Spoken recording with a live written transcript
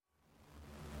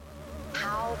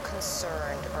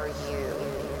concerned are you?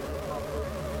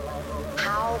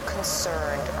 How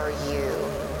concerned are you?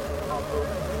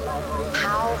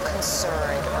 How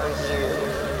concerned are you?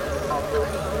 How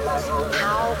concerned are you?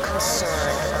 How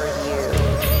concerned are you?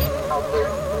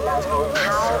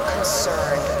 How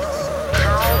concerned are you?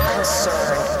 How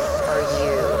concerned are you?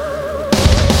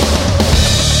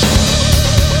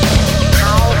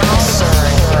 How concerned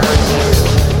are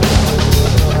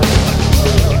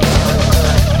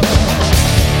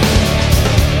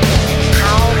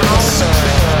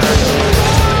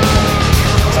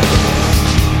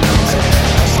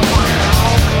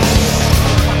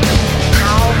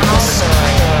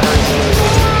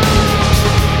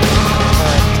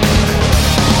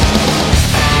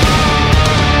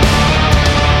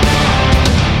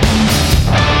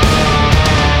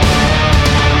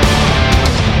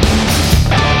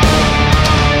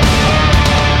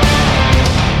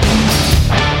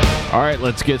All right,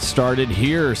 let's get started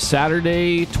here.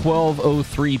 Saturday,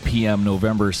 12:03 p.m.,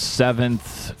 November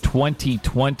 7th,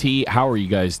 2020. How are you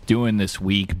guys doing this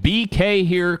week? BK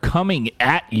here, coming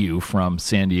at you from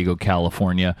San Diego,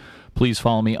 California. Please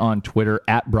follow me on Twitter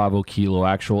at Bravo Kilo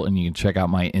Actual, and you can check out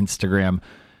my Instagram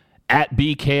at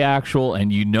BK Actual.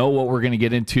 And you know what we're going to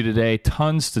get into today.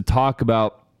 Tons to talk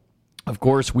about. Of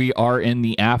course, we are in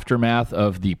the aftermath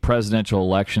of the presidential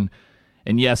election.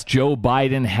 And yes, Joe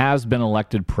Biden has been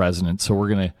elected president, so we're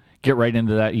going to get right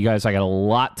into that. You guys, I got a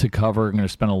lot to cover. I'm going to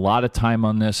spend a lot of time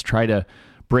on this, try to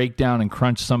break down and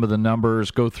crunch some of the numbers,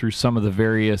 go through some of the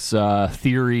various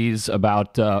theories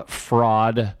about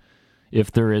fraud,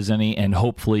 if there is any, and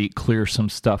hopefully clear some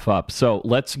stuff up. So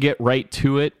let's get right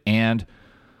to it and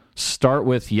start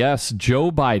with, yes, Joe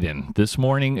Biden. This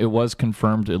morning it was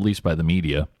confirmed, at least by the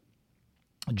media,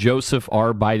 Joseph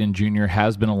R. Biden Jr.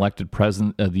 has been elected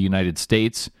president of the United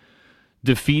States,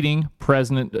 defeating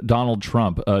President Donald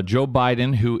Trump. Joe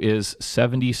Biden, who is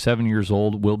 77 years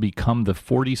old, will become the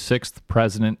 46th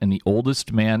president and the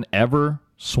oldest man ever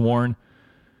sworn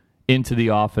into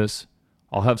the office.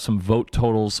 I'll have some vote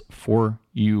totals for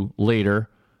you later.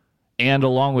 And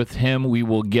along with him, we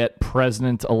will get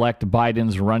President-elect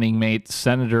Biden's running mate,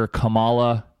 Senator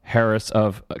Kamala Harris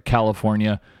of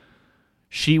California.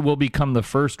 She will become the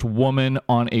first woman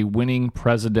on a winning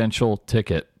presidential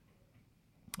ticket.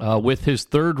 With his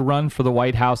third run for the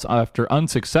White House after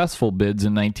unsuccessful bids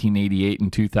in 1988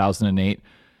 and 2008,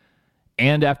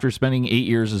 and after spending 8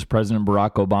 years as President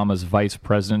Barack Obama's vice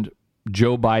president,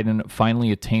 Joe Biden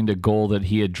finally attained a goal that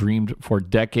he had dreamed for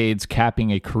decades,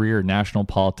 capping a career in national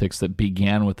politics that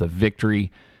began with a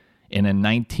victory in a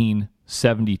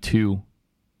 1972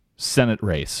 Senate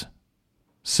race.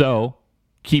 So,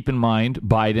 keep in mind,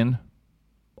 Biden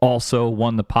also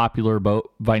won the popular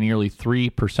vote by nearly 3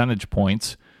 percentage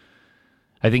points.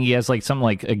 I think he has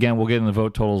again, we'll get into the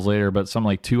vote totals later, but something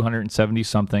like 270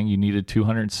 something. You needed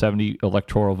 270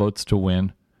 electoral votes to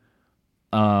win.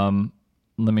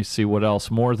 Let me see what else.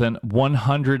 More than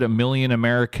 100 million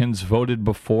Americans voted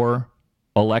before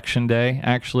Election Day,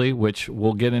 actually, which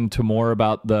we'll get into more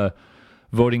about the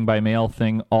voting by mail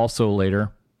thing also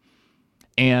later.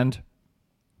 And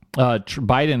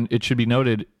Biden, it should be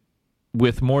noted,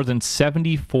 with more than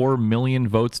 74 million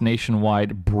votes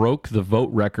nationwide, broke the vote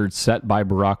record set by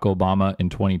Barack Obama in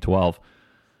 2012,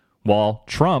 while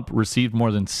Trump received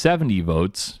more than 70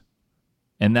 votes,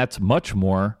 and that's much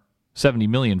more, 70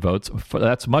 million votes,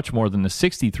 that's much more than the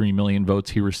 63 million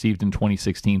votes he received in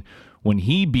 2016 when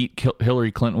he beat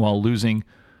Hillary Clinton while losing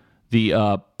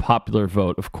the popular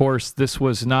vote. Of course, this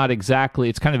was not exactly,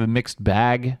 it's kind of a mixed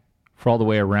bag for all the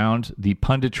way around. The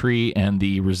punditry and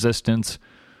the resistance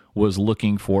was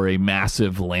looking for a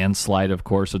massive landslide, of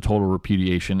course, a total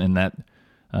repudiation, and that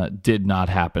did not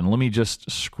happen. Let me just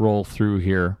scroll through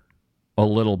here a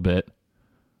little bit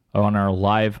on our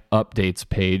live updates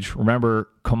page. Remember,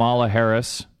 Kamala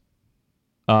Harris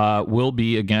will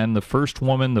be, again, the first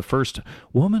woman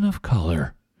of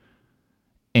color,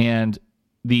 and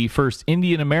the first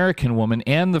Indian American woman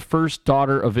and the first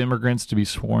daughter of immigrants to be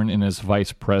sworn in as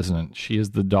vice president. She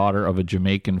is the daughter of a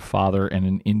Jamaican father and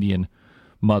an Indian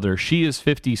mother. She is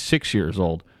 56 years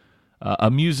old.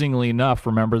 Amusingly enough,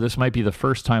 remember, this might be the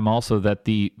first time also that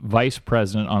the vice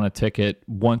president on a ticket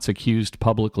once accused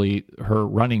publicly her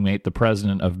running mate, the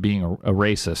president, of being a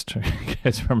racist. You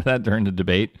guys remember that during the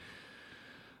debate?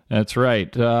 That's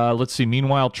right. Let's see.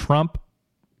 Meanwhile, Trump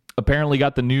apparently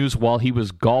got the news while he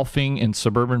was golfing in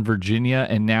suburban Virginia,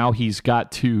 and now he's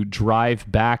got to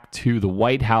drive back to the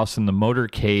White House in the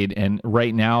motorcade. And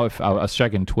right now, if I was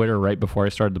checking Twitter right before I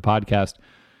started the podcast,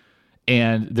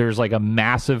 and there's like a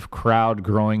massive crowd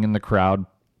growing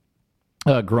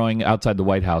outside the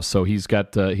White House. So he's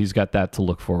got that to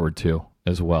look forward to.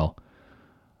 as well.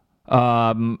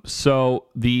 So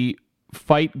the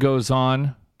fight goes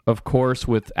on, of course,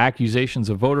 with accusations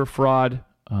of voter fraud.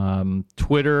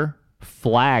 Twitter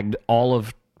flagged all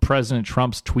of President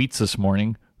Trump's tweets this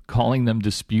morning, calling them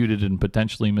disputed and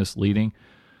potentially misleading.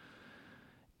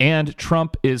 And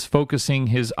Trump is focusing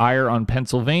his ire on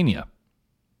Pennsylvania.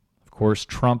 Of course,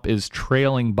 Trump is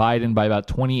trailing Biden by about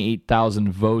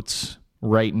 28,000 votes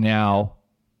right now.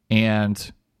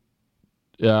 And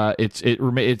it's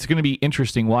going to be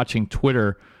interesting watching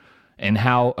Twitter and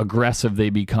how aggressive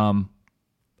they become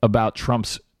about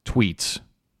Trump's tweets.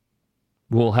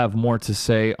 We'll have more to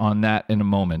say on that in a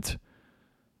moment.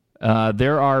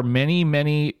 There are many,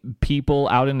 many people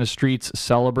out in the streets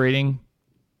celebrating,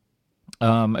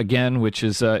 again, which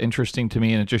is interesting to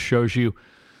me, and it just shows you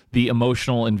the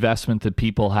emotional investment that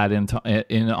people had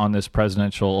in on this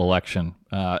presidential election.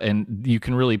 And you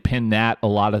can really pin a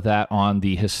lot of that on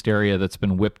the hysteria that's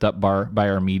been whipped up by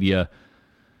our media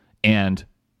and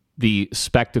the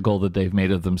spectacle that they've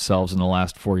made of themselves in the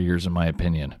last 4 years, in my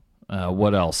opinion.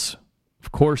 What else?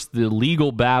 Of course, the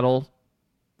legal battle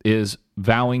is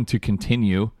vowing to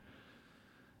continue.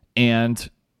 And,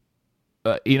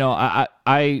 I'm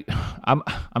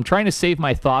trying to save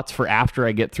my thoughts for after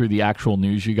I get through the actual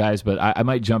news, you guys, but I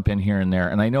might jump in here and there.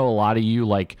 And I know a lot of you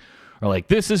are like,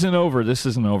 this isn't over.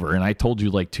 And I told you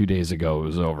like 2 days ago it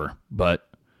was over, but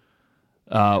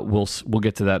we'll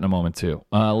get to that in a moment too.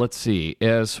 Let's see.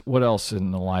 What else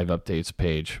in the live updates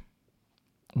page?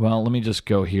 Well, let me just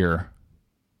go here.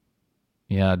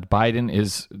 Yeah, Biden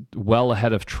is well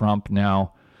ahead of Trump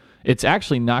now. It's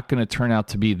actually not going to turn out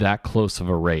to be that close of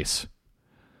a race.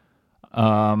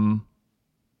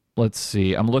 Let's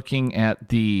see. I'm looking at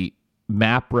the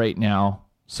map right now.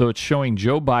 So it's showing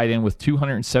Joe Biden with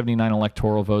 279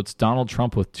 electoral votes, Donald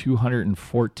Trump with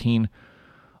 214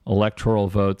 electoral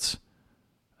votes.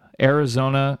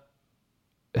 Arizona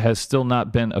has still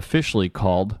not been officially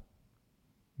called,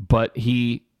 but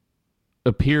he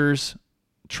appears,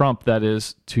 Trump that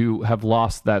is, to have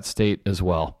lost that state as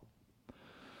well.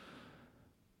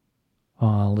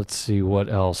 Let's see what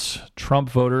else. Trump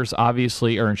voters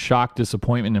obviously are in shock,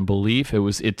 disappointment, and belief.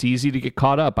 It's easy to get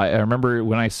caught up. I remember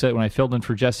when I filled in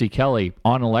for Jesse Kelly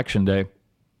on Election Day. I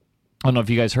don't know if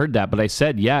you guys heard that, but I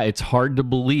said, yeah, it's hard to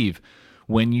believe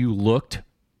when you looked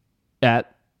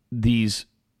at these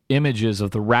images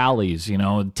of the rallies,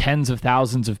 tens of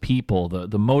thousands of people,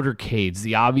 the motorcades,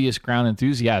 the obvious ground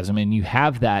enthusiasm, and you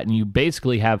have that, and you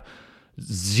basically have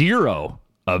zero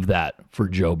of that for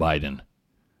Joe Biden.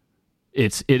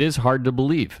 It is hard to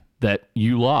believe that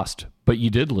you lost, but you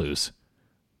did lose.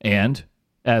 And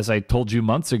as I told you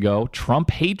months ago,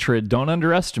 Trump hatred, don't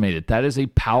underestimate it. That is a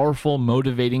powerful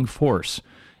motivating force.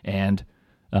 And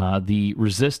the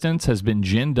resistance has been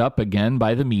ginned up again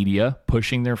by the media,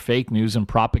 pushing their fake news and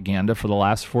propaganda for the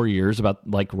last 4 years about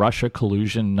like Russia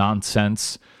collusion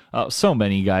nonsense. So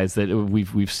many guys that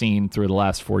we've seen through the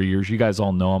last 4 years. You guys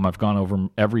all know them. I've gone over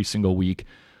them every single week.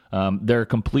 They're a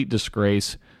complete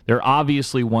disgrace. They're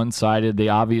obviously one-sided. They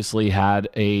obviously had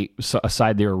a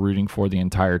side they were rooting for the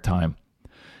entire time.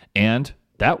 And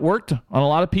that worked on a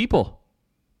lot of people.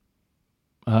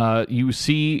 You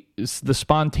see the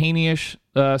spontaneous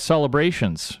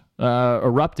celebrations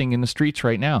erupting in the streets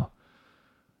right now.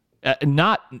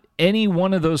 Not any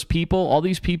one of those people, all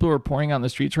these people who are pouring out in the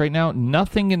streets right now,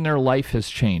 nothing in their life has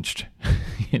changed.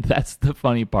 That's the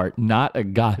funny part. Not a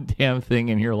goddamn thing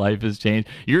in your life has changed.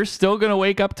 You're still going to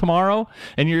wake up tomorrow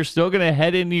and you're still going to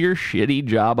head into your shitty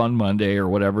job on Monday or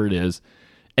whatever it is,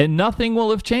 and nothing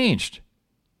will have changed.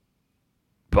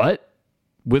 But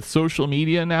with social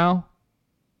media now,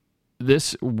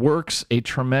 this works a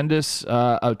tremendous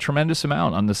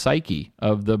amount on the psyche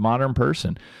of the modern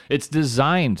person. It's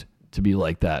designed to be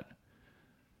like that.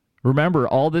 Remember,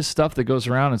 all this stuff that goes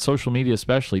around in social media,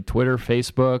 especially Twitter,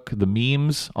 Facebook, the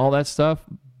memes, all that stuff,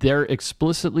 they're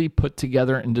explicitly put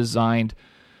together and designed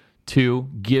to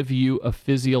give you a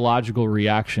physiological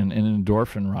reaction and an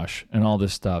endorphin rush and all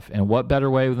this stuff. And what better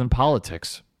way than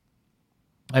politics?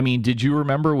 I mean, did you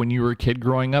remember when you were a kid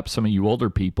growing up, some of you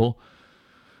older people,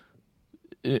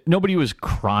 nobody was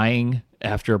crying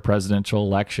after a presidential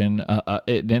election.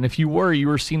 And if you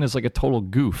were seen as like a total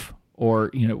goof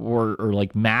or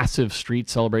like massive street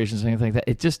celebrations, anything like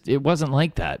that. It wasn't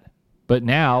like that. But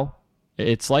now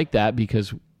it's like that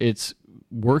because it's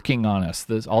working on us.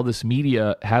 All this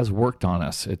media has worked on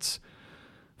us. It's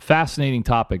a fascinating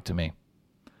topic to me.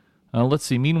 Let's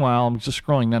see. Meanwhile, I'm just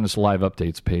scrolling down this live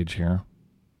updates page here.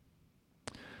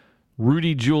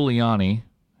 Rudy Giuliani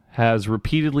has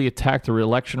repeatedly attacked the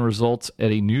election results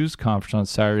at a news conference on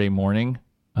Saturday morning.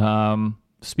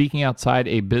 Speaking outside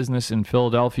a business in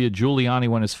Philadelphia, Giuliani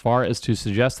went as far as to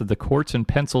suggest that the courts in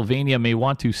Pennsylvania may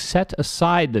want to set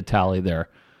aside the tally there.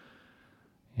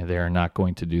 Yeah, they are not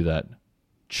going to do that.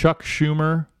 Chuck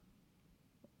Schumer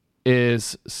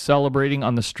is celebrating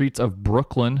on the streets of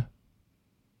Brooklyn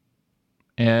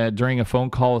during a phone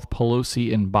call with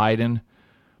Pelosi and Biden.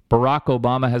 Barack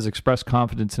Obama has expressed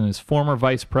confidence in his former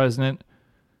vice president,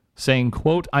 saying,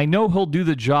 quote, "I know he'll do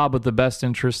the job with the best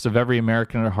interests of every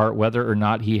American at heart, whether or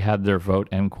not he had their vote,"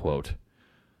 end quote.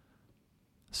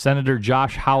 Senator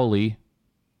Josh Hawley,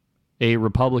 a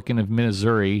Republican of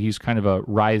Missouri, he's kind of a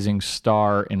rising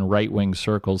star in right-wing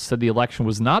circles, said the election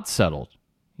was not settled.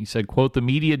 He said, quote, "The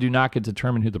media do not get to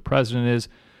determine who the president is.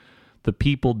 The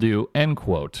people do," end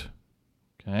quote.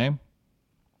 Okay.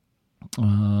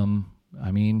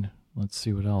 Let's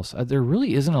see what else. There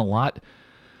really isn't a lot.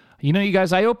 You know, you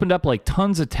guys, I opened up like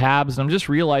tons of tabs, and I'm just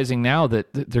realizing now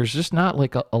that there's just not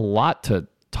like a lot to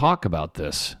talk about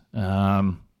this.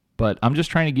 But I'm just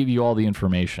trying to give you all the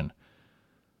information.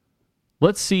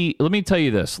 Let's see. Let me tell you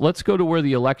this. Let's go to where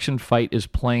the election fight is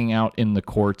playing out in the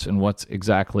courts and what's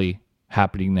exactly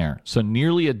happening there. So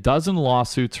nearly a dozen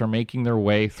lawsuits are making their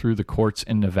way through the courts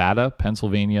in Nevada,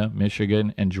 Pennsylvania,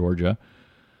 Michigan, and Georgia.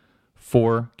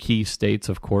 4 key states,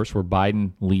 of course, where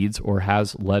Biden leads or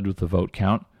has led with the vote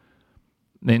count.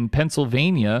 In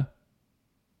Pennsylvania,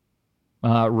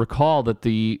 recall that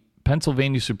the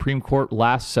Pennsylvania Supreme Court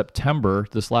last September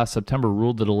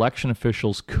ruled that election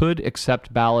officials could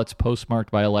accept ballots postmarked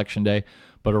by Election Day,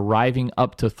 but arriving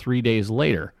up to 3 days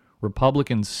later.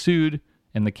 Republicans sued,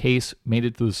 and the case made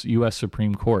it to the U.S.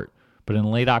 Supreme Court. But in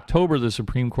late October, the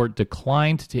Supreme Court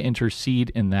declined to intercede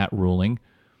in that ruling.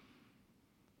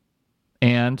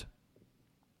 And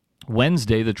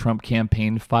Wednesday, the Trump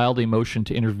campaign filed a motion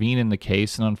to intervene in the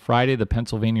case, and on Friday, the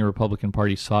Pennsylvania Republican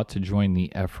Party sought to join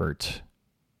the effort.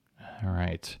 All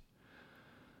right.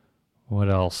 What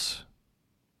else?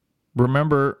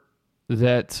 Remember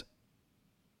that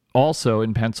also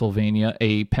in Pennsylvania,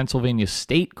 a Pennsylvania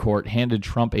state court handed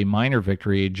Trump a minor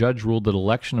victory. A judge ruled that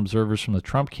election observers from the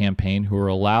Trump campaign who are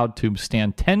allowed to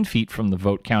stand 10 feet from the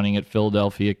vote counting at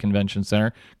Philadelphia Convention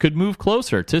Center could move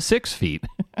closer to 6 feet.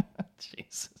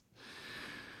 Jesus.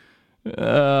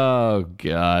 Oh,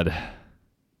 God.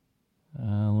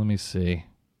 Let me see.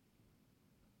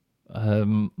 A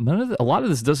lot of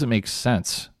this doesn't make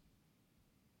sense.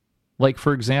 Like,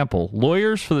 for example,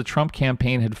 lawyers for the Trump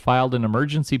campaign had filed an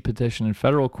emergency petition in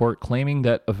federal court claiming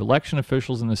that election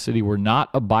officials in the city were not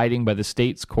abiding by the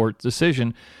state's court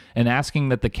decision and asking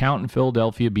that the count in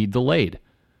Philadelphia be delayed.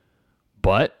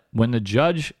 But when the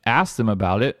judge asked them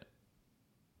about it,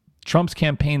 Trump's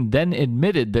campaign then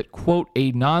admitted that, quote,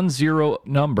 "a non-zero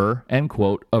number," end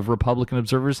quote, of Republican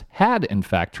observers had, in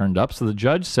fact, turned up. So the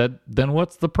judge said, then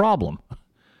what's the problem?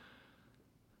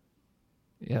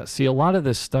 Yeah, see, a lot of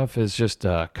this stuff is just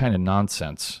kind of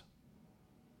nonsense.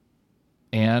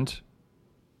 And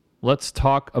let's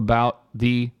talk about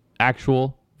the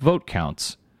actual vote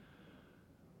counts.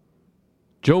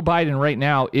 Joe Biden right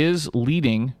now is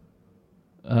leading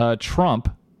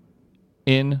Trump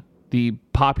in the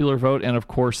popular vote and, of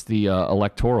course, the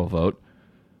electoral vote.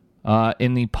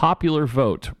 In the popular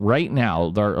vote right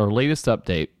now, our latest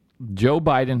update, Joe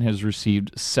Biden has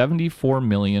received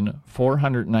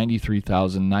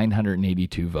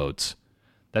 74,493,982 votes.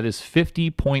 That is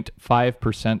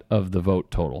 50.5% of the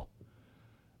vote total.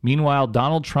 Meanwhile,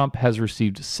 Donald Trump has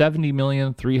received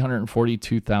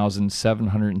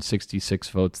 70,342,766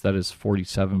 votes. That is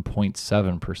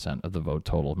 47.7% of the vote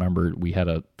total. Remember, we had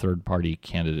a third-party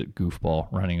candidate goofball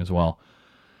running as well.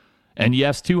 And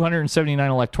yes, 279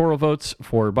 electoral votes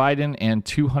for Biden and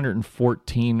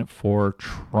 214 for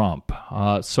Trump.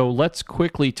 So let's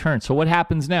quickly turn. So what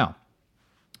happens now?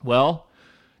 Well,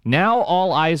 now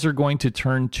all eyes are going to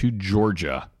turn to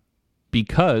Georgia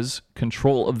because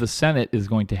control of the Senate is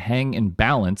going to hang in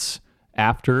balance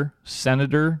after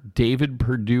Senator David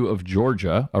Perdue of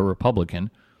Georgia, a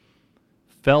Republican,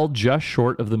 fell just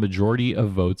short of the majority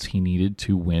of votes he needed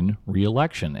to win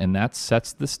re-election. And that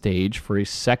sets the stage for a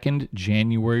second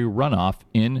January runoff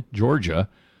in Georgia,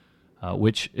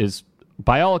 which is,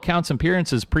 by all accounts and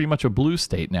appearances, pretty much a blue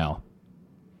state now.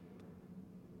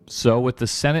 So with the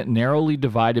Senate narrowly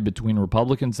divided between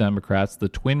Republicans and Democrats, the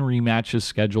twin rematch is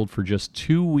scheduled for just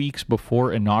 2 weeks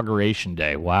before Inauguration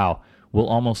Day. Wow. Will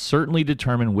almost certainly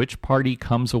determine which party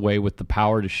comes away with the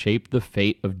power to shape the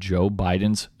fate of Joe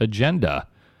Biden's agenda.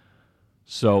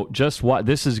 So just what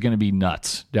this is going to be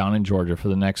nuts down in Georgia for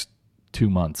the next 2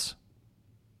 months.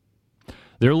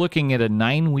 They're looking at a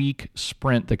 9-week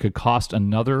sprint that could cost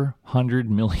another $100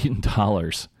 million.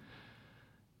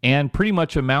 and pretty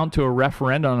much amount to a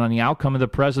referendum on the outcome of the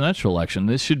presidential election.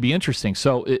 This should be interesting.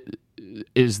 So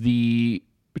is the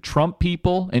Trump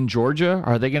people in Georgia,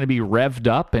 are they going to be revved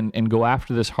up and go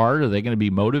after this hard? Are they going to be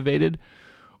motivated?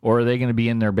 Or are they going to be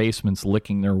in their basements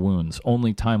licking their wounds?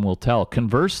 Only time will tell.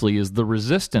 Conversely, is the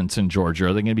resistance in Georgia,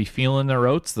 are they going to be feeling their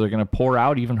oats? They're going to pour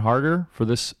out even harder for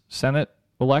this Senate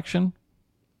election?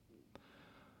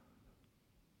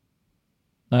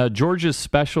 Georgia's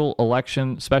special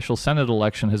Senate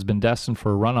election has been destined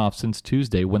for a runoff since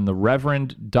Tuesday when the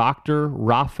Reverend Dr.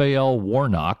 Raphael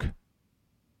Warnock,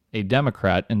 a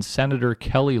Democrat, and Senator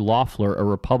Kelly Loeffler, a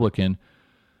Republican,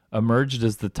 emerged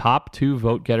as the top two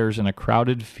vote-getters in a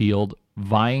crowded field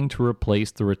vying to replace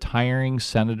the retiring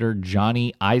Senator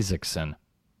Johnny Isakson.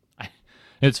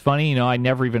 It's funny, I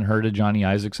never even heard of Johnny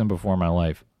Isakson before in my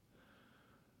life.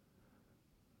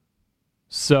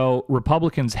 So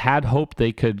Republicans had hoped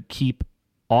they could keep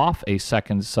off a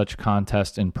second such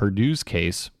contest in Perdue's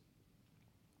case.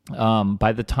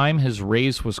 By the time his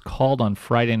race was called on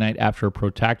Friday night after a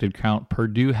protracted count,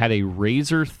 Perdue had a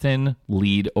razor-thin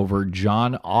lead over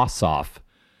John Ossoff,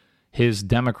 his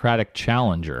Democratic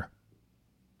challenger.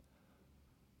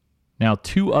 Now,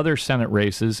 two other Senate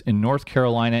races in North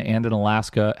Carolina and in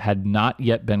Alaska had not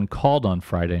yet been called on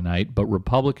Friday night, but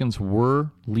Republicans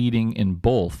were leading in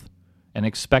both and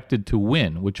expected to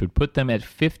win, which would put them at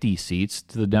 50 seats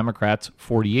to the Democrats'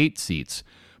 48 seats.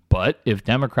 But if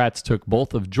Democrats took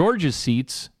both of Georgia's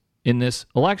seats in this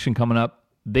election coming up,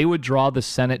 they would draw the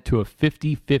Senate to a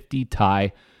 50-50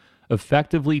 tie,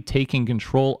 effectively taking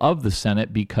control of the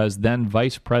Senate because then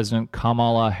Vice President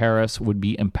Kamala Harris would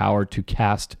be empowered to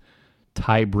cast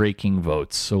tie-breaking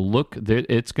votes. So look,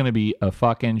 it's going to be a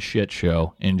fucking shit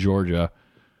show in Georgia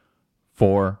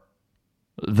for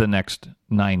the next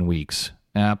 9 weeks.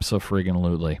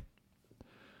 Abso-friggin-lutely.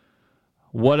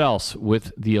 What else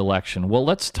with the election? Well,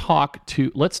 let's talk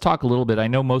a little bit. I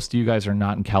know most of you guys are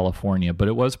not in California, but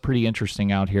it was pretty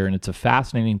interesting out here, and it's a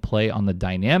fascinating play on the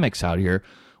dynamics out here,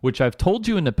 which I've told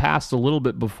you in the past a little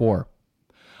bit before.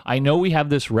 I know we have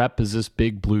this rep as this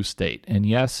big blue state, and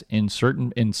yes, in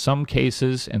some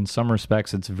cases, in some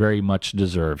respects, it's very much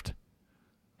deserved.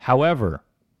 However,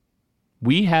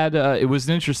 we had, it was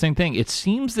an interesting thing. It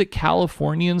seems that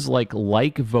Californians like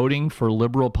voting for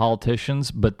liberal politicians,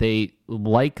 but they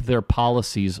like their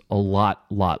policies a lot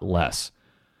less.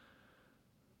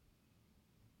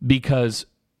 Because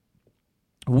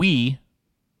we,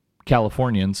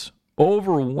 Californians,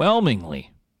 overwhelmingly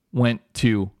went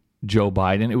to Joe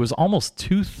Biden. It was almost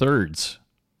 2/3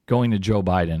 going to Joe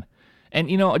Biden. And,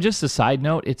 just a side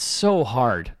note, it's so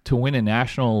hard to win a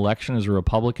national election as a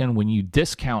Republican when you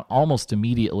discount almost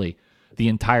immediately the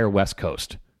entire West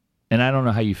Coast. And I don't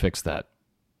know how you fix that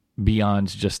beyond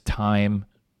just time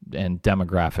and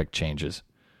demographic changes.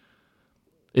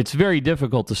 It's very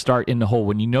difficult to start in the hole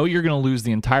when you know you're going to lose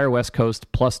the entire West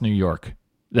Coast plus New York.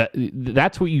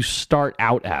 That's what you start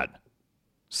out at.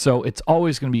 So it's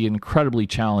always going to be incredibly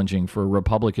challenging for a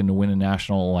Republican to win a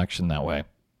national election that way.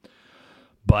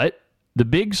 But the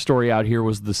big story out here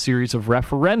was the series of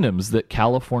referendums that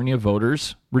California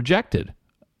voters rejected.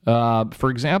 For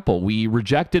example, we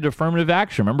rejected affirmative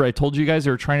action. Remember, I told you guys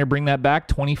they were trying to bring that back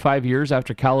 25 years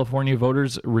after California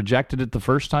voters rejected it the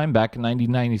first time back in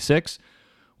 1996.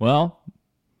 Well,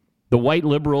 the white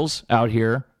liberals out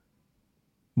here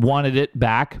wanted it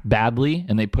back badly,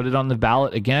 and they put it on the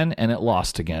ballot again, and it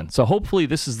lost again. So hopefully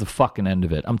this is the fucking end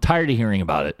of it. I'm tired of hearing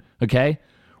about it, okay?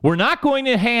 We're not going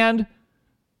to hand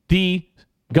the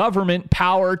government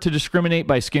power to discriminate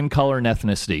by skin color and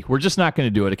ethnicity. We're just not going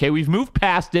to do it, okay? We've moved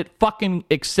past it. Fucking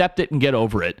accept it and get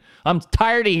over it. I'm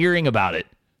tired of hearing about it.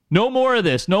 No more of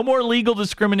this. No more legal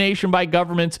discrimination by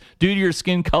governments due to your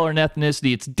skin color and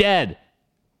ethnicity. It's dead.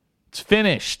 It's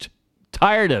finished.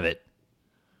 Tired of it.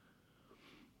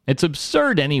 It's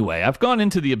absurd anyway. I've gone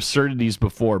into the absurdities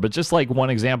before, but just like one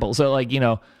example. So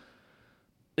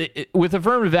with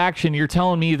affirmative action, you're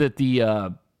telling me that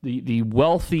the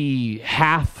wealthy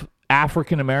half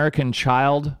African-American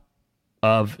child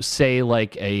of, say,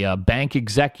 like a bank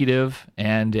executive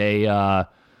and a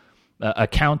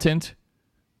accountant,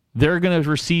 they're going to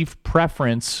receive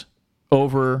preference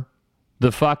over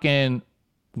the fucking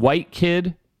white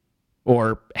kid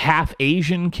or half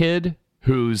Asian kid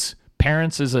whose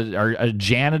parents are a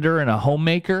janitor and a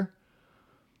homemaker.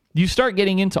 You start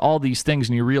getting into all these things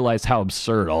and you realize how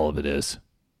absurd all of it is.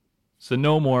 So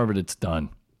no more of it. It's done.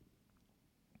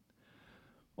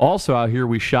 Also out here,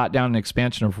 we shot down an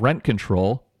expansion of rent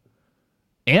control.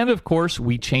 And of course,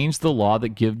 we changed the law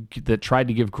that tried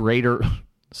to give greater...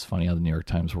 It's funny how the New York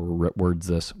Times words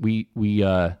this. We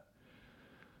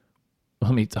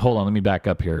Let me back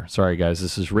up here. Sorry, guys.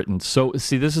 This is written. So,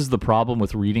 see, this is the problem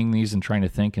with reading these and trying to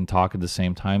think and talk at the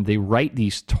same time. They write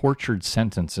these tortured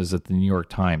sentences at the New York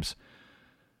Times.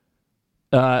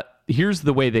 Here's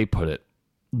the way they put it.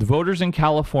 The voters in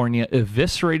California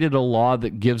eviscerated a law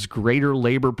that gives greater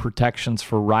labor protections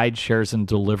for ride shares and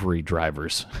delivery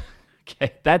drivers.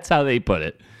 Okay, that's how they put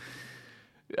it.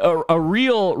 A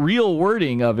real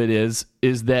wording of it is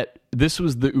that this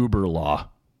was the Uber law,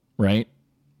 right?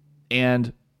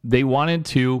 And they wanted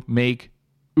to make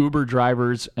Uber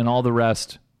drivers and all the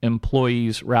rest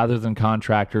employees rather than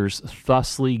contractors,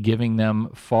 thusly giving them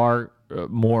far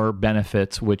more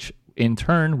benefits, which in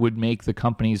turn would make the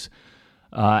companies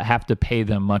have to pay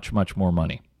them much, much more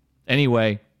money.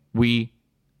 Anyway, we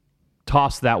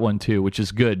tossed that one too, which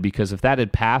is good, because if that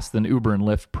had passed, then Uber and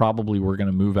Lyft probably were going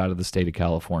to move out of the state of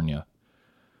California.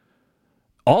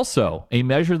 Also, a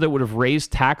measure that would have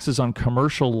raised taxes on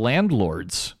commercial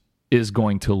landlords is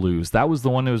going to lose. That was the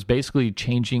one that was basically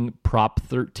changing Prop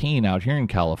 13 out here in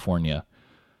California.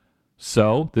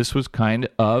 So this was kind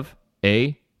of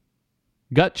a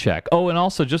gut check. Oh, and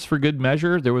also just for good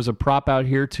measure, there was a prop out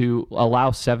here to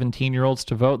allow 17-year-olds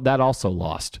to vote. That also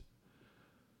lost.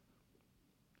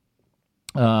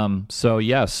 So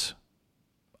yes,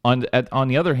 on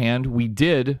the other hand, we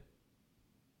did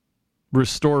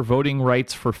restore voting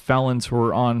rights for felons who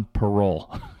were on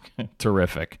parole.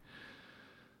 Terrific.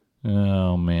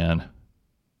 Oh, man.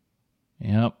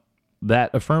 Yep.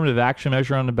 That affirmative action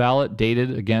measure on the ballot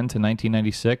dated again to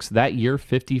 1996. That year,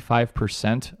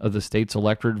 55% of the state's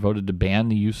electorate voted to ban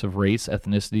the use of race,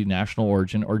 ethnicity, national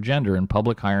origin, or gender in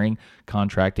public hiring,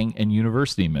 contracting, and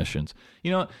university admissions.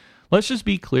 You know, let's just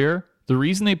be clear. The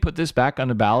reason they put this back on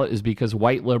the ballot is because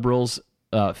white liberals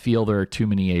feel there are too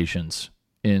many Asians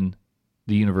in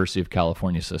the University of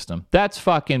California system. That's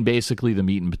fucking basically the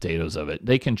meat and potatoes of it.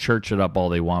 They can church it up all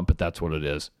they want, but that's what it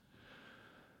is.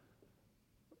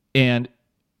 And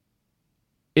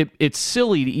it's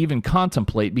silly to even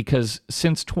contemplate, because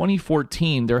since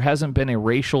 2014, there hasn't been a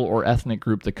racial or ethnic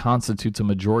group that constitutes a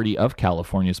majority of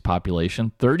California's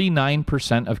population.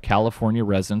 39% of California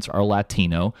residents are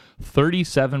Latino,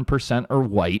 37% are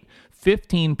white,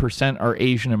 15% are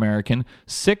Asian American,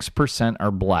 6%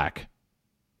 are black.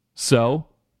 So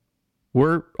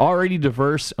we're already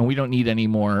diverse, and we don't need any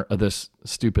more of this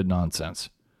stupid nonsense.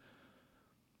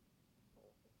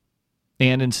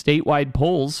 And in statewide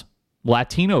polls,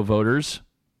 Latino voters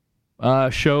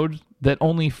showed that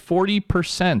only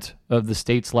 40% of the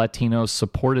state's Latinos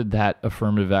supported that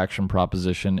affirmative action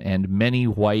proposition, and many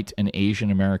white and Asian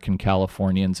American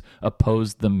Californians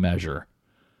opposed the measure.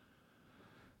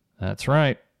 That's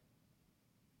right.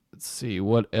 Let's see,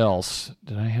 what else?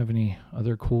 Did I have any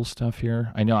other cool stuff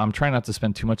here? I know I'm trying not to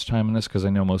spend too much time on this because I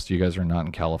know most of you guys are not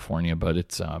in California, but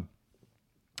it's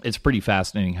pretty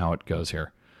fascinating how it goes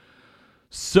here.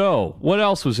 So, what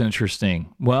else was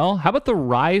interesting? Well, how about the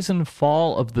rise and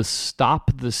fall of the Stop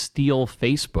the Steal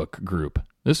Facebook group?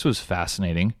 This was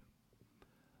fascinating.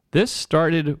 This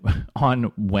started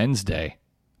on Wednesday.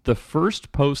 The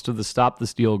first post of the Stop the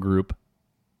Steal group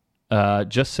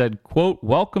just said, quote,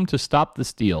 "Welcome to Stop the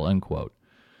Steal," end quote.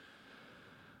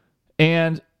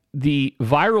 And the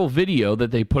viral video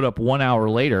that they put up 1 hour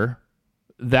later,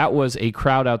 that was a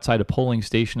crowd outside a polling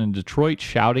station in Detroit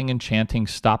shouting and chanting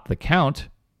 "Stop the Count,"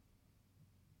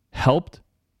 helped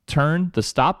turn the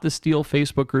Stop the Steal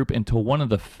Facebook group into one of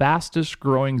the fastest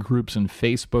growing groups in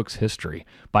Facebook's history.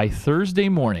 By Thursday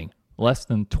morning, less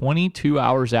than 22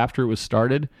 hours after it was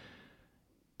started,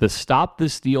 the Stop the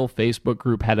Steal Facebook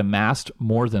group had amassed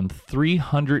more than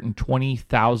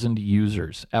 320,000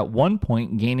 users, at one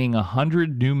point gaining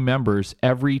 100 new members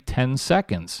every 10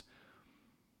 seconds.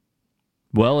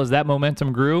 Well, as that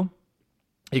momentum grew,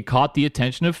 it caught the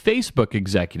attention of Facebook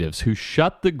executives, who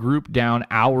shut the group down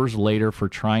hours later for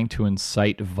trying to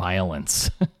incite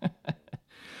violence.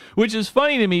 Which is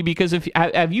funny to me, because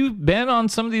have you been on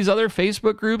some of these other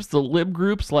Facebook groups, the lib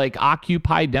groups like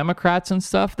Occupy Democrats and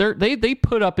stuff? They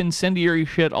put up incendiary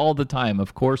shit all the time.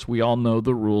 Of course, we all know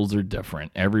the rules are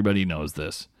different. Everybody knows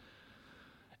this.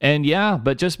 And yeah,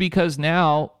 but just because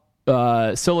now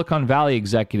Silicon Valley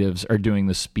executives are doing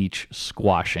the speech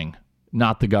squashing,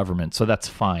 not the government. So that's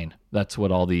fine. That's what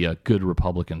all the good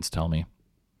Republicans tell me.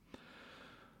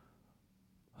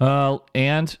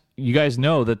 And you guys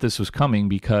know that this was coming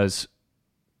because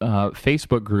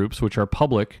Facebook groups, which are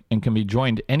public and can be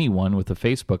joined anyone with a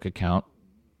Facebook account,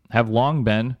 have long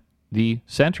been the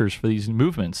centers for these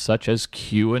movements, such as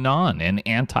QAnon and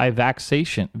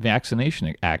anti-vaccination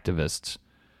activists.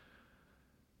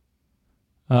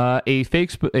 A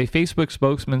Facebook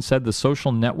spokesman said the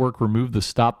social network removed the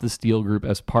Stop the Steal group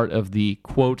as part of the,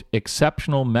 quote,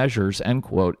 exceptional measures, end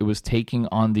quote, it was taking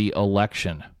on the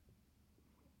election.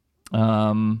 Let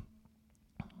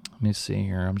me see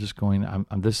here. I'm just going,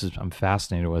 I'm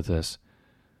fascinated with this.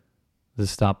 The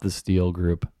Stop the Steal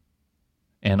group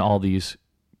and all these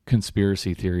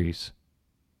conspiracy theories.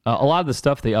 A lot of the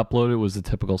stuff they uploaded was the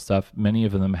typical stuff. Many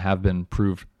of them have been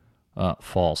proved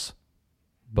false.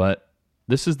 But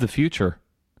this is the future.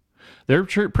 They're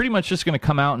pretty much just going to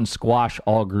come out and squash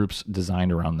all groups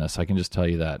designed around this. I can just tell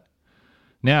you that.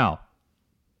 Now,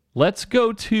 let's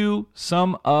go to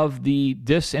some of the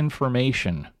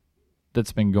disinformation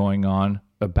that's been going on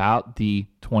about the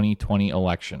 2020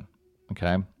 election.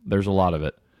 Okay? There's a lot of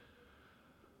it.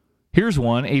 Here's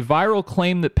one. A viral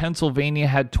claim that Pennsylvania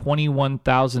had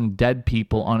 21,000 dead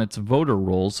people on its voter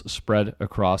rolls spread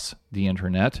across the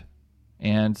internet.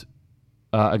 And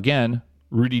again,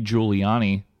 Rudy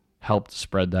Giuliani helped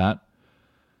spread that.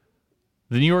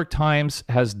 The New York Times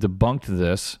has debunked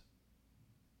this.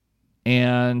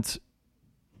 And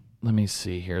let me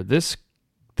see here.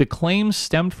 The claim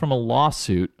stemmed from a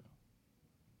lawsuit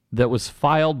that was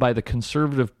filed by the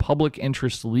conservative Public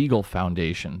Interest Legal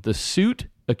Foundation. The suit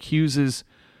accuses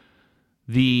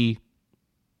the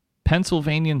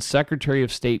Pennsylvania Secretary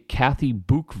of State Kathy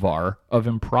Boockvar of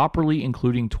improperly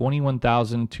including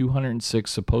 21,206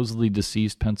 supposedly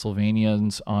deceased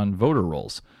Pennsylvanians on voter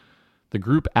rolls. The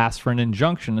group asked for an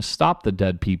injunction to stop the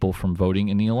dead people from voting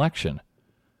in the election.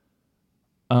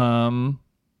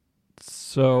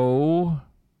 So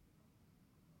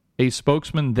a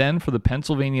spokesman then for the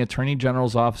Pennsylvania Attorney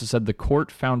General's office said the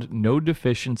court found no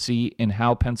deficiency in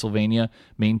how Pennsylvania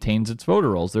maintains its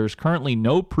voter rolls. There is currently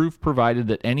no proof provided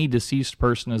that any deceased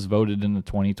person has voted in the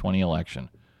 2020 election.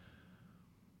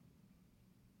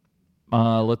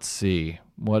 Let's see.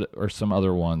 What are some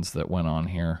other ones that went on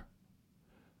here?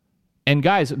 And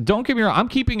guys, don't get me wrong, I'm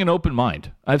keeping an open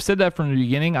mind. I've said that from the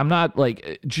beginning. I'm not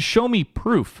like, just show me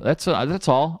proof. That's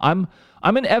all. I'm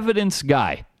an evidence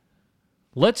guy.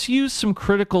 Let's use some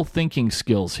critical thinking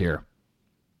skills here.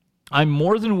 I'm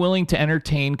more than willing to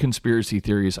entertain conspiracy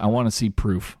theories. I want to see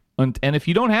proof. And if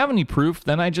you don't have any proof,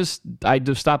 then I just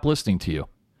stop listening to you.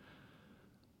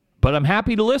 But I'm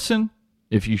happy to listen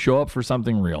if you show up for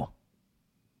something real.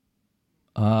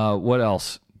 What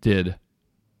else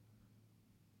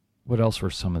were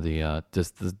some of the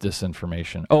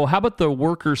disinformation? Oh, how about the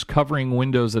workers covering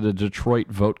windows at a Detroit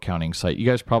vote counting site? You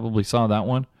guys probably saw that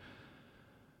one.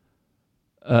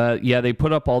 Yeah, they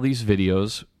put up all these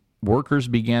videos. Workers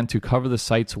began to cover the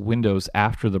site's windows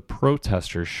after the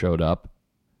protesters showed up.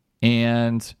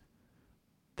 And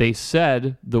they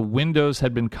said the windows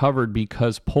had been covered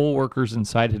because poll workers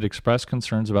inside had expressed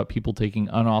concerns about people taking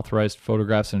unauthorized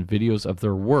photographs and videos of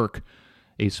their work.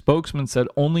 A spokesman said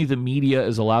only the media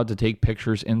is allowed to take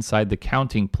pictures inside the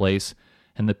counting place,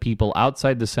 and the people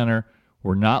outside the center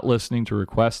were not listening to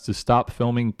requests to stop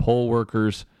filming poll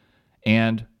workers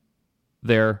and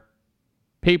their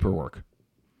paperwork.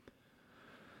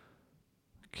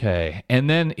 Okay, and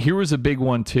then here was a big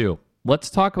one too.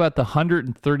 Let's talk about the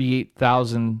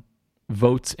 138,000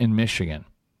 votes in Michigan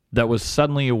that was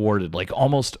suddenly awarded, like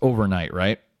almost overnight,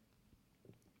 right?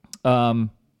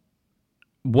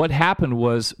 What happened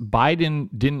was Biden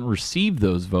didn't receive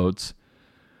those votes.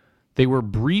 They were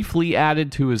briefly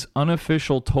added to his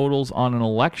unofficial totals on an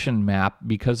election map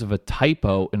because of a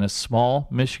typo in a small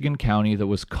Michigan county that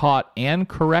was caught and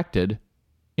corrected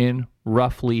in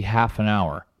roughly half an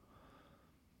hour.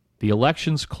 The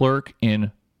elections clerk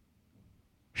in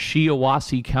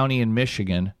Shiawassee County in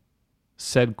Michigan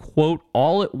said, quote,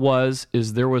 all it was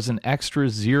is there was an extra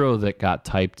zero that got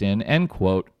typed in, end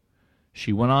quote.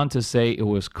 She went on to say it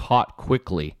was caught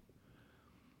quickly.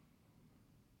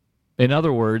 In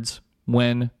other words,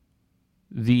 when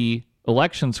the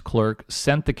elections clerk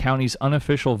sent the county's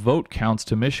unofficial vote counts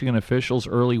to Michigan officials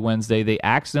early Wednesday, they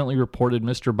accidentally reported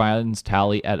Mr. Biden's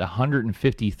tally at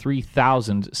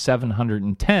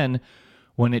 153,710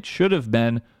 when it should have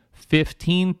been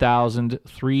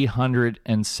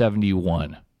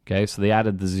 15,371. Okay, so they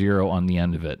added the zero on the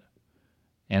end of it.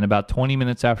 And about 20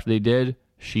 minutes after they did,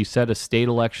 she said a state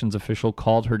elections official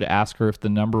called her to ask her if the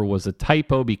number was a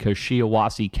typo because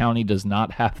Shiawassee County does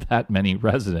not have that many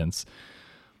residents.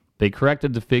 They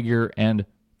corrected the figure and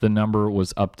the number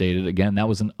was updated. Again, that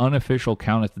was an unofficial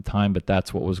count at the time, but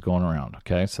that's what was going around.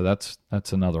 Okay, so that's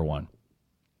another one.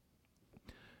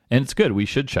 And it's good. We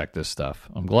should check this stuff.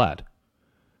 I'm glad.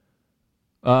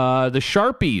 The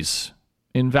Sharpies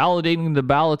invalidating the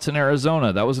ballots in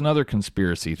Arizona. That was another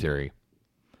conspiracy theory.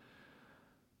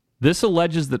 This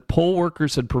alleges that poll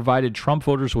workers had provided Trump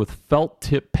voters with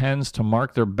felt-tip pens to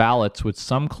mark their ballots, which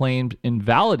some claimed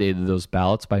invalidated those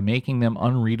ballots by making them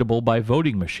unreadable by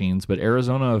voting machines. But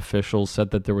Arizona officials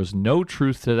said that there was no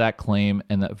truth to that claim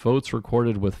and that votes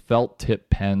recorded with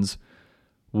felt-tip pens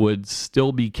would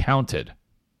still be counted.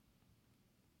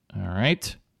 All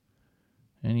right.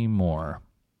 Any more?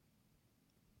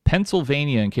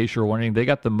 Pennsylvania, in case you're wondering, they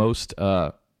got the most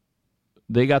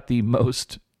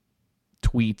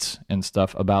tweets and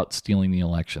stuff about stealing the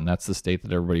election. That's the state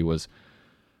that everybody was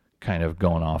kind of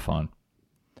going off on.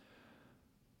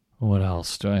 What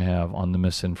else do I have on the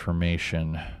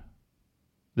misinformation?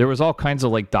 There was all kinds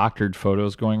of like doctored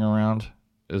photos going around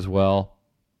as well.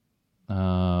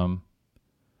 Let's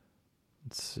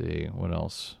see, what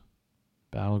else?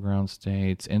 Battleground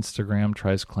states. Instagram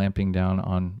tries clamping down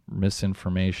on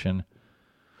misinformation.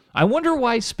 I wonder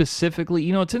why specifically.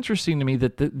 It's interesting to me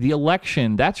that the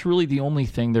election, that's really the only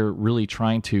thing they're really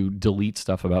trying to delete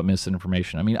stuff about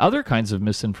misinformation. I mean, other kinds of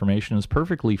misinformation is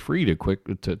perfectly free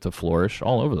to flourish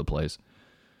all over the place.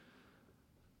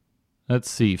 Let's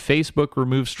see. Facebook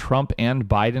removes Trump and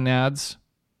Biden ads,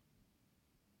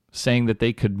 saying that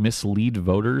they could mislead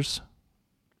voters.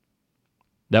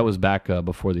 That was back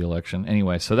before the election.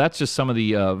 Anyway, so that's just some of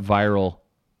the viral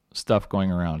stuff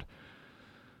going around.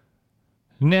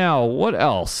 Now, what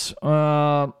else?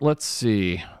 Let's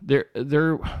see.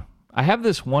 I have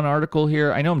this one article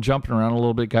here. I know I'm jumping around a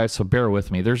little bit, guys, so bear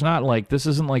with me. This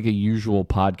isn't like a usual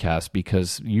podcast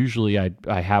because usually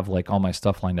I have like all my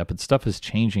stuff lined up, and stuff is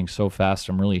changing so fast.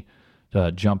 I'm really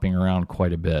jumping around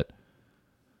quite a bit.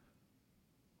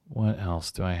 What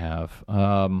else do I have?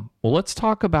 Well, let's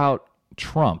talk about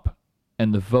Trump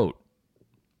and the vote.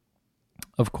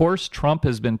 Of course, Trump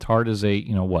has been tarred as a,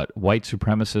 white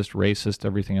supremacist, racist,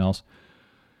 everything else.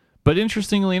 But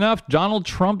interestingly enough, Donald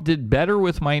Trump did better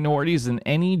with minorities than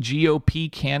any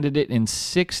GOP candidate in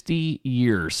 60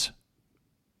 years.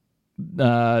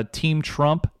 Team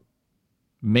Trump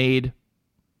made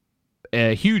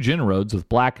huge inroads with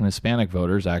black and Hispanic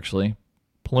voters, actually.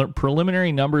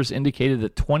 Preliminary numbers indicated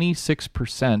that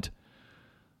 26%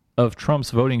 of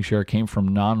Trump's voting share came from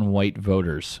non-white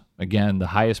voters. Again, the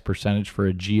highest percentage for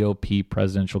a GOP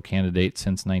presidential candidate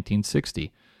since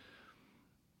 1960.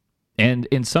 And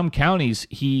in some counties,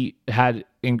 he had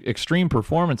extreme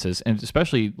performances, and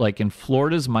especially like in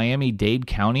Florida's Miami-Dade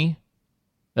County,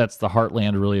 that's the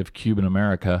heartland really of Cuban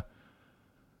America,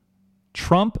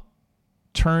 Trump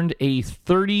turned a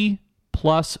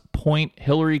 30-plus point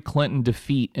Hillary Clinton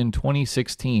defeat in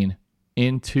 2016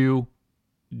 into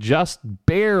just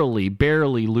barely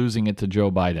losing it to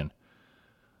Joe Biden.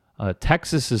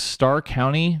 Texas's Starr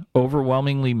County,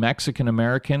 overwhelmingly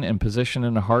Mexican-American and positioned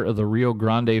in the heart of the Rio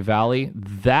Grande Valley,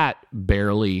 that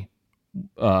barely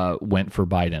went for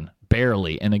Biden.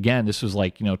 Barely. And again, this was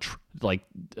like, like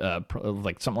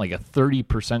something like a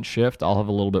 30% shift. I'll have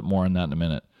a little bit more on that in a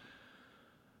minute.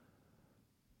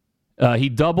 He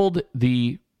doubled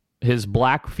his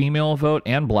black female vote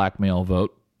and black male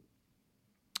vote.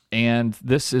 And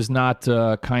this is not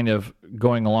kind of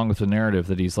going along with the narrative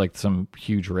that he's like some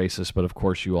huge racist, but of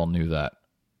course you all knew that.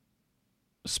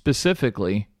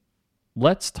 Specifically,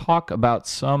 let's talk about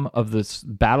some of the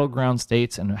battleground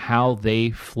states and how they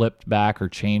flipped back or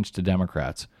changed to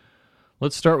Democrats.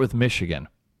 Let's start with Michigan.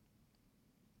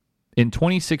 In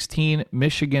 2016,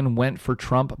 Michigan went for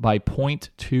Trump by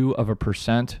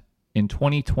 0.2%. In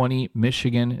 2020,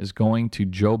 Michigan is going to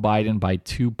Joe Biden by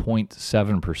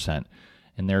 2.7%.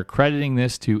 And they're crediting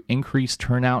this to increased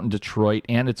turnout in Detroit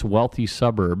and its wealthy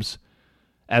suburbs,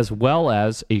 as well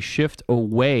as a shift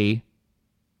away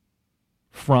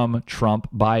from Trump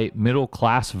by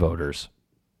middle-class voters.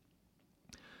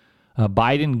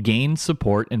 Biden gained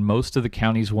support in most of the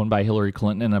counties won by Hillary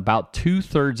Clinton, and about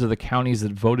two-thirds of the counties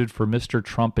that voted for Mr.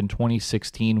 Trump in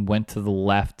 2016 went to the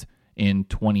left in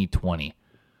 2020.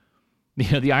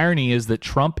 The irony is that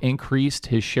Trump increased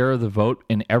his share of the vote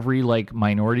in every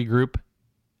minority group,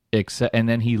 and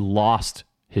then he lost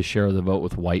his share of the vote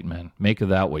with white men. Make of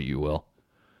that what you will.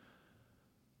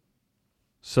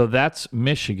 So that's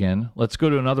Michigan. Let's go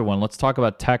to another one. Let's talk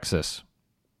about Texas.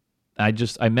 I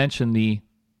mentioned the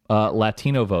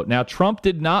Latino vote. Now, Trump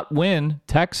did not win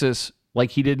Texas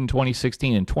like he did in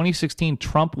 2016. In 2016,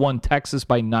 Trump won Texas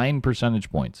by 9 percentage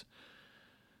points.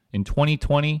 In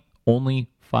 2020, only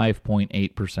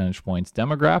 5.8 percentage points.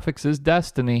 Demographics is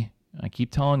destiny. I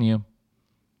keep telling you.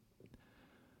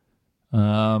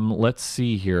 Let's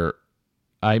see here.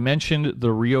 I mentioned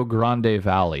the Rio Grande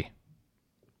Valley.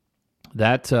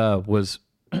 That was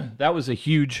a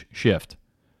huge shift.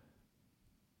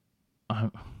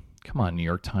 Come on, New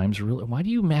York Times. Really? Why do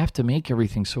you have to make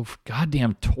everything so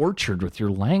goddamn tortured with your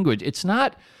language? It's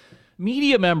not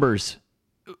media members.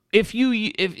 If you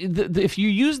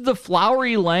use the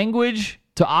flowery language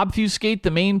to obfuscate the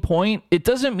main point, it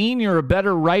doesn't mean you're a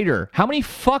better writer. How many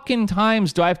fucking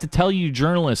times do I have to tell you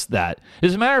journalists that?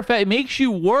 As a matter of fact, it makes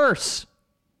you worse.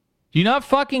 Do you not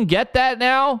fucking get that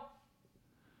now?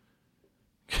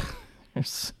 They're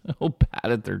so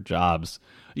bad at their jobs.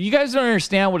 You guys don't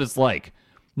understand what it's like.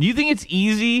 Do you think it's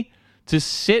easy to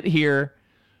sit here,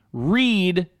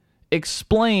 read,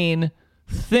 explain,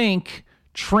 think,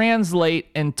 translate,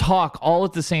 and talk all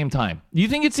at the same time? You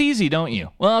think it's easy, don't you?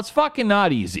 Well, it's fucking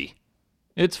not easy.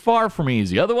 It's far from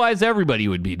easy. Otherwise, everybody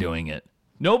would be doing it.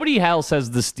 Nobody else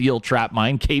has the steel trap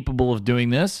mind capable of doing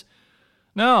this.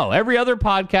 No, every other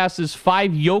podcast is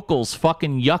 5 yokels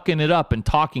fucking yucking it up and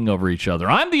talking over each other.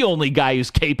 I'm the only guy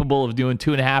who's capable of doing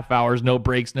 2.5 hours, no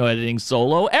breaks, no editing,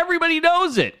 solo. Everybody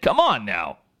knows it. Come on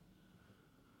now.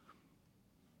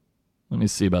 Let me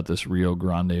see about this Rio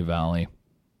Grande Valley.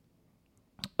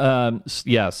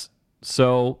 Yes.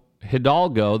 So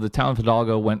Hidalgo, the town of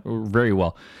Hidalgo, went very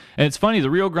well. And it's funny, the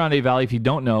Rio Grande Valley, if you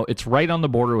don't know, it's right on the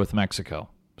border with Mexico.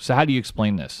 So how do you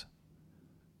explain this?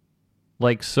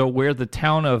 Like, so where the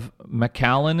town of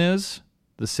McAllen is,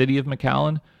 the city of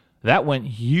McAllen, that went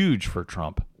huge for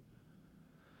Trump.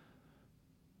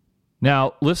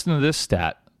 Now, listen to this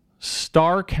stat.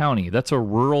 Starr County, that's a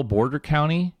rural border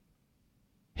county.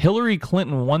 Hillary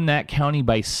Clinton won that county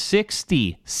by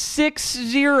 60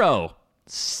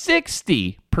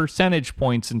 percentage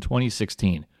points in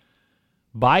 2016.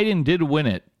 Biden did win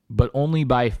it, but only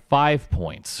by 5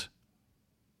 points.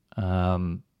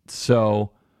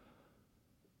 So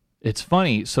it's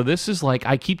funny. So this is like,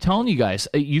 I keep telling you guys,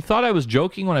 you thought I was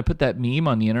joking when I put that meme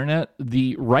on the internet.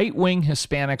 The right-wing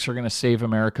Hispanics are going to save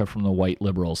America from the white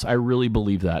liberals. I really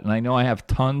believe that. And I know I have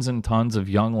tons and tons of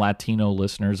young Latino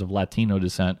listeners of Latino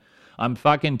descent. I'm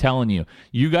fucking telling you,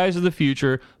 you guys are the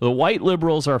future. The white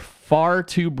liberals are far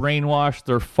too brainwashed.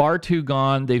 They're far too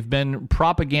gone. They've been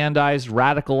propagandized,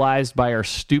 radicalized by our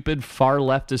stupid far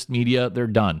leftist media. They're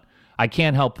done. I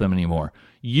can't help them anymore.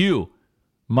 You,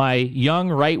 my young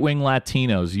right-wing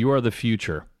Latinos, you are the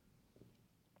future.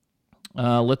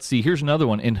 Let's see. Here's another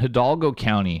one. In Hidalgo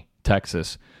County,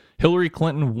 Texas, Hillary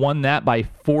Clinton won that by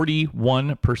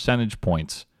 41 percentage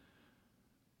points.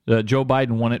 Joe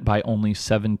Biden won it by only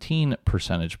 17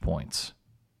 percentage points.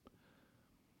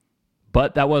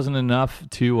 But that wasn't enough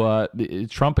to...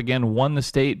 Trump, again, won the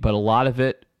state, but a lot of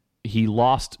it, he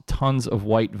lost tons of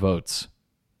white votes.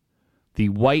 The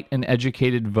white and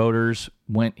educated voters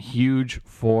went huge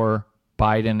for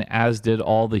Biden, as did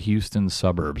all the Houston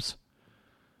suburbs.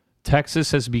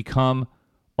 Texas has become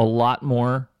a lot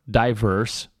more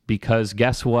diverse because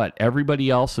guess what? Everybody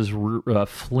else is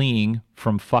fleeing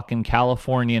from fucking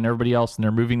California and everybody else, and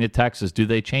they're moving to Texas. Do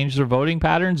they change their voting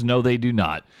patterns? No, they do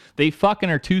not. They fucking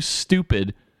are too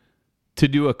stupid to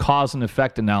do a cause and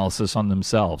effect analysis on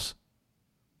themselves.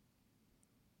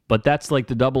 But that's like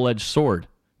the double-edged sword.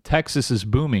 Texas is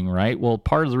booming, right? Well,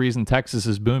 part of the reason Texas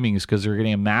is booming is because they're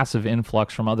getting a massive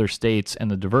influx from other states and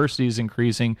the diversity is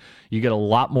increasing. You get a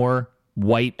lot more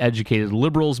white, educated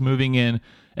liberals moving in,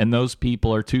 and those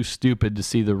people are too stupid to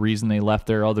see the reason they left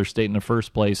their other state in the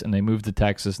first place, and they move to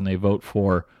Texas and they vote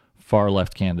for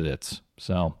far-left candidates.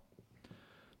 So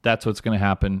that's what's going to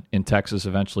happen in Texas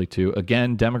eventually, too.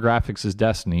 Again, demographics is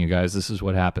destiny, you guys. This is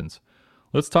what happens.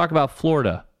 Let's talk about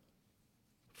Florida.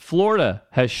 Florida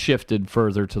has shifted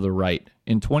further to the right.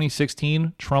 In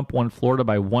 2016, Trump won Florida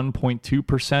by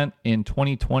 1.2%. In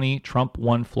 2020, Trump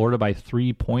won Florida by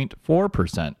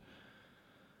 3.4%.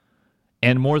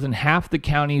 And more than half the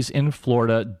counties in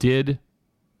Florida did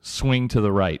swing to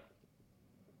the right.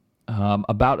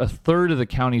 About a third of the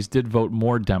counties did vote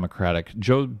more Democratic.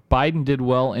 Joe Biden did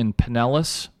well in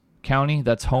Pinellas County.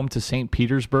 That's home to St.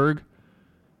 Petersburg.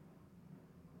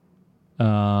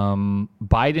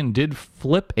 Biden did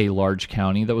flip a large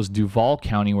county. That was Duval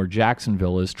County, where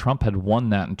Jacksonville is. Trump had won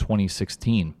that in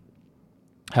 2016.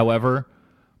 However,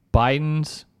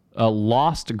 Biden's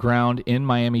lost ground in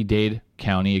Miami-Dade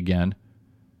County again.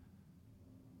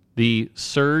 The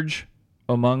surge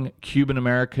among Cuban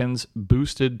Americans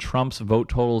boosted Trump's vote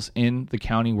totals in the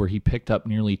county, where he picked up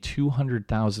nearly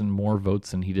 200,000 more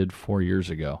votes than he did 4 years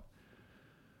ago.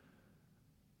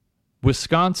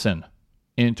 Wisconsin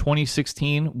in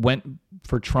 2016 went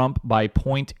for Trump by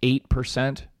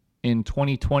 0.8%. In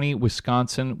 2020,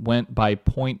 Wisconsin went by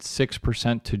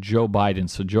 0.6% to Joe Biden.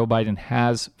 So Joe Biden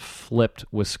has flipped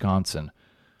Wisconsin.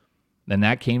 And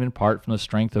that came in part from the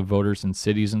strength of voters in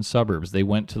cities and suburbs. They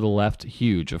went to the left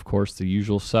huge. Of course, the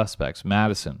usual suspects: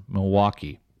 Madison,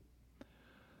 Milwaukee.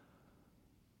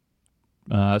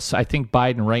 So I think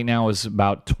Biden right now is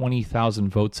about 20,000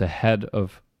 votes ahead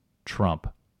of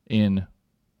Trump in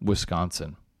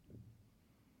Wisconsin.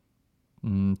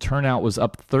 Turnout was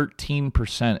up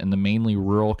 13% in the mainly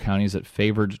rural counties that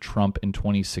favored Trump in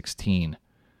 2016.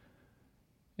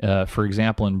 For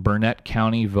example, in Burnett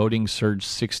County, voting surged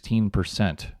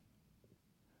 16%.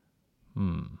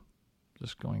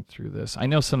 Just going through this. I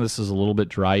know some of this is a little bit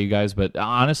dry, you guys, but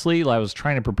honestly, I was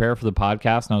trying to prepare for the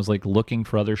podcast, and I was like looking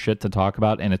for other shit to talk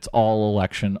about, and it's all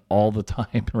election all the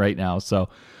time right now. So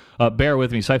bear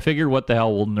with me. So I figured, what the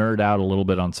hell, we'll nerd out a little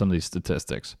bit on some of these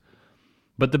statistics.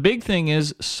 But the big thing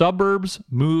is suburbs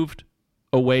moved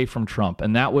away from Trump,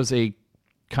 and that was a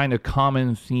kind of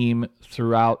common theme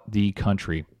throughout the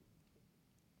country.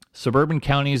 Suburban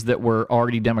counties that were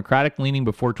already Democratic leaning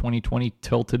before 2020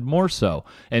 tilted more so,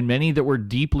 and many that were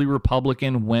deeply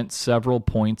Republican went several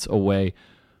points away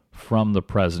from the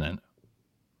president.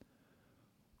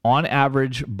 On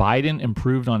average, Biden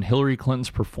improved on Hillary Clinton's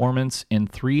performance in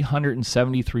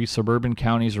 373 suburban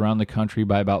counties around the country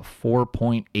by about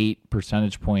 4.8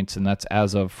 percentage points, and that's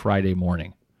as of Friday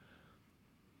morning.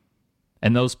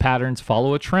 And those patterns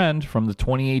follow a trend from the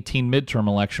 2018 midterm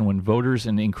election, when voters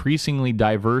in increasingly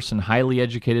diverse and highly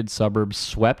educated suburbs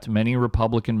swept many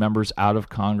Republican members of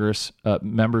Congress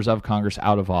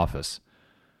out of office.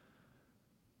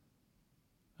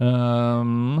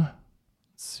 Let's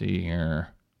see here.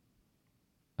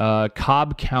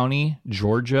 Cobb County,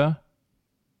 Georgia,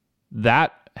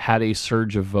 that had a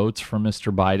surge of votes for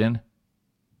Mr. Biden,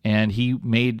 and he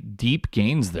made deep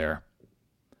gains there.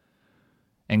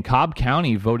 And Cobb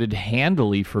County voted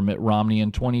handily for Mitt Romney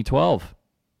in 2012.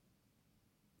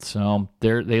 So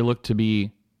they look to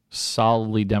be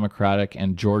solidly Democratic,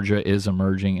 and Georgia is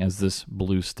emerging as this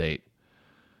blue state.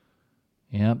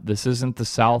 Yeah, this isn't the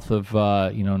South of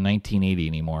 1980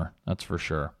 anymore. That's for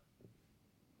sure.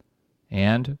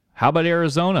 And how about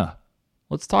Arizona?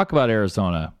 Let's talk about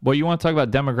Arizona. Well, you want to talk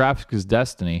about demographics is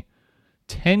destiny.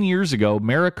 10 years ago,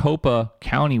 Maricopa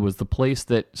County was the place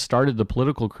that started the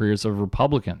political careers of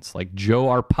Republicans, like Joe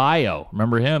Arpaio.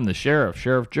 Remember him, the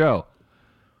Sheriff Joe.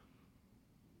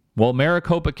 Well,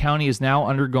 Maricopa County is now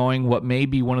undergoing what may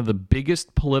be one of the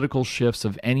biggest political shifts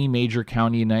of any major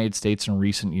county in the United States in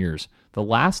recent years. The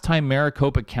last time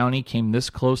Maricopa County came this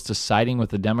close to siding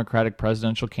with a Democratic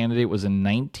presidential candidate was in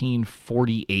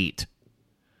 1948.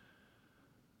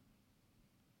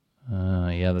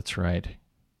 Yeah, that's right.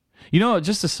 You know,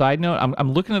 just a side note,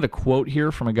 I'm looking at a quote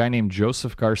here from a guy named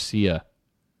Joseph Garcia.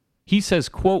 He says,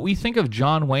 quote, "We think of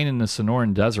John Wayne in the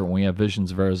Sonoran Desert when we have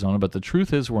visions of Arizona, but the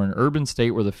truth is we're an urban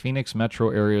state where the Phoenix metro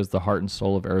area is the heart and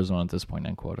soul of Arizona at this point,"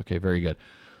 end quote. Okay, very good.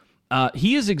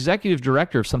 He is executive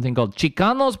director of something called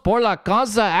Chicanos por la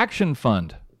Causa Action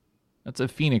Fund. That's a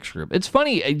Phoenix group. It's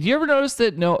funny. Do you ever notice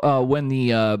that when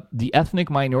the ethnic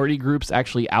minority groups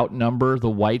actually outnumber the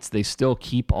whites, they still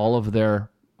keep all of their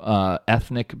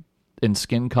ethnic and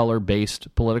skin color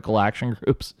based political action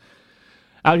groups?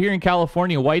 Out here in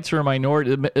California, whites are a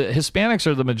minority. Hispanics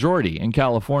are the majority in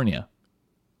California.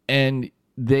 And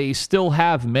they still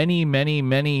have many, many,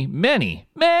 many, many,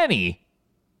 many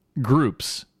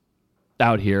groups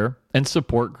out here and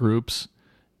support groups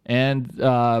and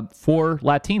for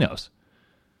Latinos.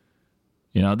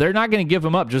 You know, they're not going to give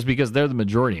them up just because they're the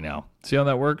majority now. See how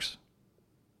that works?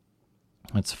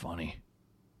 That's funny.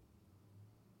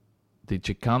 The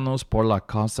Chicanos por la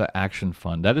Causa Action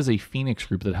Fund. That is a Phoenix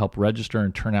group that helped register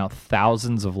and turn out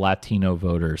thousands of Latino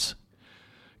voters.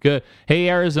 Good. Hey,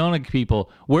 Arizona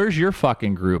people, where's your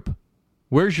fucking group?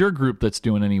 Where's your group that's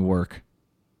doing any work?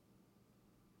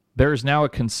 There is now a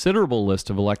considerable list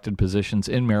of elected positions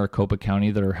in Maricopa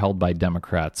County that are held by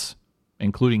Democrats,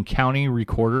 including county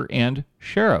recorder and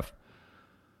sheriff.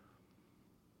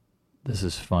 This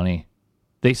is funny.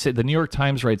 They say the New York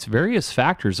Times writes various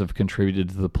factors have contributed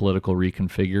to the political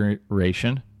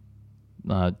reconfiguration.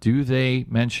 Do they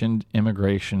mention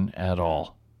immigration at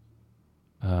all?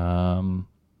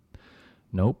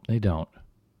 Nope, they don't.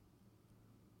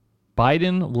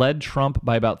 Biden led Trump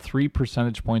by about 3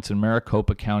 percentage points in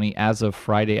Maricopa County as of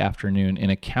Friday afternoon,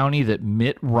 in a county that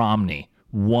Mitt Romney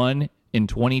won in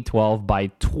 2012 by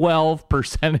 12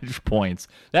 percentage points.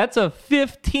 That's a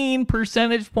 15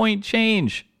 percentage point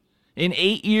change in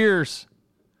 8 years.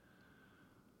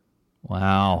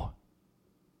 Wow.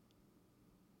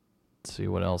 Let's see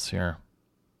what else here.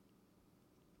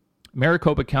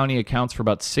 Maricopa County accounts for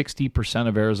about 60%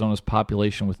 of Arizona's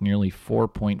population, with nearly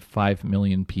 4.5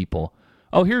 million people.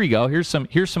 Oh, here we go. Here's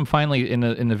some finally in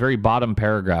the very bottom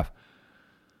paragraph.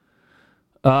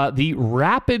 The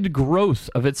rapid growth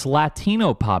of its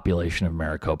Latino population of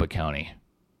Maricopa County.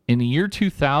 In the year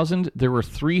 2000, there were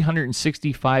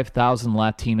 365,000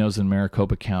 Latinos in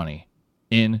Maricopa County.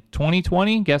 In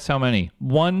 2020, guess how many?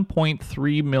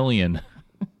 1.3 million.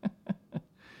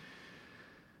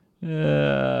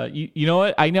 You know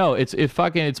what? I know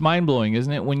it's mind blowing,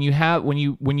 isn't it? When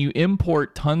you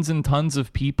import tons and tons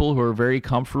of people who are very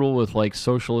comfortable with like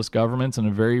socialist governments in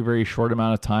a very, very short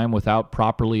amount of time without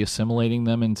properly assimilating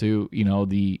them into,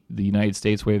 the United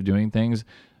States way of doing things,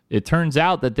 it turns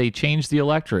out that they change the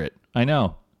electorate. I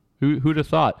know. Who'd have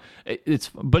thought? It's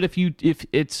funny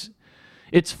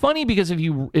because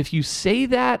if you say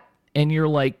that and you're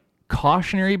like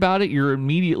cautionary about it, you're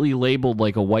immediately labeled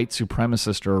like a white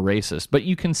supremacist or a racist. But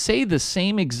you can say the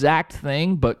same exact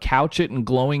thing but couch it in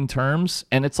glowing terms,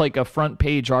 and it's like a front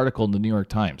page article in the New York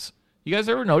Times. You guys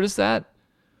ever notice that?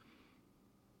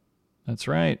 That's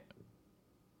right.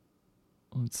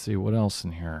 Let's see what else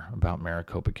in here about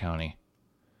Maricopa County.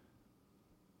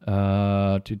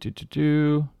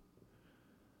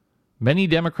 Many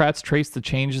Democrats trace the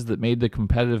changes that made the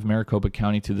competitive Maricopa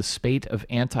County to the spate of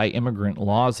anti-immigrant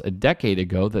laws a decade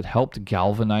ago that helped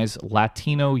galvanize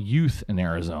Latino youth in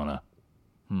Arizona.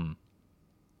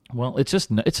 Well,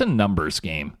 it's a numbers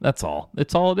game. That's all.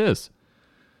 It's all it is.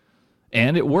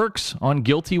 And it works on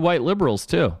guilty white liberals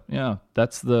too. Yeah,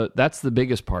 that's the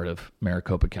biggest part of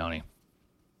Maricopa County.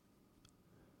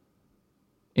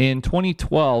 In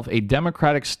 2012, a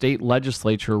Democratic state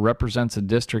legislature represents a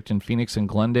district in Phoenix and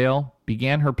Glendale,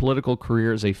 began her political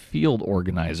career as a field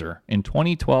organizer. In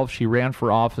 2012, she ran for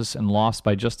office and lost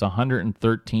by just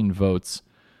 113 votes.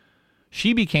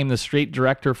 She became the state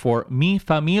director for Mi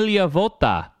Familia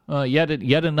Vota,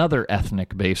 yet another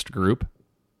ethnic-based group.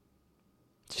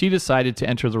 She decided to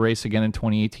enter the race again in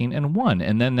 2018 and won.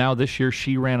 And then now this year,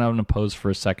 she ran unopposed for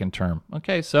a second term.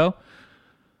 Okay, so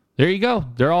there you go.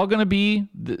 They're all going to be.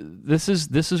 This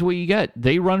is what you get.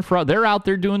 They run for. They're out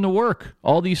there doing the work.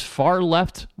 All these far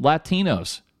left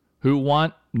Latinos who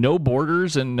want no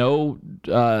borders and no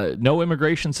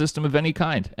immigration system of any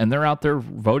kind, and they're out there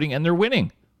voting and they're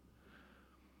winning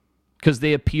because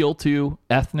they appeal to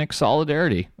ethnic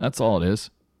solidarity. That's all it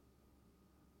is.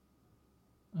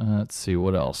 Let's see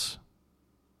what else.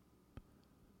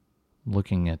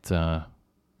 Looking at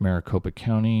Maricopa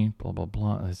County, blah, blah,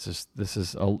 blah. It's just,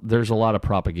 there's a lot of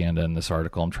propaganda in this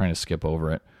article. I'm trying to skip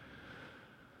over it.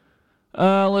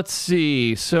 Let's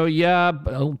see. So, yeah,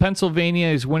 Pennsylvania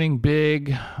is winning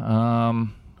big.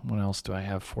 What else do I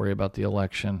have for you about the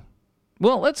election?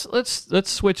 Well, let's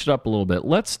switch it up a little bit.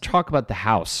 Let's talk about the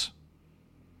House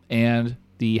and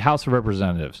the House of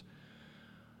Representatives.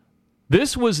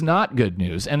 This was not good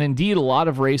news, and indeed a lot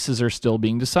of races are still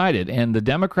being decided, and the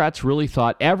Democrats really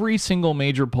thought, every single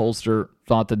major pollster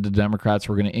thought that the Democrats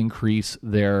were going to increase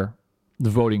the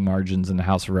voting margins in the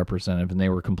House of Representatives, and they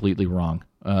were completely wrong.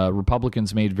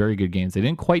 Republicans made very good gains. They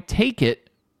didn't quite take it,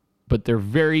 but they're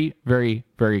very, very,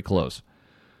 very close.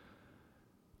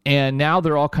 And now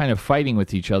they're all kind of fighting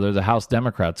with each other, the House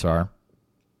Democrats are,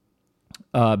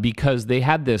 because they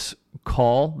had this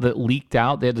call that leaked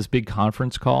out. They had this big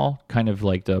conference call, kind of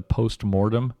like the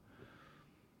post-mortem.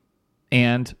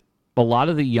 And a lot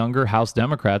of the younger House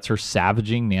Democrats are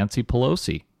savaging Nancy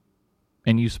Pelosi.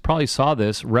 And you probably saw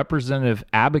this. Representative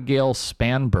Abigail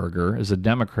Spanberger is a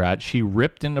Democrat. She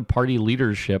ripped into party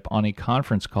leadership on a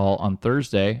conference call on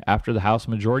Thursday after the House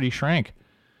majority shrank.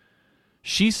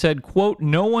 She said, quote,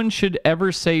 "No one should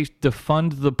ever say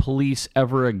defund the police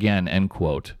ever again," end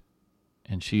quote.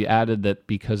 And she added that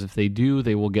because if they do,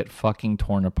 they will get fucking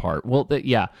torn apart. Well,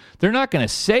 they're not going to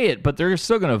say it, but they're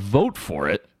still going to vote for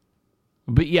it.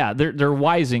 But yeah, they're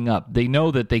wising up. They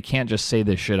know that they can't just say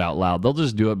this shit out loud. They'll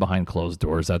just do it behind closed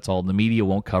doors. That's all. The media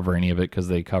won't cover any of it because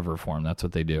they cover for them. That's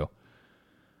what they do.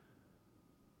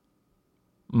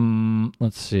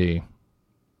 Let's see.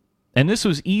 And this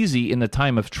was easy in the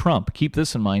time of Trump. Keep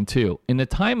this in mind, too. In the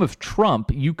time of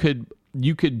Trump, you could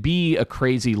be a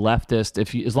crazy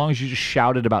leftist as long as you just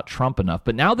shouted about Trump enough.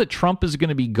 But now that Trump is going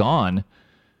to be gone,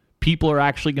 people are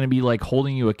actually going to be like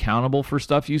holding you accountable for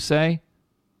stuff you say.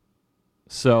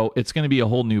 So it's going to be a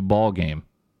whole new ball game.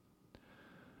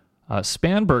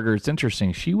 Spanberger, it's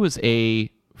interesting. She was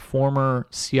a former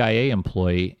CIA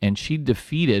employee, and she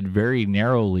defeated very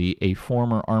narrowly a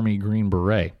former Army Green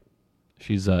Beret.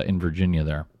 She's in Virginia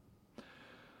there.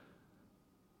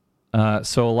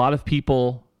 So a lot of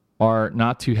people are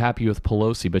not too happy with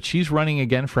Pelosi, but she's running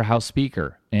again for House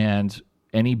Speaker. And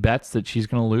any bets that she's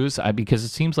going to lose, because it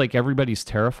seems like everybody's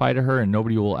terrified of her and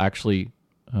nobody will actually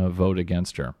vote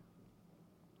against her.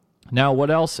 Now, what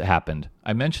else happened?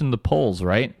 I mentioned the polls,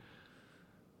 right?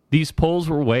 These polls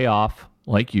were way off,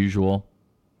 like usual.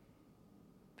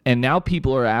 And now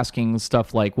people are asking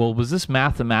stuff like, well, was this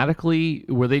mathematically,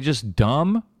 were they just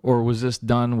dumb, or was this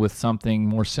done with something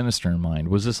more sinister in mind?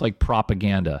 Was this like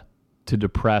propaganda to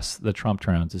depress the Trump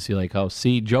turnout, to see like, oh,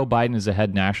 see, Joe Biden is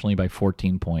ahead nationally by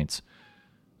 14 points.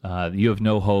 You have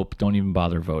no hope. Don't even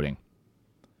bother voting.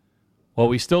 Well,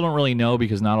 we still don't really know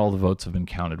because not all the votes have been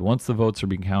counted. Once the votes are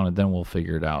being counted, then we'll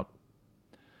figure it out.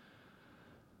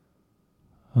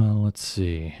 Let's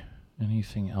see.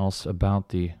 Anything else about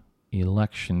the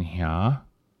election here?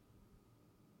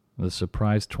 The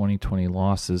surprise 2020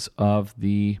 losses of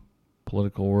the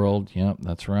political world. Yep,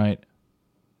 that's right.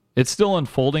 It's still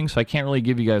unfolding, so I can't really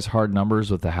give you guys hard numbers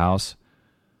with the House.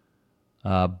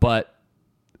 But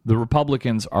the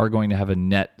Republicans are going to have a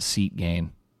net seat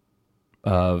gain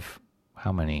of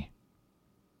how many?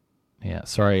 Yeah,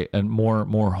 sorry, and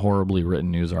more horribly written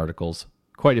news articles.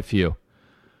 Quite a few.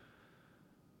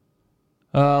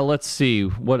 Let's see.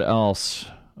 What else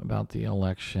about the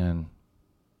election?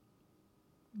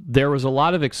 There was a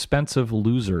lot of expensive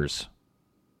losers,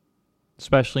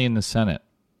 especially in the Senate.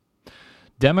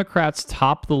 Democrats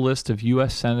top the list of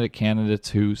U.S. Senate candidates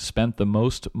who spent the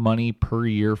most money per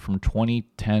year from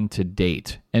 2010 to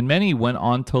date, and many went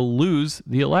on to lose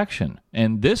the election.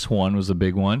 And this one was a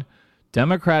big one.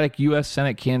 Democratic U.S.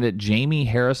 Senate candidate Jamie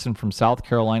Harrison from South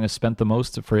Carolina spent the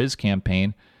most for his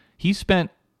campaign. He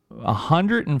spent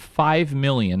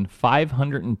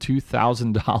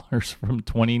 $105,502,000 from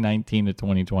 2019 to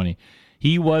 2020.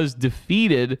 He was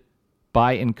defeated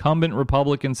by incumbent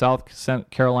Republican South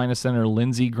Carolina Senator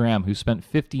Lindsey Graham, who spent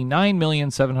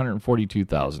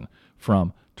 $59,742,000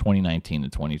 from 2019 to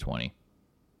 2020.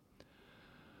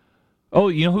 Oh,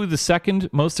 you know who the second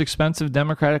most expensive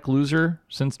Democratic loser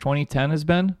since 2010 has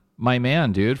been? My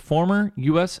man, dude. Former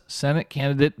U.S. Senate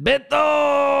candidate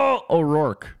Beto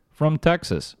O'Rourke from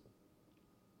Texas.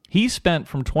 He spent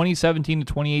from 2017 to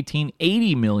 2018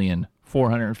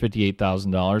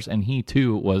 $80,458,000, and he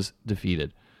too was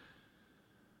defeated.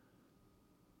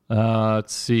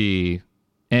 Let's see.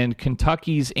 And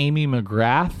Kentucky's Amy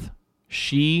McGrath,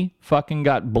 she fucking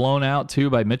got blown out too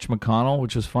by Mitch McConnell,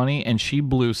 which was funny, and she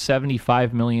blew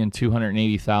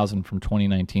 $75,280,000 from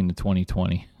 2019 to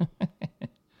 2020.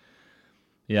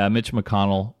 Yeah, Mitch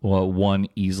McConnell won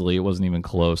easily. It wasn't even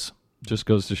close. Just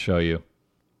goes to show you.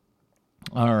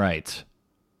 All right.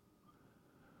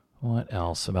 What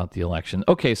else about the election?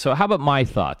 Okay, so how about my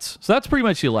thoughts? So that's pretty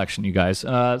much the election, you guys.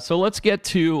 So let's get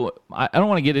to... I don't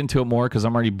want to get into it more because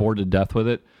I'm already bored to death with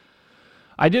it.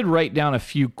 I did write down a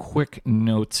few quick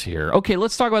notes here. Okay,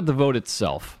 let's talk about the vote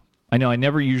itself. I know I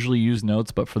never usually use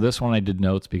notes, but for this one I did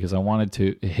notes because I wanted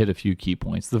to hit a few key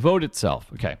points. The vote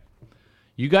itself. Okay.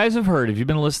 You guys have heard, if you've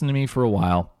been listening to me for a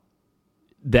while,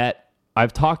 that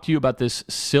I've talked to you about this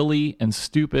silly and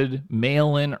stupid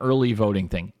mail-in early voting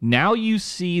thing. Now you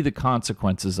see the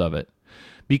consequences of it,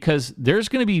 because there's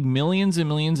going to be millions and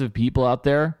millions of people out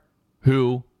there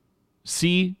who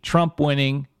see Trump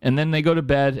winning, and then they go to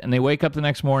bed and they wake up the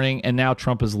next morning and now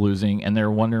Trump is losing and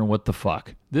they're wondering what the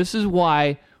fuck. This is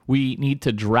why we need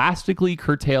to drastically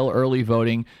curtail early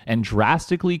voting and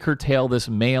drastically curtail this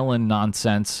mail-in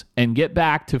nonsense and get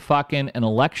back to fucking an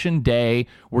election day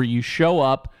where you show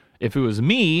up. If it was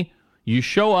me, you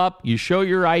show up, you show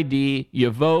your ID, you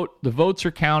vote, the votes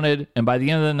are counted, and by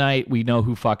the end of the night, we know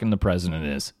who fucking the president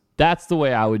is. That's the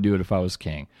way I would do it if I was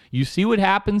king. You see what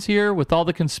happens here with all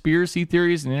the conspiracy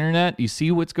theories and the internet? You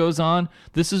see what goes on?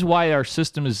 This is why our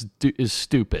system is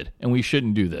stupid, and we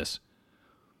shouldn't do this.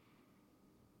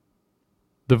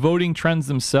 The voting trends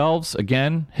themselves,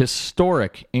 again,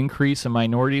 historic increase in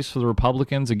minorities for the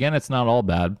Republicans. Again, it's not all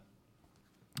bad.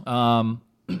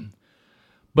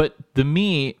 But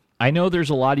I know there's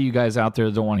a lot of you guys out there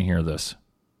that don't want to hear this.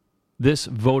 This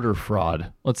voter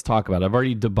fraud, let's talk about it. I've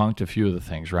already debunked a few of the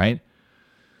things, right?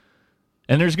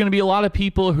 And there's going to be a lot of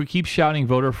people who keep shouting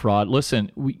voter fraud.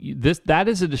 Listen, that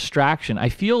is a distraction. I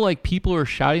feel like people are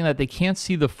shouting that they can't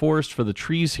see the forest for the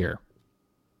trees here.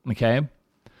 Okay?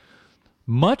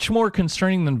 Much more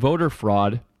concerning than voter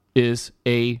fraud is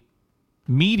a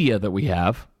media that we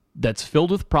have that's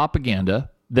filled with propaganda,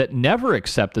 that never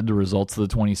accepted the results of the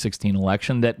 2016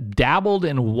 election, that dabbled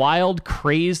in wild,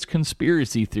 crazed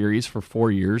conspiracy theories for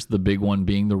 4 years, the big one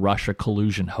being the Russia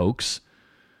collusion hoax.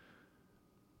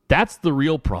 That's the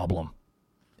real problem.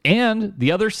 And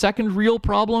the other second real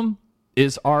problem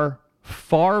is our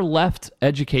far left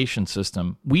education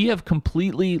system. We have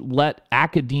completely let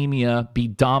academia be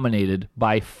dominated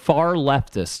by far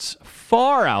leftists,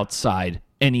 far outside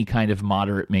any kind of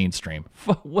moderate mainstream,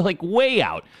 like way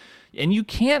out. And you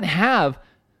can't have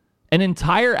an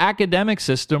entire academic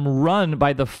system run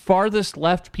by the farthest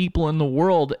left people in the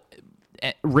world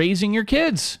raising your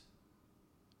kids.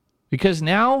 Because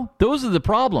now, those are the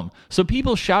problem. So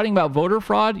people shouting about voter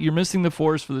fraud, you're missing the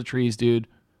forest for the trees, dude.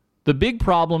 The big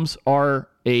problems are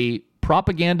a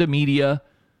propaganda media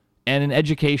and an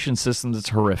education system that's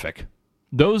horrific.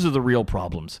 Those are the real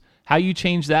problems. How you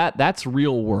change that, that's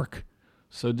real work.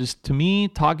 So just to me,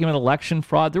 talking about election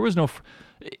fraud, there was no...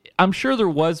 I'm sure there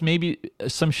was maybe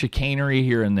some chicanery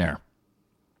here and there.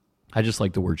 I just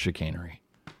like the word chicanery.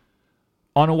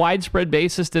 On a widespread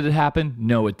basis, did it happen?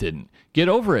 No, it didn't. Get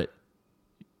over it.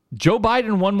 Joe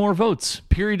Biden won more votes.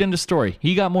 Period. End of story.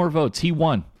 He got more votes. He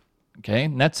won. Okay,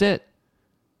 and that's it.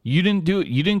 You didn't do it.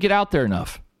 You didn't get out there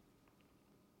enough.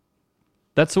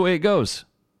 That's the way it goes.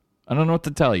 I don't know what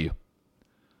to tell you.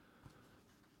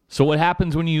 So what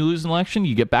happens when you lose an election?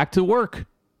 You get back to work.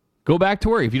 Go back to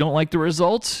work. If you don't like the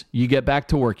results, you get back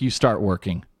to work. You start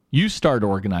working. You start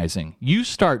organizing. You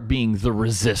start being the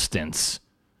resistance.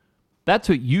 That's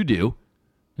what you do.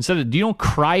 Instead of, you don't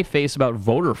cry face about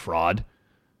voter fraud.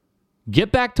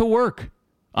 Get back to work.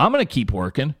 I'm going to keep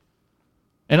working.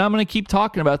 And I'm going to keep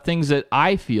talking about things that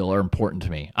I feel are important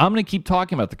to me. I'm going to keep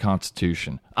talking about the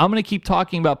Constitution. I'm going to keep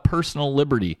talking about personal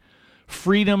liberty,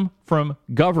 freedom from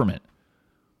government.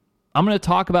 I'm going to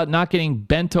talk about not getting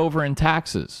bent over in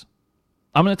taxes.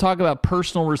 I'm going to talk about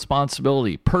personal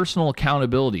responsibility, personal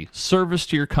accountability, service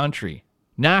to your country,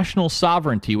 national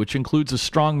sovereignty, which includes a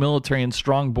strong military and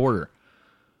strong border.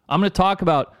 I'm going to talk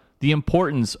about the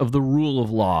importance of the rule of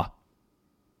law,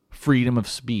 freedom of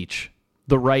speech,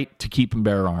 the right to keep and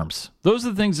bear arms. Those are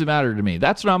the things that matter to me.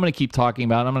 That's what I'm going to keep talking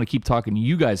about. I'm going to keep talking to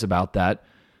you guys about that.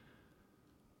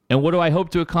 And what do I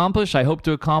hope to accomplish? I hope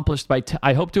to accomplish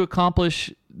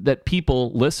that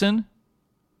people listen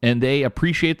and they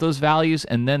appreciate those values,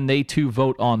 and then they too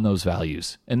vote on those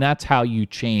values. And that's how you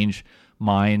change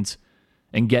minds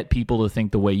and get people to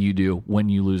think the way you do when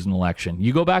you lose an election.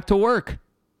 You go back to work.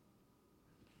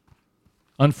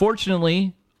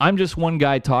 Unfortunately, I'm just one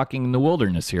guy talking in the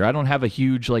wilderness here. I don't have a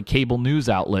huge cable news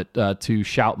outlet to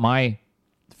shout my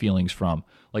feelings from,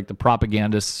 like the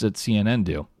propagandists at CNN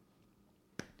do.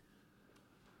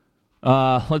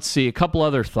 Let's see, a couple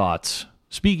other thoughts.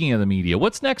 Speaking of the media,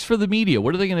 what's next for the media?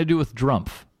 What are they going to do with Trump?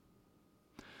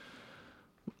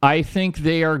 I think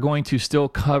they are going to still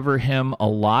cover him a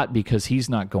lot because he's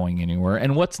not going anywhere.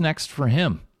 And what's next for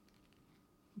him?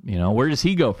 You know, where does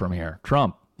he go from here?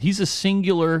 Trump. He's a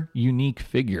singular, unique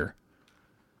figure.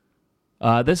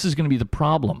 This is going to be the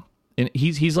problem. And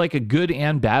he's like a good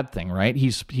and bad thing, right?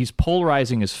 He's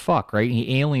polarizing as fuck, right?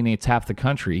 He alienates half the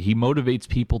country. He motivates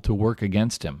people to work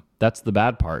against him. That's the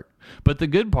bad part. But the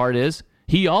good part is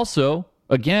he also,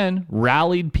 again,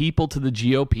 rallied people to the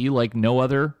GOP like no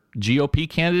other GOP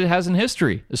candidate has in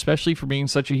history, especially for being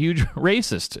such a huge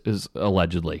racist, is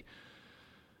allegedly.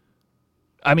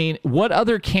 I mean, what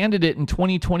other candidate in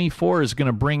 2024 is going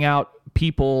to bring out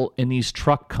people in these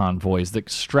truck convoys that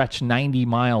stretch 90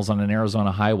 miles on an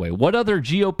Arizona highway? What other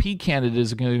GOP candidate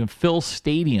is going to fill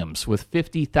stadiums with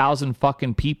 50,000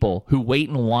 fucking people who wait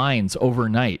in lines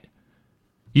overnight?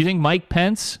 You think Mike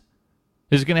Pence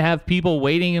is going to have people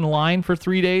waiting in line for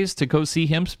 3 days to go see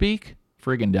him speak?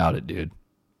 Friggin' doubt it, dude.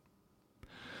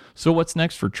 So what's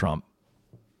next for Trump?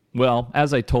 Well,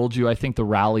 as I told you, I think the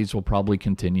rallies will probably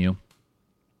continue.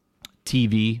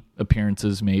 TV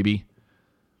appearances, maybe.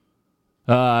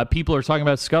 People are talking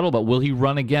about scuttlebutt. Will he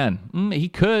run again? He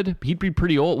could. He'd be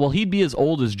pretty old. Well, he'd be as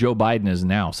old as Joe Biden is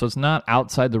now, so it's not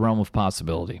outside the realm of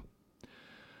possibility.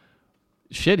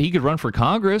 Shit, he could run for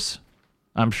Congress.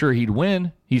 I'm sure he'd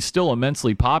win. He's still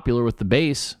immensely popular with the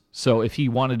base, so if he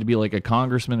wanted to be like a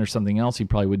congressman or something else, he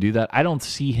probably would do that. I don't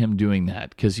see him doing that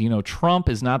because, you know, Trump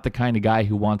is not the kind of guy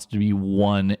who wants to be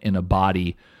one in a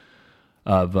body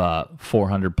of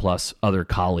 400 plus other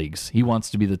colleagues. He wants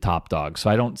to be the top dog, so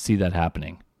I don't see that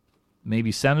happening.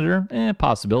 Maybe senator?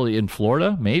 Possibility. In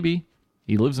Florida? Maybe.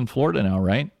 He lives in Florida now,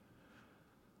 right?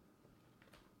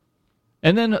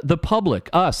 And then the public,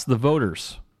 us, the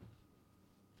voters.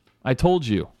 I told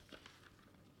you.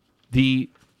 The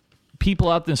people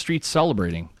out in the streets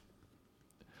celebrating.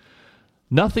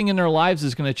 Nothing in their lives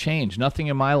is going to change. Nothing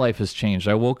in my life has changed.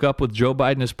 I woke up with Joe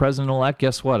Biden as president-elect.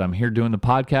 Guess what? I'm here doing the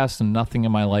podcast, and nothing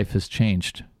in my life has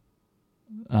changed.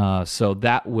 So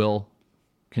that will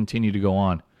continue to go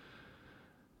on.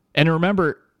 And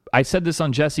remember, I said this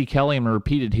on Jesse Kelly. I'm going to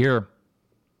repeat it here.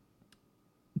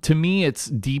 To me, it's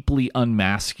deeply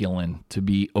unmasculine to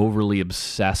be overly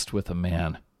obsessed with a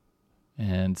man.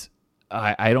 And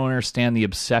I don't understand the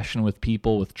obsession with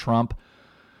people with Trump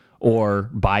or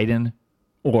Biden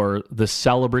or the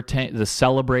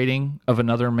celebrating of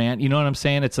another man. You know what I'm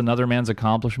saying? It's another man's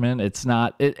accomplishment. It's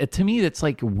not. To me, it's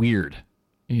like weird.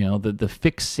 the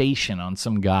fixation on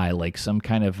some guy, like some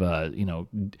kind of,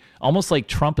 almost like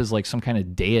Trump is like some kind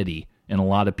of deity in a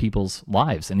lot of people's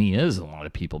lives. And he is a lot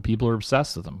of people. People are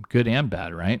obsessed with him, good and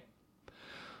bad, right?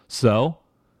 So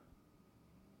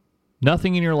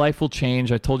nothing in your life will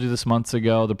change. I told you this months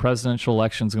ago. The presidential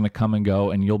election is going to come and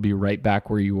go, and you'll be right back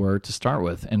where you were to start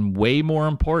with. And way more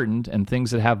important, and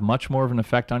things that have much more of an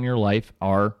effect on your life,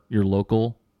 are your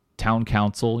local town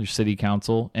council, your city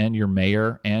council, and your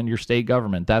mayor and your state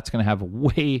government. That's going to have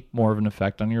way more of an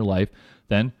effect on your life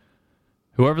than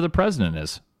whoever the president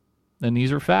is. And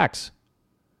these are facts.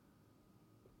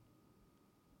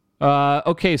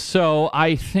 Okay, so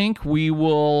I think we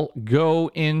will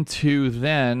go into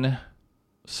then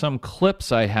some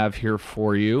clips I have here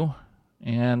for you.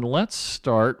 And let's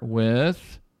start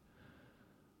with,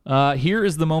 here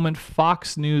is the moment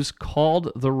Fox News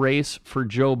called the race for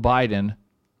Joe Biden,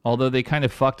 although they kind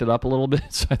of fucked it up a little bit,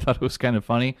 so I thought it was kind of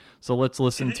funny. So let's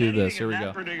listen to this. Here we go.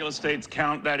 That particular state's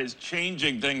count that is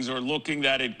changing things, or looking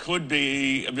that it could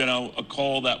be, a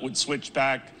call that would switch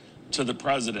back to the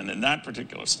president in that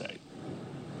particular state.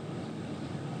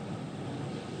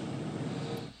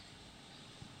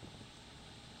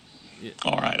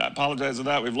 All right, I apologize for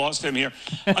that. We've lost him here.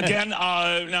 Again,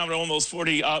 now we're almost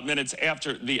 40 minutes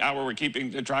after the hour. We're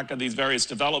keeping track of these various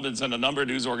developments, and a number of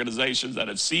news organizations that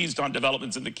have seized on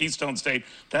developments in the Keystone State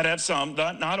that have some,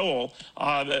 not all,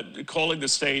 calling the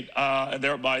state, and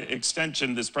thereby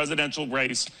extension, this presidential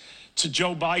race to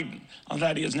Joe Biden,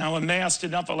 that he has now amassed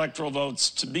enough electoral votes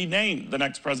to be named the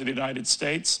next president of the United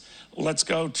States. Let's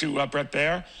go to Bret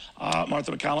Baier,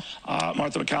 Martha McCallum.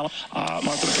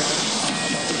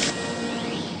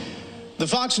 The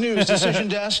Fox News decision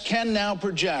desk can now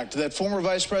project that former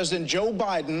Vice President Joe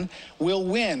Biden will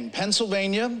win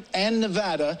Pennsylvania and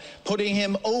Nevada, putting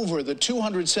him over the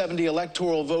 270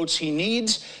 electoral votes he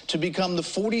needs to become the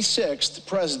 46th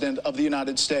president of the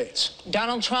United States.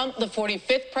 Donald Trump, the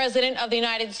 45th president of the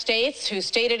United States, who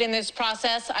stated in this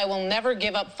process, "I will never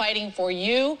give up fighting for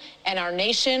you and our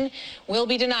nation," will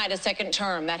be denied a second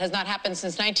term. That has not happened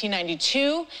since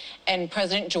 1992 and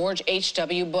President George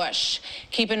H.W. Bush.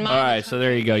 Keep in mind. All right, so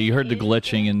there you go. You heard the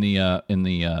glitching in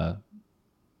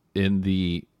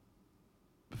the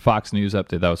Fox News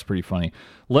update. That was pretty funny.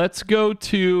 Let's go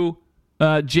to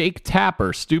Jake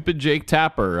Tapper, stupid Jake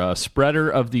Tapper, spreader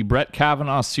of the Brett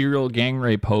Kavanaugh serial gang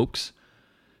rape hoax.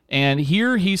 And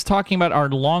here he's talking about our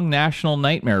long national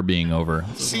nightmare being over.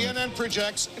 CNN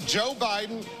projects Joe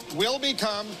Biden will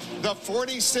become the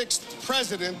 46th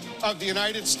president of the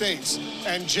United States.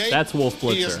 And Jake, that's Wolf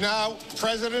Blitzer. He is now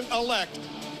president-elect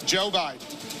Joe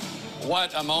Biden.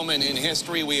 What a moment in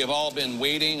history. We have all been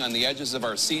waiting on the edges of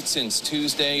our seats since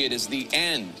Tuesday. It is the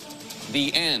end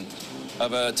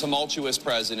of a tumultuous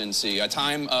presidency, a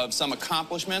time of some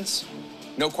accomplishments,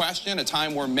 no question, a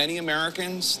time where many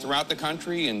Americans throughout the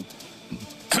country and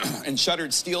in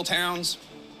shuttered steel towns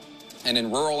and in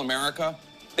rural America,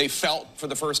 they felt for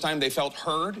the first time, they felt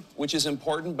heard, which is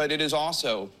important, but it is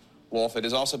also, Wolf, it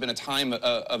has also been a time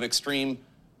of extreme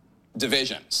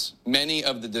divisions. Many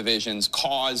of the divisions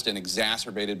caused and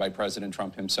exacerbated by President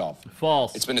Trump himself.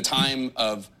 False. It's been a time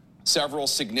of several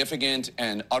significant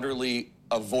and utterly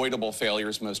avoidable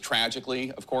failures, most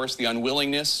tragically, of course, the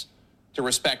unwillingness to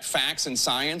respect facts and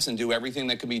science and do everything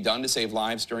that could be done to save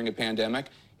lives during a pandemic.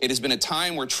 It has been a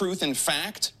time where truth and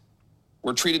fact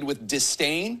were treated with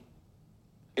disdain.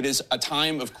 It is a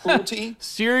time of cruelty.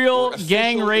 Serial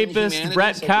gang rapist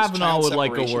Brett Kavanaugh would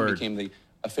like a word. Became the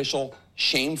official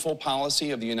shameful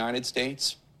policy of the United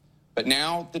States. But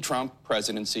now the Trump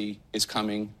presidency is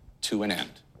coming to an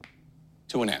end.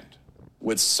 To an end.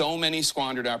 With so many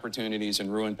squandered opportunities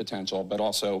and ruined potential, but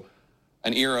also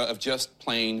an era of just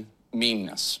plain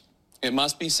meanness. It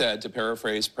must be said, to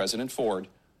paraphrase President Ford,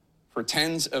 for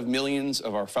tens of millions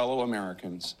of our fellow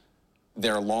Americans,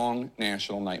 their long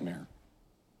national nightmare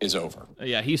is over.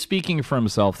 Yeah, he's speaking for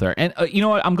himself there. And you know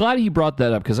what? I'm glad he brought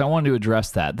that up because I wanted to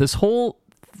address that. This whole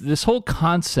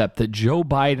concept that Joe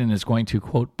Biden is going to,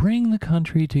 quote, bring the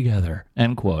country together,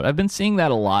 end quote. I've been seeing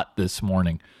that a lot this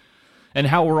morning. And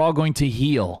how we're all going to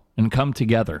heal and come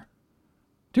together.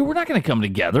 Dude, we're not going to come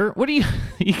together. What are you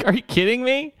kidding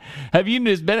me? Have you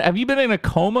been in a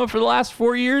coma for the last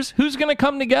 4 years? Who's going to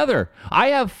come together? I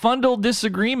have fundamental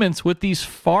disagreements with these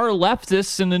far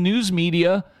leftists in the news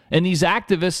media and these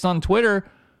activists on Twitter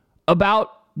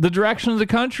about the direction of the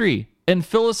country and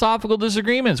philosophical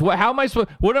disagreements. What am I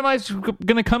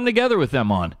going to come together with them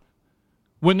on?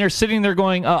 When they're sitting there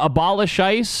going, abolish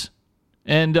ICE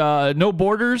and no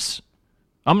borders?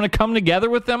 I'm going to come together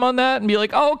with them on that and be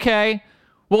like, oh, okay.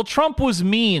 Well, Trump was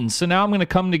mean, so now I'm going to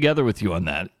come together with you on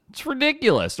that. It's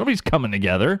ridiculous. Nobody's coming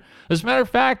together. As a matter of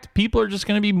fact, people are just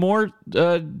going to be more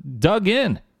dug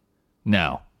in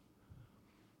now.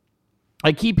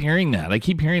 I keep hearing that. I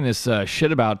keep hearing this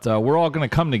shit about we're all going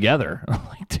to come together. I'm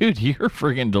like, dude, you're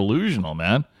freaking delusional,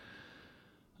 man.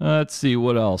 Let's see,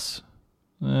 what else?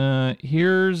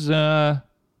 Here's... which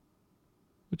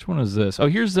one is this? Oh,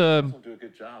 here's do a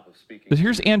good job of speaking.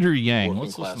 Here's Andrew Yang. Working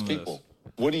Let's class listen to people. this.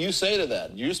 What do you say to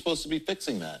that? You're supposed to be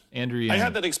fixing that. Andrew Yang. I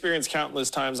had that experience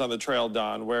countless times on the trail,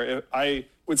 Don, where I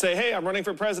would say, hey, I'm running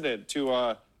for president to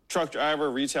a truck driver,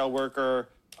 retail worker,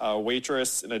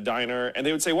 waitress in a diner, and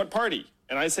they would say, what party?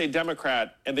 And I'd say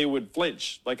Democrat, and they would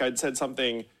flinch. Like I'd said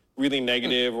something really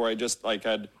negative, or I just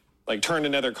I'd turned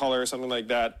another color or something like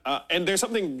that. And there's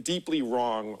something deeply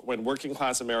wrong when working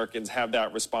class Americans have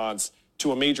that response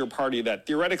to a major party that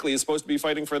theoretically is supposed to be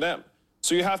fighting for them.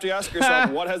 So you have to ask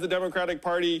yourself, what has the Democratic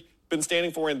Party been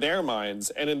standing for in their minds?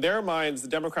 And in their minds, the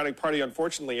Democratic Party,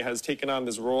 unfortunately, has taken on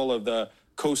this role of the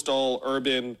coastal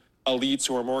urban elites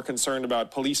who are more concerned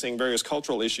about policing various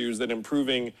cultural issues than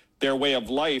improving their way of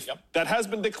life that has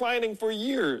been declining for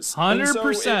years.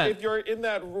 100%. So if you're in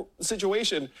that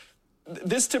situation,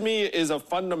 this to me is a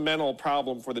fundamental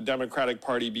problem for the Democratic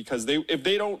Party, because if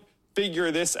they don't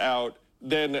figure this out,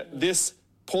 then this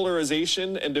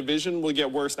polarization and division will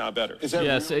get worse, not better. Is that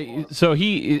Yes. So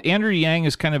Andrew Yang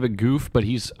is kind of a goof, but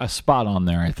he's a spot on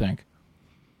there, I think.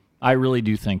 I really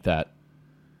do think that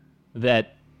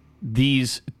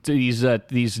these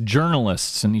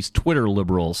journalists and these Twitter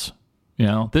liberals,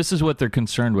 this is what they're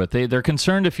concerned with. They're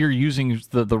concerned if you're using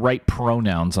the right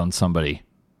pronouns on somebody,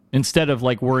 instead of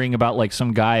worrying about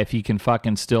some guy if he can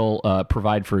fucking still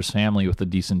provide for his family with a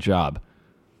decent job.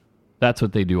 That's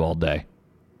what they do all day.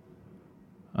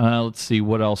 Let's see,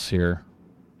 what else here?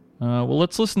 Well,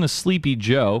 let's listen to Sleepy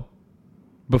Joe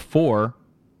before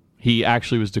he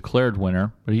actually was declared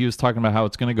winner. But he was talking about how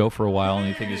it's going to go for a while and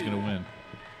he thinks he's going to win.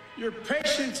 Your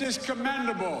patience is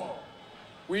commendable.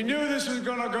 We knew this was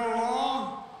going to go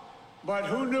long, but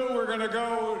who knew we're going to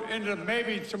go into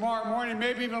maybe tomorrow morning,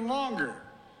 maybe even longer.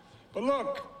 But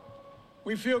look,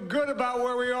 we feel good about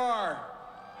where we are.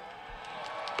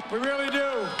 We really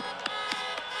do.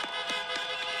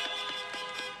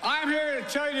 I'm here to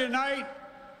tell you tonight,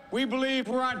 we believe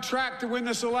we're on track to win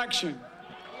this election.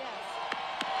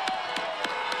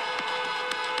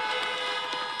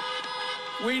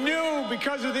 We knew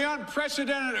because of the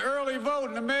unprecedented early vote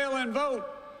and the mail-in vote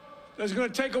that it's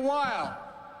going to take a while.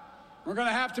 We're going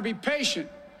to have to be patient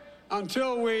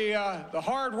until the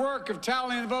hard work of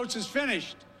tallying the votes is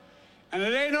finished. And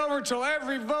it ain't over till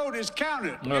every vote is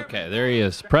counted. Okay, there he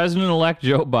is. President-elect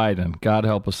Joe Biden. God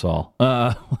help us all.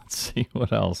 Let's see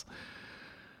what else.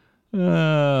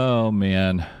 Oh,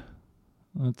 man.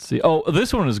 Let's see. Oh,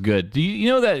 this one is good. Do you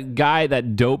know that guy,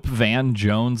 that dope Van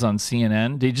Jones on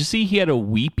CNN? Did you see he had a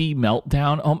weepy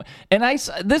meltdown? And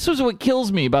this was what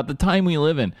kills me about the time we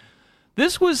live in.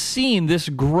 This was seen, this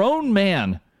grown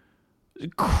man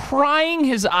crying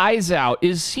his eyes out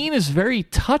is seen as very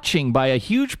touching by a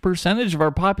huge percentage of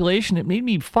our population. It made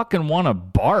me fucking want to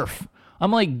barf.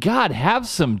 I'm like, God, have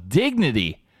some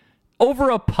dignity.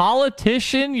 Over a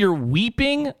politician, you're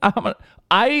weeping?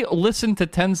 I listened to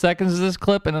 10 seconds of this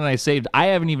clip, and then I saved. I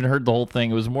haven't even heard the whole thing.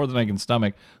 It was more than I can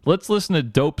stomach. Let's listen to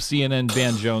dope CNN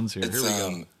Van Jones here. Here we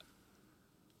go.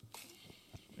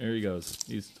 There he goes.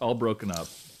 He's all broken up.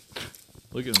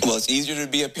 Look at him. Well, it's easier to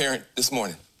be a parent this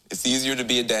morning. It's easier to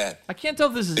be a dad. I can't tell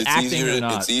if this is acting or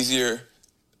not. It's easier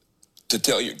to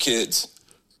tell your kids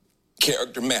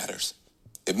character matters.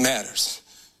 It matters.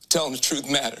 Telling the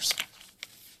truth matters.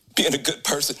 Being a good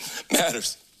person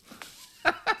matters.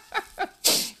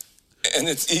 And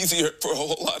it's easier for a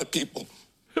whole lot of people.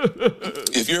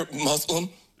 If you're Muslim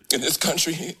in this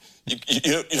country, you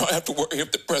don't have to worry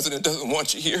if the president doesn't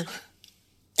want you here.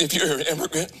 If you're an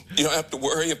immigrant, you don't have to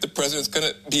worry if the president's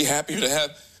going to be happier to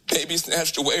have babies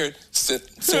snatched away or send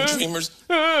dreamers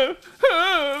back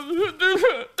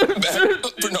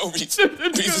for no reason.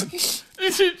 This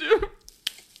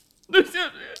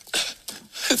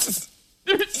is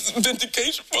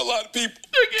vindication for a lot of people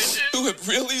who have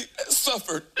really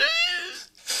suffered.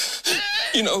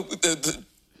 The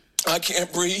I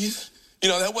can't breathe.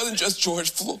 That wasn't just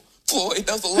George Floyd.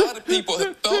 That was a lot of people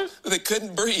that felt that they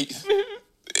couldn't breathe.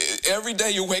 Every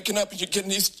day you're waking up and you're getting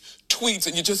these tweets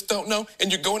and you just don't know. And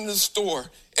you're going to the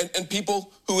store and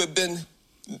people who have been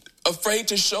afraid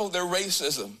to show their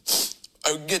racism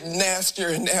are getting nastier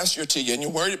and nastier to you. And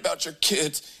you're worried about your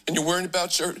kids and you're worried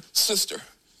about your sister.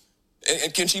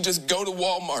 And can she just go to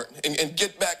Walmart and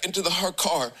get back into her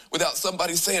car without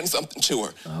somebody saying something to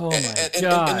her? Oh, my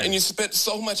God. And you spent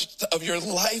so much of your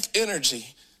life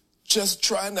energy just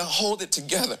trying to hold it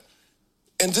together.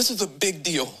 And this is a big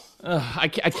deal. I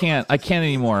can't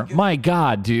anymore. My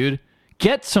God, dude.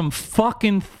 Get some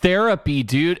fucking therapy,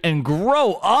 dude, and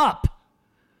grow up.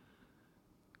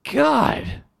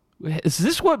 God. Is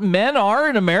this what men are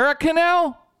in America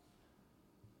now?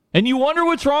 And you wonder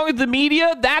what's wrong with the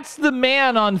media? That's the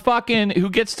man on fucking who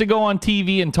gets to go on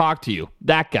TV and talk to you.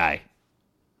 That guy.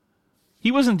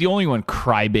 He wasn't the only one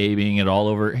crybabying it all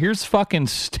over. Here's fucking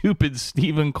stupid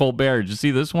Stephen Colbert. Did you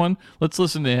see this one? Let's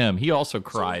listen to him. He also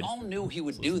cried. So we all knew he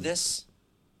would do this.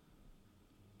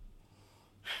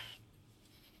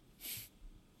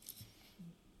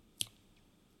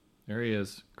 There he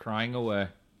is, crying away.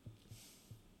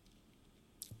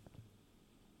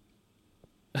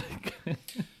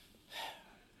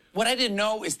 What I didn't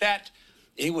know is that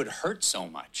it would hurt so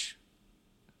much.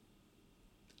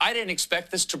 I didn't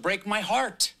expect this to break my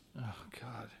heart. Oh,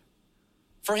 God.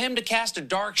 For him to cast a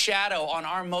dark shadow on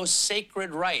our most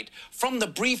sacred right. From the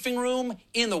briefing room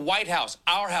in the White House,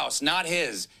 our house, not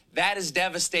his. That is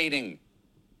devastating.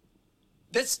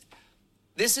 This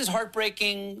is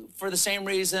heartbreaking for the same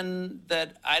reason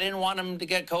that I didn't want him to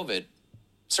get COVID.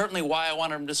 Certainly why I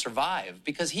wanted him to survive,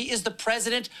 because he is the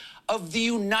president of the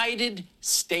United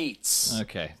States.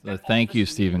 Okay. Thank you,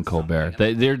 Stephen Colbert.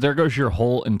 There goes your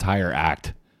whole entire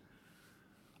act.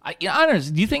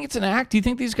 Honest, do you think it's an act? Do you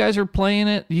think these guys are playing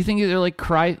it? Do you think they're like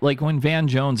cry, like when Van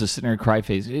Jones is sitting there cry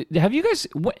face? Have you guys?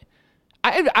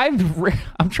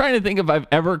 I'm trying to think if I've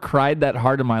ever cried that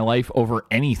hard in my life over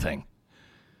anything.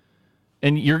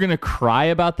 And you're gonna cry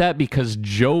about that because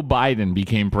Joe Biden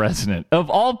became president of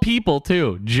all people,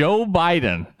 too. Joe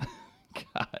Biden.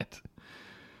 God.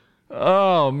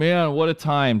 Oh man, what a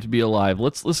time to be alive.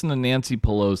 Let's listen to Nancy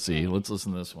Pelosi. Let's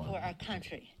listen to this one. For our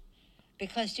country.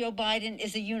 Because Joe Biden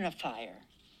is a unifier,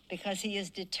 because he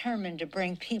is determined to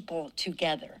bring people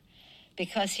together,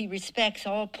 because he respects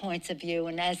all points of view,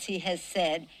 and as he has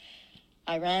said,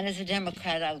 I ran as a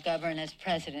Democrat, I'll govern as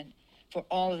president for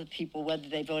all of the people, whether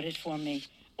they voted for me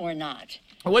or not.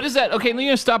 What is that? Okay, let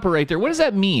me stop it right there. What does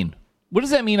that mean? What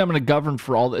does that mean I'm going to govern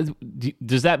for all?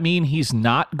 Does that mean he's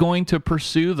not going to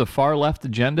pursue the far left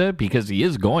agenda? Because he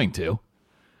is going to.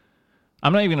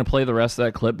 I'm not even going to play the rest of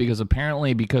that clip because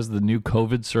apparently because of the new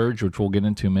COVID surge, which we'll get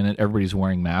into in a minute, everybody's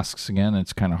wearing masks again.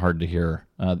 It's kind of hard to hear.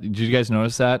 Did you guys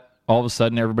notice that? All of a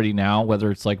sudden, everybody now, whether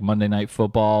it's like Monday Night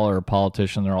Football or a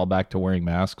politician, they're all back to wearing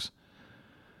masks.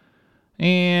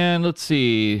 And let's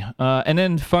see. And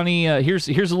then funny, here's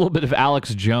a little bit of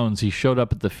Alex Jones. He showed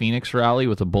up at the Phoenix rally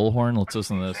with a bullhorn. Let's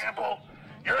listen to this.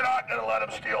 You're not going to let them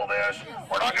steal this.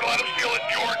 We're not going to let them steal it in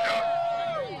Georgia.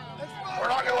 We're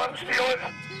not going to let them steal it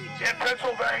in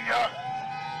Pennsylvania.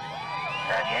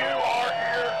 And you are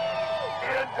here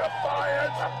in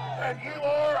defiance. And you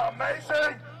are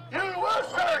amazing.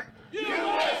 USA!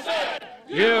 USA!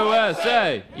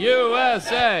 USA!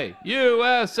 USA!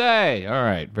 USA! All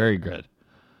right, very good.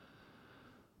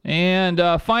 And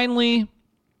finally,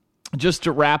 just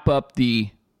to wrap up the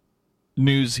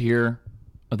news here,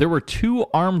 there were 2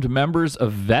 armed members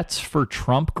of Vets for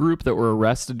Trump group that were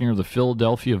arrested near the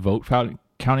Philadelphia vote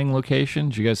counting location.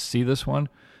 Did you guys see this one?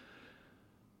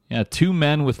 Yeah, 2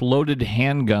 men with loaded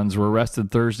handguns were arrested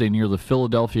Thursday near the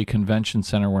Philadelphia Convention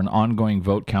Center where an ongoing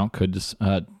vote count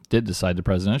did decide the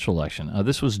presidential election.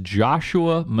 This was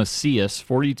Joshua Macias,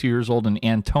 42 years old, and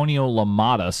Antonio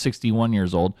LaMotta, 61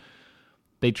 years old.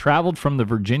 They traveled from the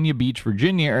Virginia Beach,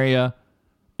 Virginia area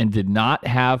and did not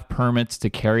have permits to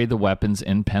carry the weapons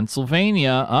in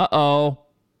Pennsylvania. Uh-oh.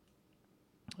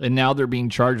 And now they're being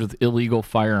charged with illegal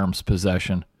firearms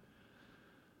possession.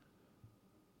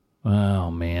 Oh,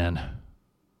 man.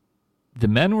 The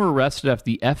men were arrested after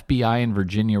the FBI in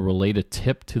Virginia relayed a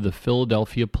tip to the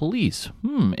Philadelphia police.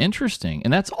 Interesting.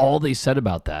 And that's all they said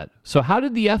about that. So how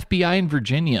did the FBI in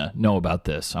Virginia know about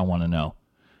this? I want to know.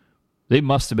 They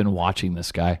must have been watching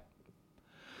this guy.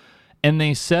 And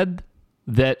they said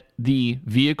that the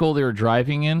vehicle they were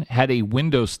driving in had a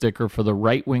window sticker for the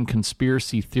right-wing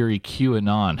conspiracy theory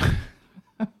QAnon.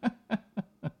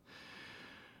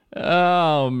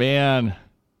 Oh, man.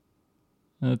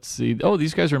 Let's see. Oh,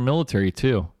 these guys are military,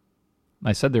 too.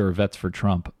 I said they were vets for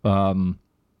Trump. LaMotta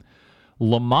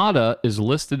is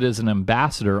listed as an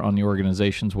ambassador on the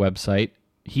organization's website.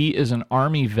 He is an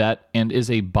Army vet and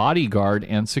is a bodyguard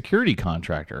and security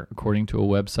contractor, according to a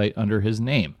website under his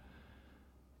name.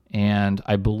 And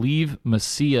I believe Joshua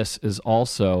Macias is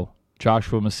also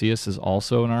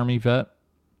an Army vet.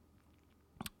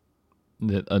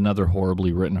 Another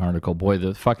horribly written article. Boy,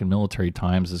 the fucking Military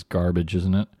Times is garbage,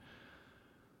 isn't it?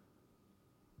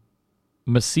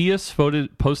 Macias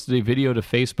posted a video to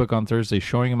Facebook on Thursday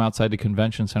showing him outside the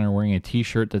convention center wearing a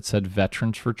T-shirt that said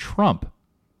 "Veterans for Trump."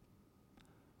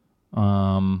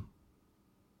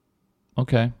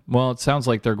 Okay. Well, it sounds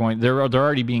like they're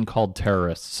already being called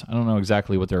terrorists. I don't know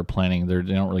exactly what they're planning. They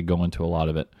don't really go into a lot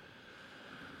of it.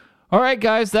 All right,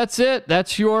 guys, that's it.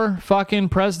 That's your fucking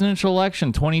presidential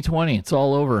election 2020. It's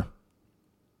all over.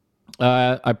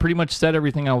 I pretty much said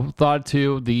everything I thought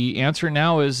to. The answer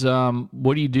now is,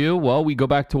 what do? Well, we go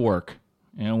back to work.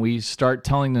 And we start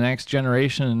telling the next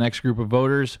generation, the next group of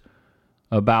voters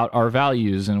about our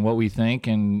values and what we think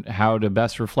and how to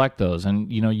best reflect those.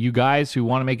 And, you guys who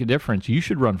want to make a difference, you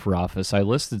should run for office. I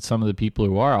listed some of the people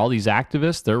who are. All these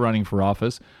activists, they're running for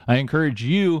office. I encourage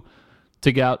you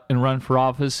to get out and run for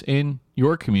office in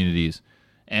your communities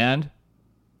and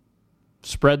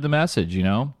spread the message,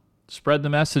 Spread the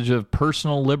message of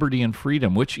personal liberty and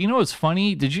freedom, which, is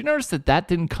funny. Did you notice that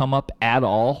didn't come up at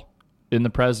all in the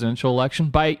presidential election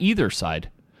by either side?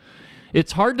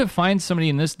 It's hard to find somebody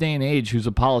in this day and age who's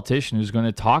a politician who's going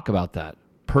to talk about that.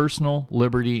 Personal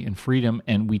liberty and freedom,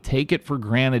 and we take it for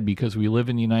granted because we live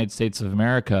in the United States of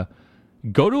America.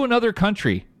 Go to another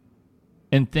country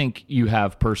and think you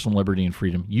have personal liberty and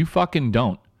freedom. You fucking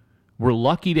don't. We're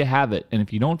lucky to have it, and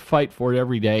if you don't fight for it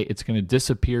every day, it's going to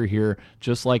disappear here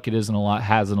just like it has in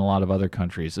a lot of other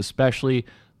countries, especially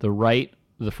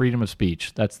the freedom of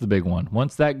speech. That's the big one.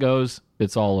 Once that goes,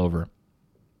 it's all over.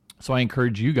 So I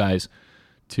encourage you guys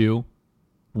to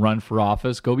run for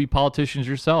office. Go be politicians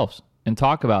yourselves and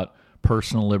talk about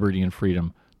personal liberty and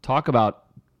freedom. Talk about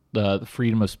the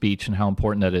freedom of speech and how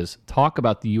important that is. Talk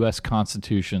about the U.S.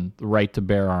 Constitution, the right to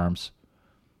bear arms,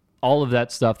 all of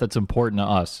that stuff that's important to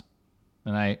us.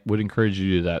 And I would encourage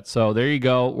you to do that. So there you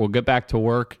go. We'll get back to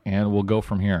work and we'll go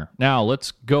from here. Now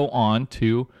let's go on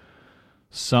to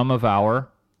some of our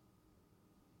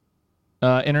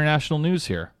international news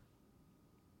here.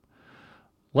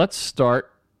 Let's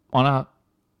start on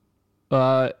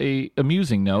a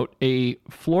amusing note. A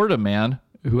Florida man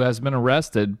who has been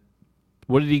arrested.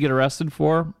 What did he get arrested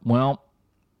for? Well,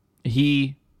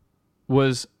 he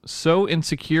was so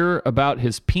insecure about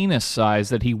his penis size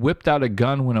that he whipped out a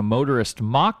gun when a motorist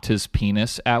mocked his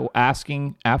penis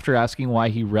after asking why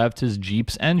he revved his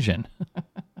Jeep's engine.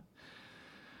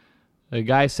 The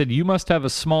guy said, "You must have a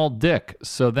small dick."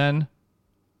 So then,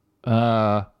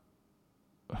 God,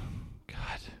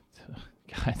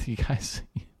 you guys,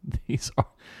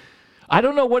 I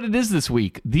don't know what it is this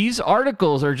week. These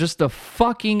articles are just a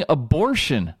fucking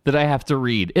abortion that I have to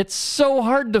read. It's so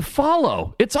hard to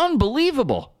follow. It's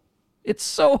unbelievable. It's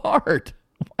so hard.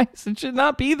 It should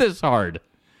not be this hard.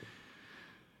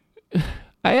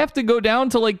 I have to go down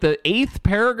to like the 8th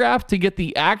paragraph to get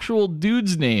the actual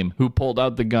dude's name who pulled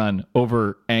out the gun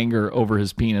over anger over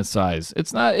his penis size.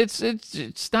 It's not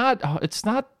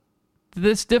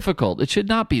this difficult. It should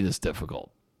not be this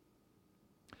difficult.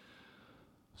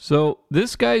 So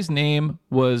this guy's name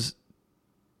was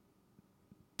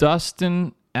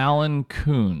Dustin Allen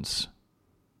Coons.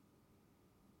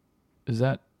 Is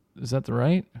that the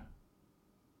right?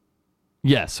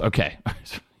 Yes. Okay.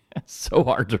 It's so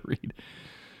hard to read.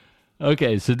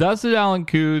 Okay, so Dustin Allen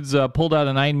Coons pulled out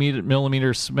a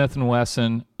 9mm Smith &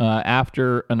 Wesson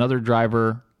after another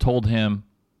driver told him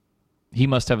he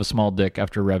must have a small dick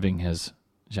after revving his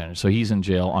engine. So he's in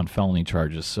jail on felony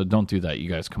charges. So don't do that, you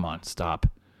guys. Come on, stop.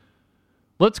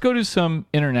 Let's go to some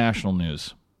international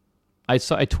news. I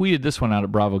tweeted this one out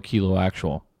at Bravo Kilo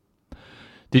Actual.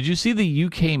 Did you see the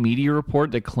UK media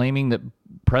report that claiming that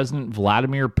President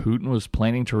Vladimir Putin was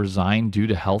planning to resign due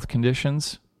to health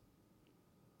conditions?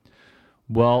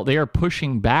 Well, they are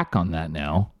pushing back on that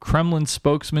now. Kremlin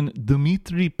spokesman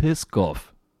Dmitry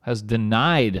Peskov has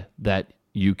denied that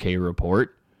UK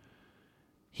report.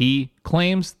 He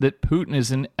claims that Putin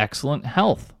is in excellent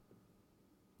health.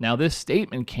 Now, this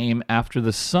statement came after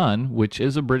The Sun, which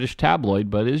is a British tabloid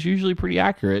but is usually pretty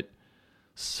accurate,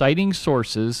 citing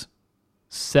sources,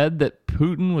 said that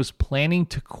Putin was planning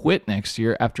to quit next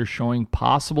year after showing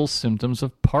possible symptoms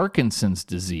of Parkinson's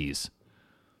disease.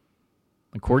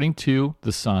 According to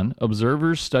The Sun,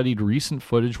 observers studied recent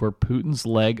footage where Putin's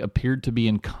leg appeared to be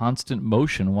in constant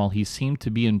motion while he seemed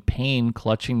to be in pain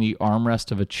clutching the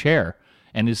armrest of a chair,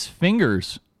 and his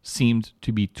fingers seemed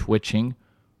to be twitching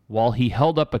while he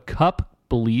held up a cup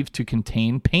believed to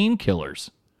contain painkillers.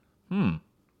 All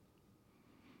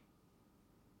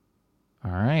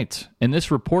right. And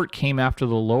this report came after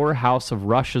the lower house of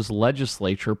Russia's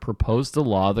legislature proposed a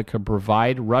law that could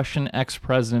provide Russian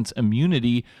ex-presidents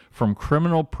immunity from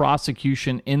criminal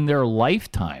prosecution in their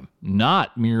lifetime,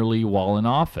 not merely while in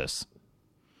office.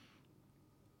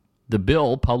 The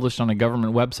bill, published on a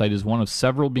government website, is one of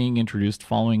several being introduced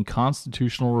following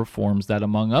constitutional reforms that,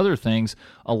 among other things,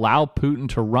 allow Putin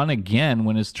to run again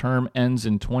when his term ends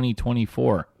in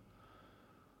 2024.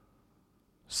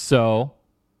 So,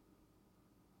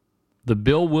 the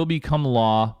bill will become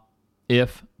law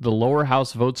if the lower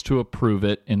house votes to approve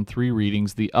it in 3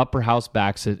 readings, the upper house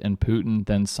backs it, and Putin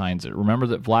then signs it. Remember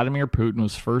that Vladimir Putin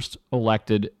was first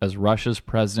elected as Russia's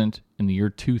president in the year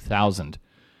 2000.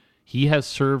 He has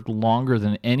served longer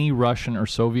than any Russian or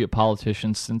Soviet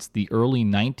politician since the early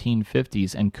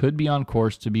 1950s and could be on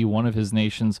course to be one of his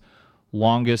nation's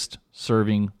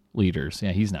longest-serving leaders.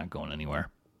 Yeah, he's not going anywhere.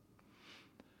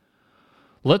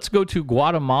 Let's go to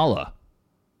Guatemala,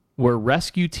 where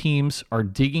rescue teams are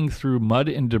digging through mud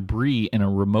and debris in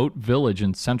a remote village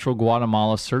in central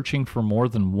Guatemala, searching for more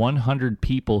than 100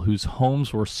 people whose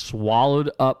homes were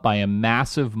swallowed up by a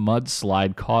massive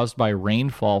mudslide caused by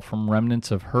rainfall from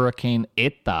remnants of Hurricane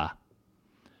Eta.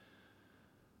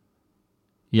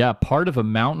 Yeah, part of a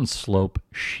mountain slope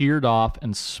sheared off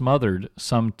and smothered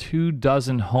some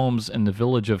 24 homes in the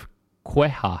village of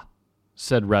Cueja,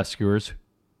 said rescuers.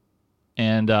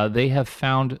 And they have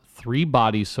found 3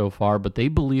 bodies so far, but they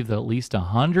believe that at least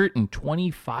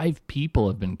 125 people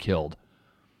have been killed.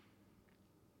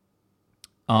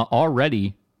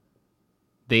 Already,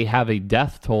 they have a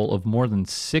death toll of more than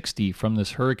 60 from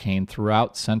this hurricane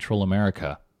throughout Central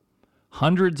America.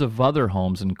 Hundreds of other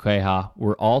homes in Cueja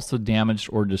were also damaged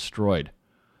or destroyed.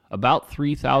 About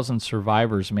 3,000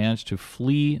 survivors managed to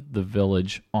flee the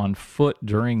village on foot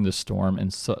during the storm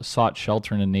and sought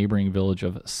shelter in a neighboring village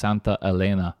of Santa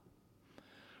Elena.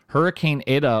 Hurricane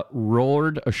Eta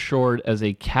roared ashore as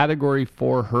a Category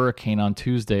 4 hurricane on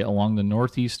Tuesday along the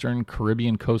northeastern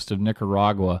Caribbean coast of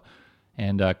Nicaragua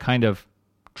and kind of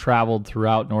traveled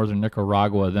throughout northern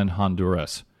Nicaragua, then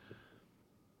Honduras.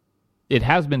 It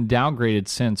has been downgraded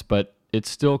since, but it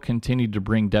still continued to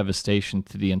bring devastation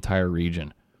to the entire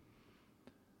region.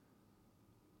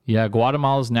 Yeah,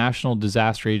 Guatemala's National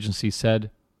Disaster Agency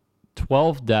said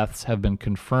 12 deaths have been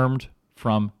confirmed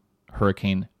from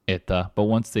Hurricane Eta, but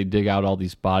once they dig out all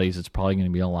these bodies, it's probably going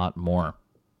to be a lot more.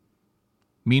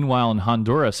 Meanwhile, in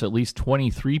Honduras, at least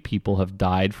 23 people have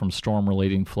died from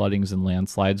storm-related floodings and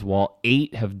landslides, while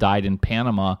 8 have died in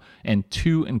Panama and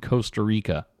 2 in Costa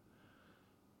Rica.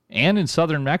 And in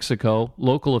southern Mexico,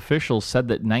 local officials said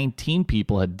that 19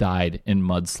 people had died in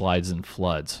mudslides and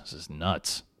floods. This is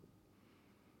nuts.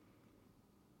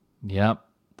 Yep,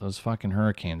 those fucking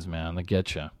hurricanes, man, they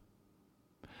get you.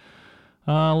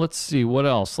 Let's see, what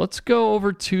else? Let's go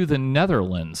over to the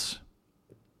Netherlands.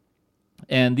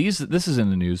 And this is in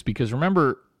the news because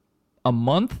remember, a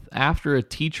month after a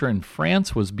teacher in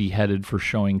France was beheaded for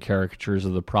showing caricatures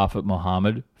of the Prophet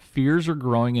Muhammad, fears are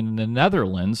growing in the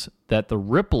Netherlands that the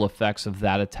ripple effects of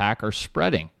that attack are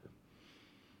spreading.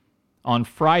 On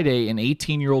Friday, an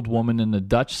 18-year-old woman in the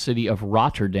Dutch city of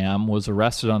Rotterdam was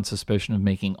arrested on suspicion of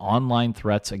making online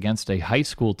threats against a high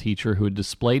school teacher who had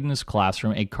displayed in his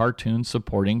classroom a cartoon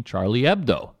supporting Charlie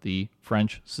Hebdo, the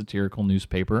French satirical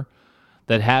newspaper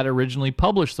that had originally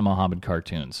published the Muhammad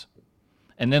cartoons.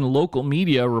 And then local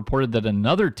media reported that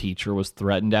another teacher was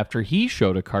threatened after he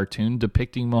showed a cartoon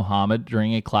depicting Muhammad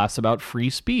during a class about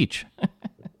free speech.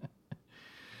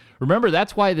 Remember,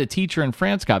 that's why the teacher in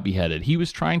France got beheaded. He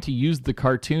was trying to use the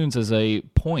cartoons as a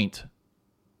point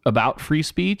about free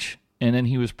speech, and then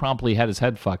he was promptly had his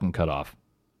head fucking cut off.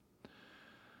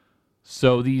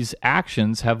 So these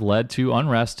actions have led to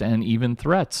unrest and even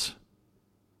threats.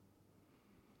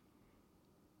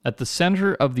 At the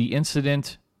center of the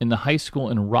incident in the high school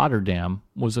in Rotterdam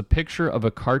was a picture of a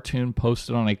cartoon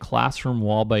posted on a classroom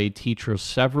wall by a teacher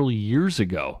several years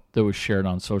ago that was shared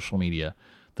on social media.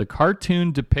 The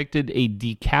cartoon depicted a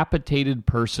decapitated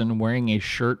person wearing a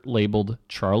shirt labeled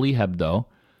Charlie Hebdo,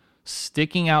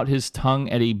 sticking out his tongue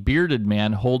at a bearded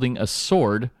man holding a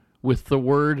sword with the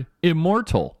word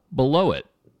immortal below it.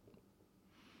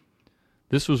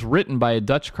 This was written by a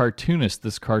Dutch cartoonist,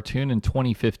 this cartoon in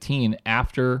 2015,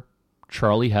 after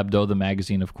Charlie Hebdo, the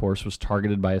magazine, of course, was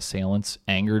targeted by assailants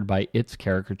angered by its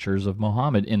caricatures of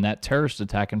Muhammad in that terrorist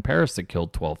attack in Paris that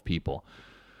killed 12 people.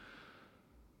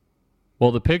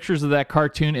 Well, the pictures of that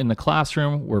cartoon in the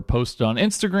classroom were posted on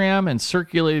Instagram and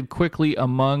circulated quickly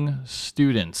among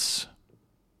students.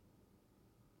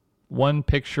 One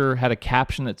picture had a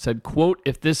caption that said, quote,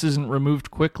 "If this isn't removed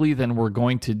quickly, then we're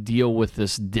going to deal with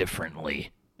this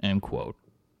differently," end quote.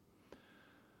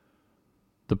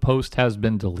 The post has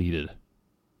been deleted.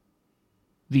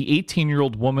 The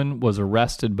 18-year-old woman was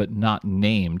arrested but not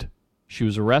named. She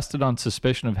was arrested on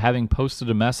suspicion of having posted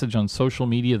a message on social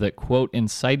media that, quote,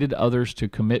 "incited others to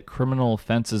commit criminal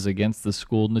offenses against the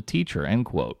school and the teacher," end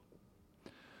quote.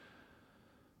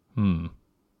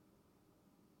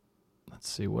 Let's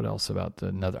see what else about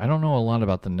the Netherlands. I don't know a lot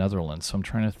about the Netherlands, so I'm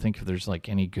trying to think if there's like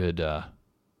any good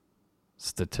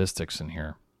statistics in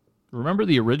here. Remember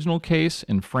the original case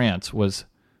in France was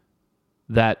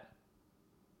that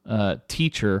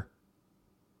teacher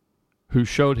who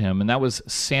showed him, and that was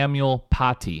Samuel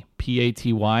Paty,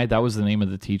 P-A-T-Y. That was the name of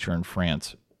the teacher in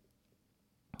France.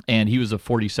 And he was a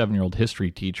 47-year-old history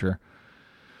teacher.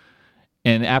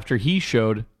 And after he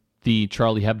showed the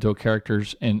Charlie Hebdo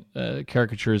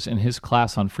caricatures in his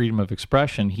class on freedom of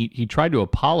expression, he tried to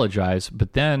apologize,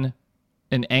 but then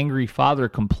an angry father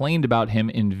complained about him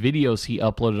in videos he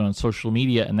uploaded on social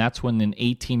media, and that's when an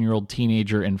 18-year-old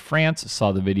teenager in France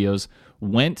saw the videos,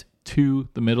 went to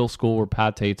the middle school where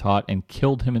Paty taught, and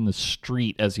killed him in the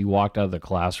street as he walked out of the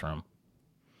classroom.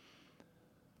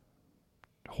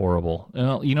 Horrible.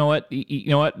 You know what?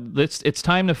 It's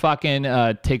time to fucking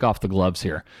take off the gloves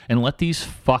here and let these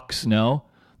fucks know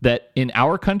that in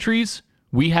our countries,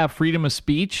 we have freedom of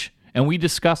speech, and we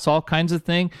discuss all kinds of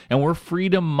things, and we're free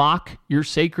to mock your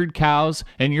sacred cows,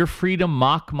 and you're free to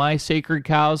mock my sacred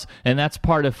cows, and that's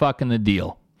part of fucking the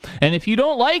deal. And if you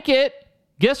don't like it,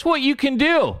 guess what you can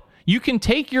do? You can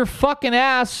take your fucking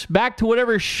ass back to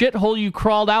whatever shithole you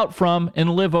crawled out from and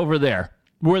live over there,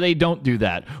 where they don't do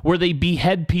that, where they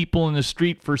behead people in the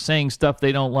street for saying stuff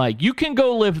they don't like. You can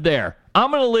go live there.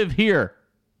 I'm going to live here.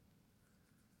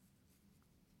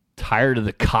 Tired of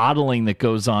the coddling that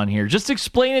goes on here. Just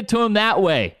explain it to them that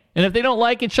way. And if they don't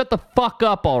like it, shut the fuck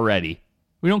up already.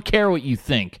 We don't care what you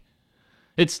think.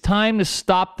 It's time to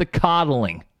stop the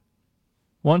coddling.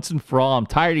 Once and for all, I'm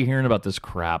tired of hearing about this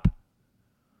crap.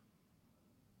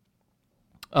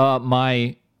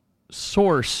 My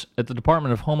source at the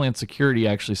Department of Homeland Security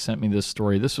actually sent me this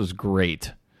story. This was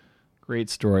great. Great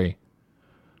story.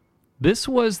 This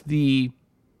was the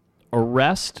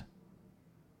arrest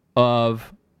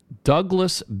of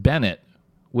Douglas Bennett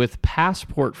with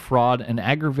passport fraud and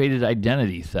aggravated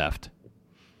identity theft.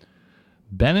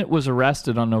 Bennett was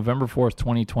arrested on November 4th,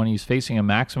 2020. He's facing a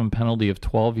maximum penalty of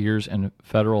 12 years in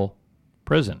federal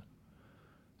prison.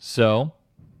 So,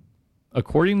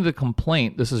 according to the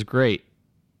complaint, this is great.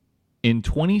 In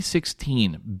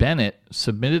 2016, Bennett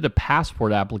submitted a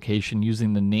passport application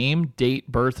using the name,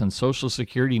 date, birth, and social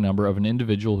security number of an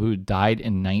individual who died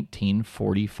in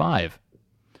 1945.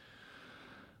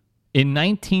 In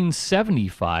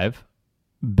 1975,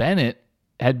 Bennett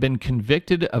had been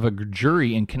convicted of a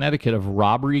jury in Connecticut of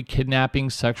robbery, kidnapping,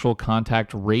 sexual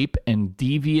contact, rape, and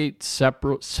deviate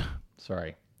sexual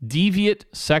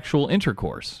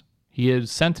intercourse. He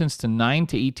is sentenced to 9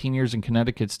 to 18 years in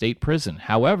Connecticut State Prison.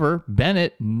 However,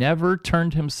 Bennett never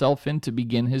turned himself in to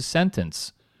begin his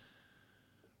sentence.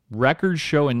 Records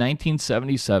show in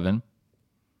 1977,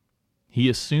 he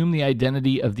assumed the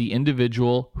identity of the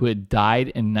individual who had died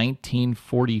in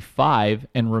 1945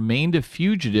 and remained a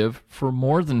fugitive for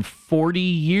more than 40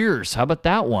 years. How about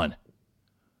that one?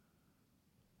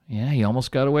 Yeah, he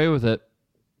almost got away with it.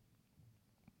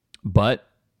 But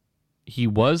he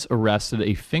was arrested.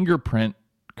 A fingerprint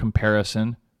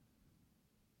comparison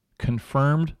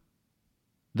confirmed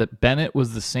that Bennett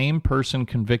was the same person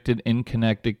convicted in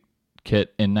Connecticut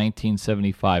in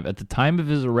 1975. At the time of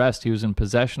his arrest, he was in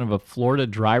possession of a Florida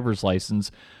driver's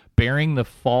license bearing the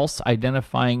false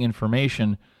identifying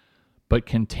information but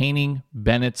containing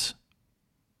Bennett's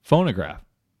phonograph.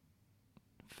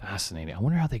 Fascinating. I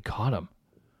wonder how they caught him.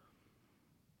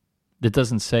 It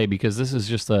doesn't say, because this is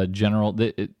just a general...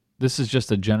 This is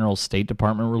just a general State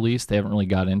Department release. They haven't really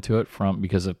got into it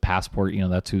because of Passport.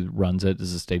 That's who runs it,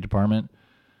 is the State Department.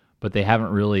 But they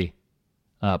haven't really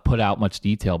put out much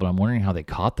detail. But I'm wondering how they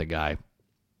caught the guy.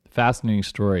 Fascinating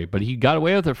story. But he got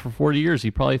away with it for 40 years. He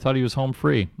probably thought he was home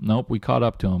free. Nope, we caught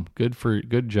up to him.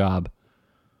 Good job.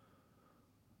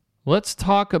 Let's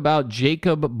talk about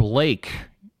Jacob Blake.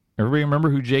 Everybody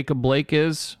remember who Jacob Blake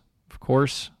is? Of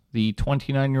course, the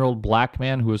 29-year-old black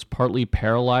man who was partly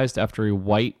paralyzed after a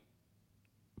white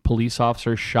police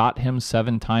officer shot him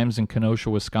 7 times in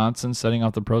Kenosha, Wisconsin, setting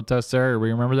off the protests there.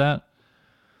 Everybody remember that?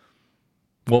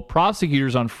 Well,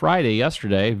 prosecutors on Friday,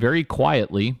 yesterday, very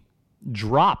quietly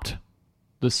dropped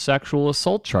the sexual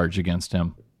assault charge against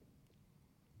him.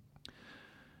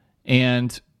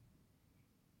 And,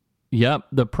 yep,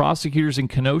 the prosecutors in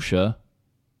Kenosha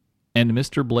and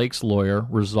Mr. Blake's lawyer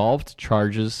resolved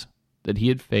charges that he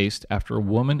had faced after a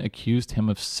woman accused him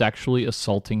of sexually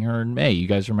assaulting her in May. You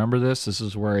guys remember this? This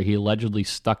is where he allegedly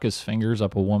stuck his fingers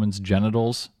up a woman's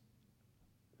genitals.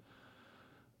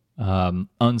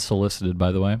 Unsolicited,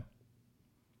 by the way.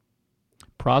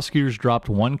 prosecutors dropped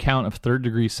one count of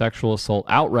third-degree sexual assault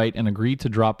outright and agreed to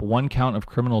drop one count of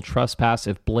criminal trespass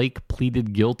if Blake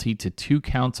pleaded guilty to 2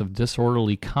 counts of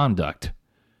disorderly conduct.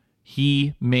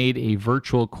 He made a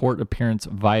virtual court appearance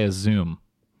via Zoom.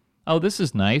 Oh, this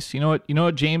is nice. You know what,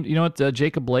 James? You know what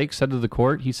Jacob Blake said to the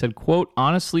court? He said, quote,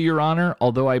 "Honestly, Your Honor,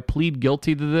 although I plead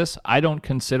guilty to this, I don't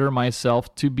consider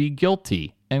myself to be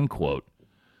guilty," end quote.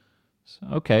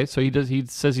 Okay, so he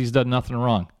says he's done nothing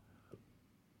wrong.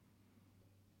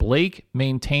 Blake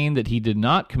maintained that he did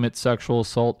not commit sexual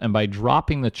assault, and by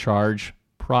dropping the charge,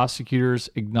 prosecutors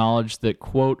acknowledged that,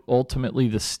 quote, "ultimately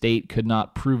the state could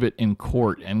not prove it in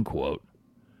court," end quote.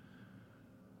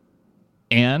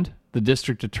 And the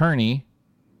district attorney,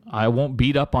 I won't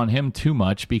beat up on him too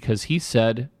much because he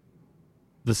said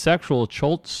the sexual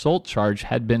assault charge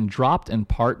had been dropped in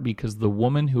part because the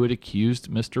woman who had accused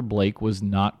Mr. Blake was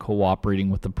not cooperating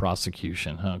with the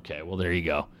prosecution. Okay, well, there you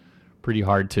go. Pretty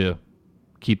hard to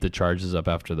keep the charges up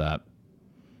after that.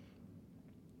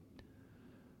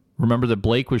 Remember that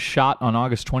Blake was shot on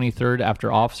August 23rd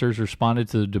after officers responded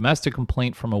to the domestic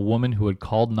complaint from a woman who had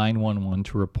called 911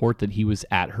 to report that he was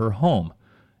at her home.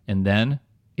 And then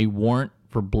a warrant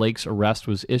for Blake's arrest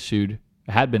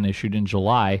had been issued in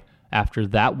July after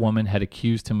that woman had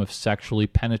accused him of sexually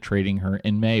penetrating her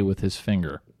in May with his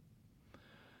finger.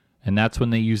 And that's when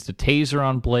they used a taser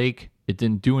on Blake. It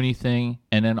didn't do anything.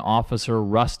 And then Officer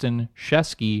Rustin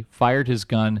Shesky fired his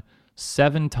gun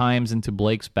 7 times into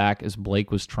Blake's back as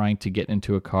Blake was trying to get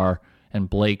into a car, and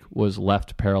Blake was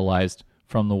left paralyzed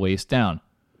from the waist down.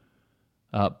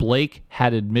 Blake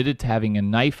had admitted to having a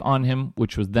knife on him,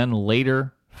 which was then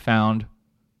later found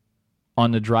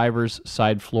on the driver's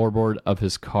side floorboard of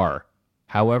his car.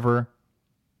 However,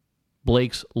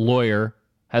 Blake's lawyer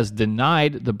has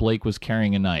denied that Blake was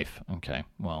carrying a knife. Okay,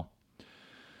 well.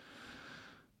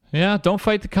 Yeah, don't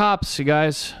fight the cops, you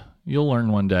guys. You'll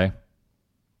learn one day.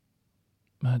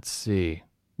 Let's see.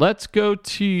 Let's go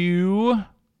to...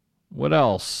 what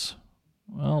else?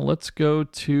 Well, let's go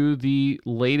to the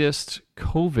latest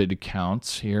COVID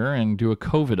counts here and do a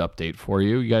COVID update for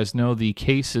you. You guys know the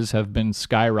cases have been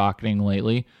skyrocketing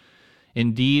lately.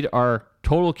 Indeed, our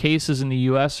total cases in the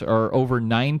U.S. are over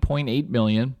 9.8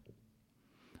 million.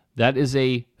 That is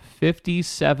a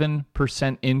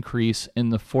 57% increase in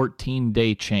the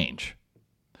 14-day change.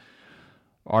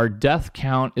 Our death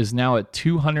count is now at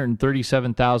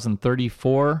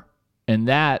 237,034, and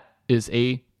that is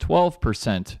a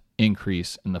 12%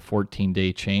 increase in the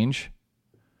 14-day change.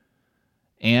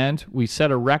 And we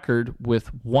set a record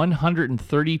with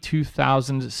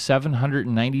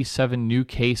 132,797 new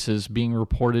cases being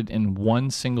reported in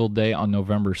one single day on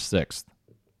November 6th.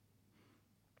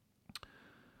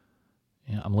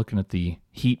 Yeah, I'm looking at the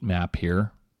heat map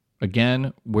here.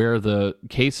 Again, where the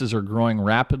cases are growing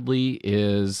rapidly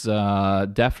is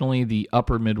definitely the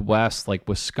upper Midwest, like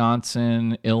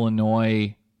Wisconsin,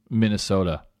 Illinois,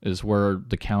 Minnesota is where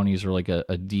the counties are like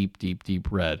a deep, deep,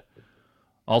 deep red.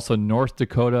 Also, North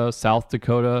Dakota, South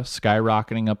Dakota,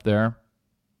 skyrocketing up there.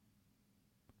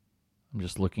 I'm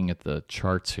just looking at the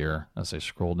charts here as I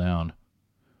scroll down.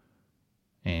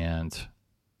 And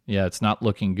yeah, it's not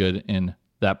looking good in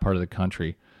that part of the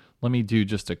country. Let me do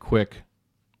just a quick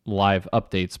live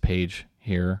updates page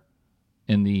here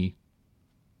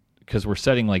because we're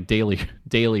setting like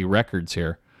daily records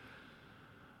here.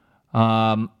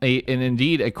 And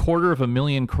indeed,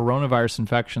 250,000 coronavirus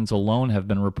infections alone have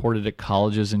been reported at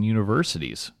colleges and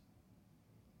universities.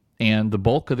 And the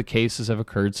bulk of the cases have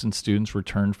occurred since students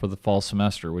returned for the fall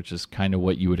semester, which is kind of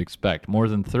what you would expect. More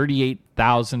than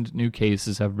 38,000 new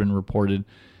cases have been reported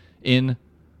in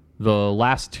the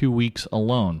last 2 weeks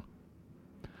alone.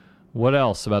 What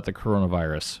else about the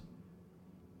coronavirus?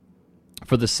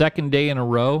 For the second day in a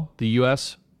row, the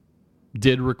U.S.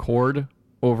 did record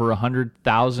over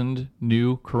 100,000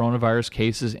 new coronavirus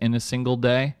cases in a single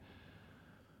day.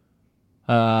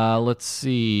 Let's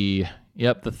see.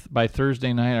 Yep, by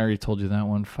Thursday night, I already told you that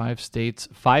one. 5 states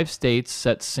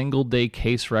set single-day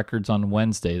case records on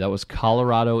Wednesday. That was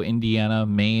Colorado, Indiana,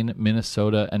 Maine,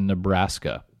 Minnesota, and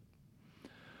Nebraska.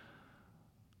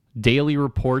 Daily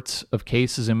reports of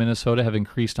cases in Minnesota have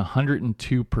increased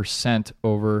 102%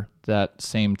 over that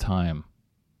same time.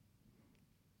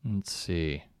 Let's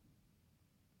see.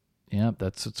 Yep,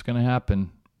 that's what's going to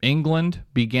happen. England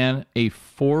began a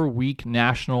 4-week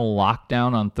national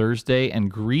lockdown on Thursday, and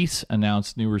Greece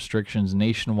announced new restrictions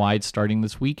nationwide starting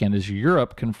this weekend as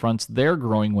Europe confronts their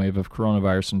growing wave of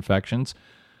coronavirus infections.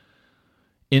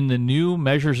 In the new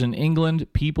measures in England,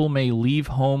 people may leave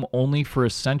home only for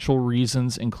essential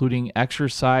reasons, including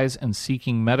exercise and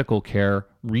seeking medical care.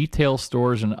 Retail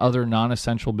stores and other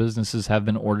non-essential businesses have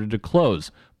been ordered to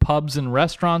close. Pubs and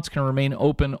restaurants can remain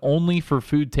open only for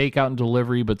food takeout and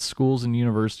delivery, but schools and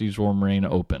universities will remain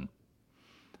open.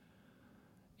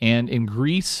 And in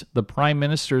Greece, the prime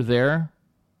minister there,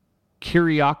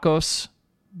 Kyriakos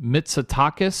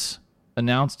Mitsotakis,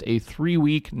 announced a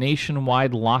 3-week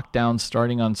nationwide lockdown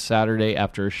starting on Saturday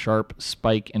after a sharp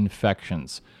spike in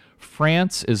infections.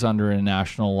 France is under a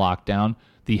national lockdown.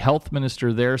 The health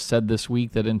minister there said this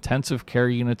week that intensive care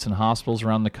units and hospitals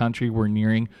around the country were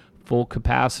nearing full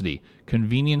capacity.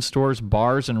 Convenience stores,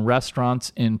 bars, and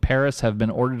restaurants in Paris have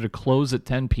been ordered to close at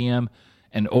 10 p.m.,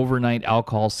 and overnight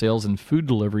alcohol sales and food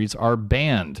deliveries are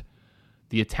banned.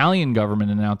 The Italian government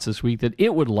announced this week that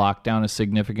it would lock down a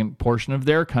significant portion of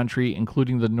their country,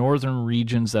 including the northern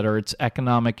regions that are its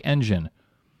economic engine.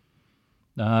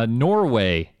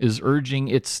 Norway is urging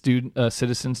its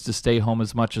citizens to stay home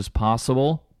as much as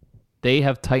possible. They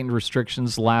have tightened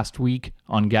restrictions last week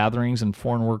on gatherings and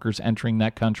foreign workers entering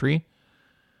that country.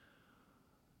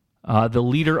 The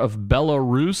leader of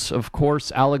Belarus, of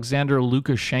course, Alexander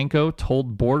Lukashenko,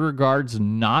 told border guards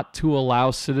not to allow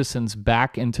citizens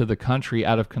back into the country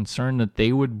out of concern that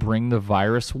they would bring the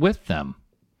virus with them.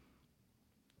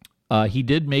 He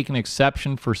did make an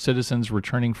exception for citizens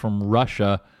returning from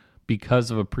Russia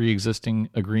because of a pre-existing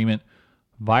agreement.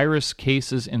 Virus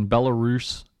cases in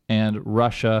Belarus and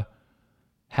Russia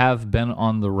have been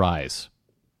on the rise.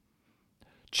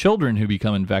 Children who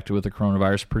become infected with the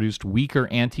coronavirus produced weaker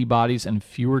antibodies and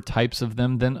fewer types of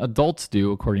them than adults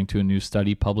do, according to a new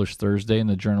study published Thursday in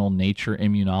the journal Nature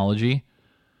Immunology.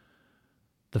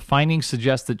 The findings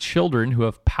suggest that children who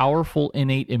have powerful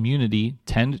innate immunity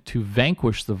tend to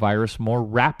vanquish the virus more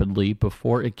rapidly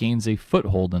before it gains a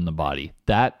foothold in the body.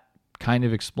 That kind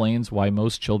of explains why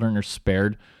most children are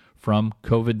spared from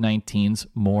COVID-19's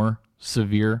more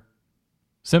severe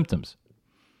symptoms.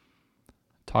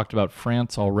 Talked about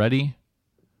France already.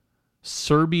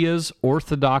 Serbia's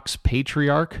Orthodox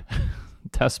Patriarch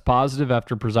tests positive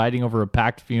after presiding over a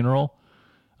packed funeral.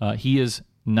 He is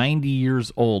 90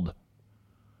 years old.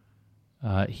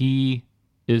 He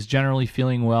is generally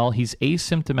feeling well. He's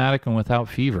asymptomatic and without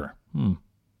fever.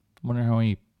 Wonder how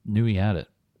he knew he had it.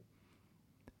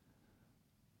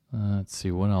 Let's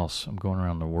see, what else? I'm going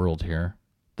around the world here.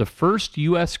 The first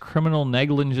U.S. criminal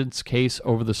negligence case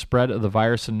over the spread of the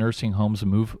virus in nursing homes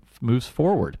moves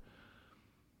forward.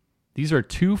 These are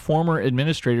two former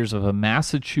administrators of a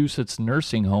Massachusetts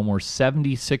nursing home where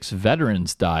 76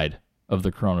 veterans died of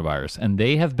the coronavirus, and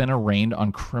they have been arraigned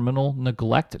on criminal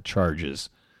neglect charges.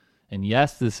 And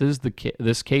yes,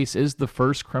 this case is the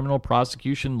first criminal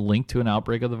prosecution linked to an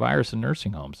outbreak of the virus in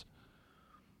nursing homes.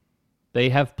 They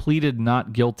have pleaded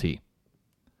not guilty.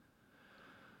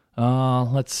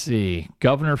 Let's see.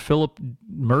 Governor Philip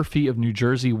Murphy of New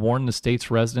Jersey warned the state's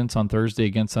residents on Thursday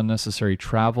against unnecessary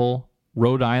travel.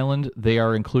 Rhode Island, they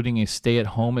are including a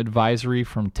stay-at-home advisory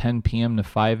from 10 p.m. to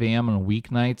 5 a.m. on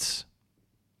weeknights.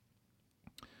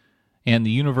 And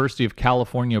the University of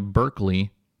California,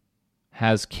 Berkeley,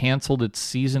 has canceled its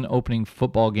season-opening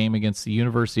football game against the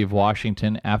University of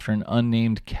Washington after an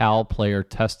unnamed Cal player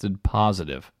tested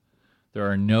positive. There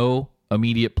are no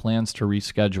immediate plans to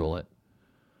reschedule it.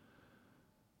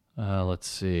 Let's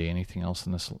see. Anything else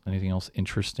in this? Anything else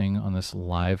interesting on this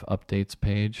live updates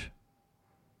page?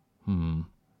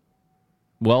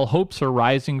 Well, hopes are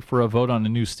rising for a vote on a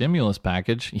new stimulus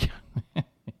package.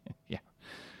 Yeah,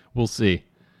 we'll see.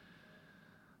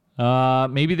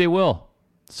 Maybe they will.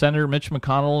 Senator Mitch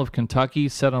McConnell of Kentucky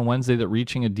said on Wednesday that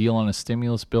reaching a deal on a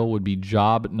stimulus bill would be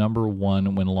job number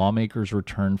one when lawmakers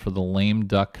return for the lame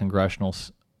duck congressional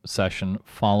session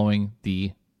following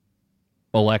the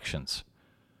elections.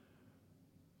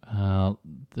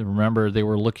 Remember, they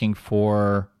were looking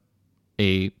for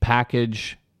a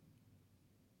package,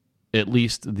 at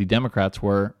least the Democrats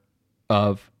were,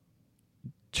 of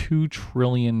 $2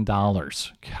 trillion.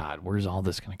 God, where's all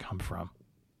this going to come from?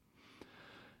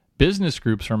 Business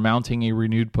groups are mounting a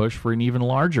renewed push for an even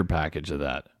larger package of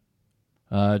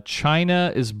that.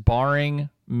 China is barring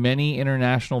many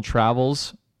international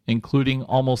travels, including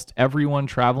almost everyone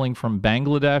traveling from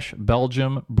Bangladesh,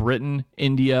 Belgium, Britain,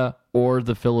 India, or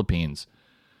the Philippines.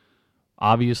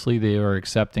 Obviously, they are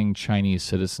accepting Chinese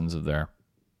citizens of there.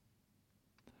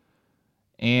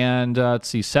 And let's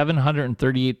see,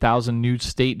 738,000 new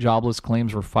state jobless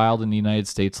claims were filed in the United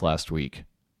States last week.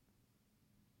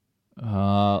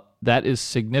 That is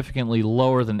significantly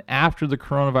lower than after the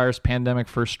coronavirus pandemic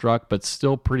first struck, but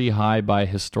still pretty high by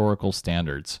historical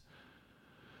standards.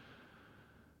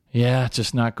 Yeah, it's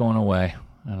just not going away.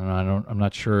 I don't know. I'm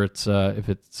not sure it's if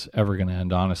it's ever going to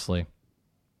end, honestly.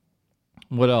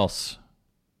 What else?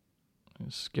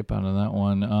 Skip out of that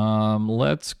one.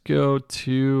 Let's go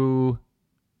to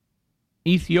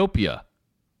Ethiopia.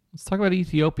 Let's talk about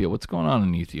Ethiopia. What's going on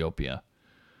in Ethiopia?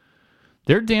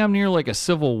 They're damn near like a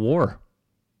civil war.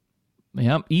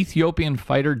 Yep. Ethiopian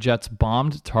fighter jets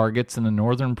bombed targets in the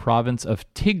northern province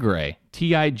of Tigray,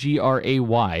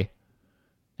 Tigray.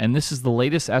 And this is the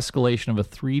latest escalation of a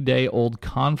 3-day-old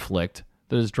conflict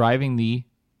that is driving the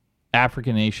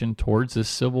African nation towards this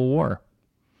civil war.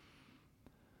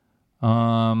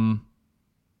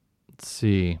 Let's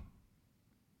see.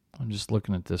 I'm just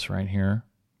looking at this right here.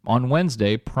 On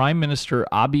Wednesday, Prime Minister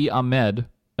Abiy Ahmed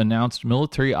announced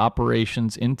military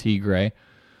operations in Tigray,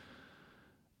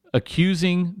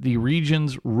 accusing the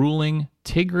region's ruling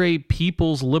Tigray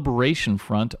People's Liberation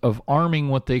Front of arming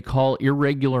what they call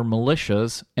irregular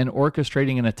militias and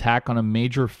orchestrating an attack on a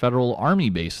major federal army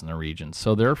base in the region.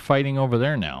 So they're fighting over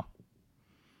there now.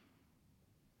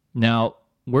 Now,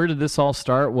 where did this all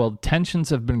start? Well,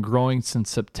 tensions have been growing since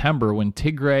September when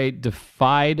Tigray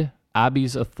defied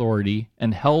Abiy's authority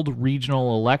and held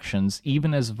regional elections,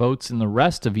 even as votes in the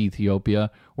rest of Ethiopia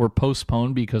were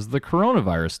postponed because of the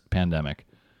coronavirus pandemic.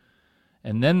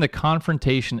 And then the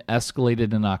confrontation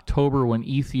escalated in October when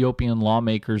Ethiopian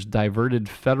lawmakers diverted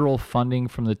federal funding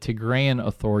from the Tigrayan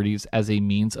authorities as a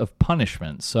means of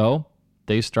punishment. So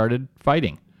they started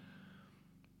fighting.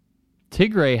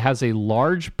 Tigray has a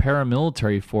large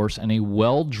paramilitary force and a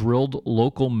well-drilled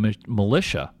local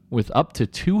militia with up to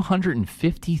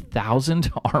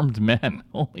 250,000 armed men.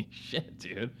 Holy shit,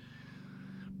 dude.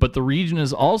 But the region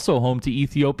is also home to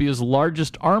Ethiopia's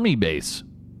largest army base.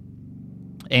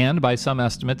 And by some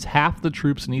estimates, half the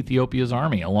troops in Ethiopia's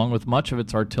army, along with much of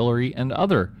its artillery and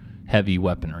other heavy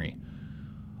weaponry.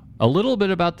 A little bit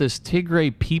about this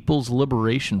Tigray People's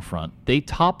Liberation Front. They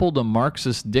toppled a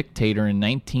Marxist dictator in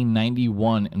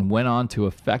 1991 and went on to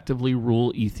effectively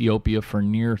rule Ethiopia for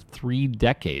near 3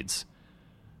 decades.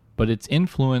 But its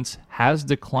influence has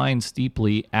declined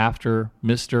steeply after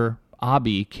Mr.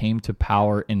 Abiy came to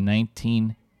power in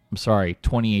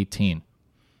 2018.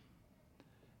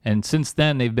 And since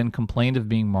then, they've been complained of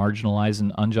being marginalized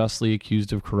and unjustly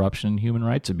accused of corruption and human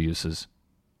rights abuses.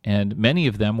 And many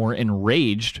of them were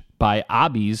enraged by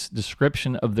Abiy's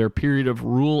description of their period of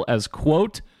rule as,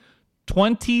 quote,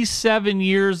 27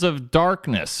 years of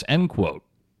darkness, end quote.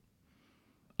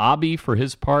 Abiy, for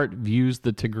his part, views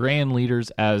the Tigrayan leaders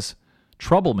as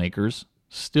troublemakers,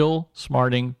 still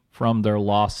smarting from their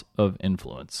loss of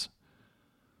influence.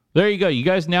 There you go. You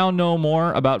guys now know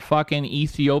more about fucking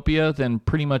Ethiopia than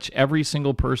pretty much every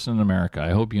single person in America. I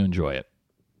hope you enjoy it.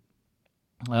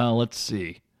 Let's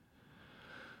see.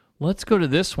 Let's go to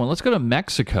this one. Let's go to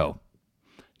Mexico.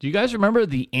 Do you guys remember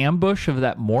the ambush of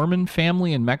that Mormon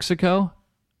family in Mexico?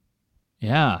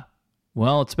 Yeah.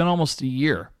 Well, it's been almost a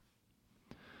year.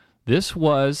 This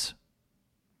was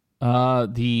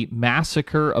the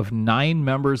massacre of 9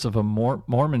 members of a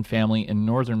Mormon family in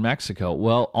northern Mexico.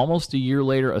 Well, almost a year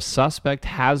later, a suspect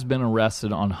has been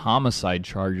arrested on homicide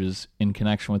charges in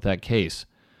connection with that case.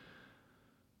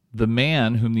 The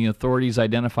man, whom the authorities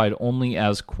identified only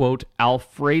as, quote,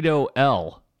 Alfredo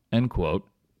L., end quote,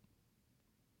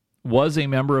 was a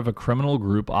member of a criminal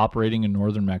group operating in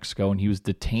northern Mexico, and he was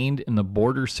detained in the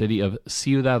border city of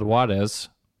Ciudad Juarez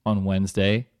on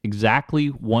Wednesday, exactly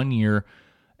 1 year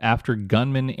after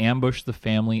gunmen ambushed the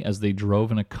family as they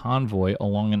drove in a convoy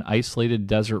along an isolated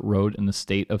desert road in the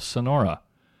state of Sonora.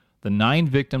 The 9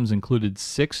 victims included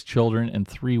 6 children and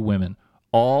 3 women,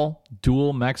 all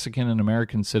dual Mexican and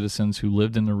American citizens who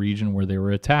lived in the region where they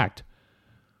were attacked.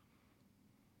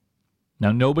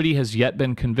 Now, nobody has yet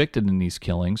been convicted in these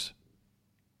killings.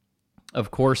 Of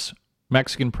course,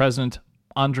 Mexican President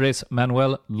Andrés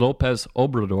Manuel López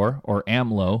Obrador, or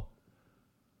AMLO,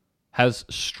 has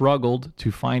struggled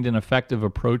to find an effective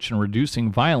approach in reducing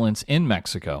violence in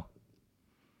Mexico.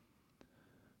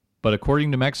 But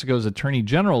according to Mexico's Attorney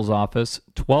General's office,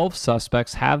 12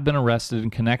 suspects have been arrested in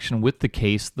connection with the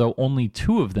case, though only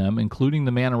 2 of them, including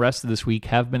the man arrested this week,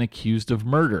 have been accused of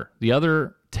murder. The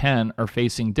other 10 are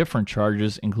facing different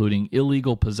charges, including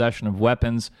illegal possession of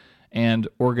weapons and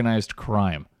organized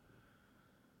crime.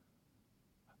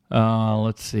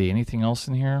 Let's see. Anything else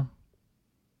in here?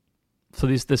 So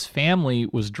this family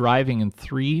was driving in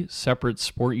 3 separate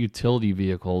sport utility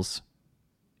vehicles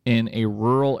in a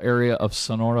rural area of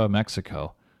Sonora,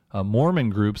 Mexico. Mormon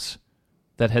groups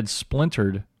that had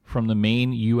splintered from the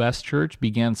main U.S. church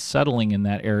began settling in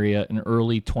that area in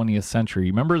early 20th century.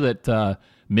 Remember that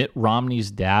Mitt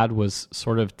Romney's dad was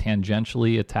sort of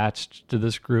tangentially attached to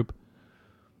this group?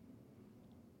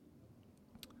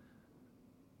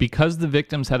 Because the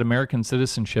victims had American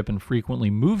citizenship and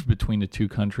frequently moved between the two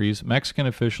countries, Mexican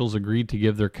officials agreed to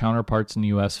give their counterparts in the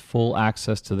U.S. full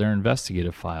access to their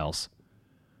investigative files.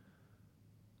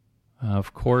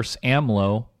 Of course,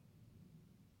 AMLO,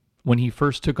 when he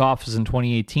first took office in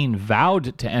 2018,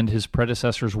 vowed to end his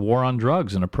predecessor's war on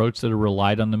drugs, an approach that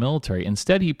relied on the military.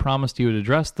 Instead, he promised he would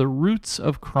address the roots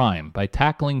of crime by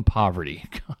tackling poverty.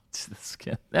 God, this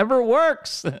never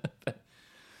works.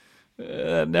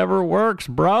 It never works,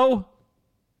 bro.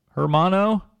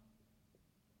 Hermano.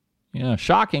 Yeah,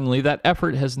 shockingly, that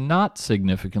effort has not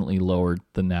significantly lowered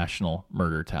the national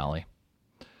murder tally.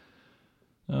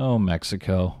 Oh,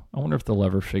 Mexico. I wonder if they'll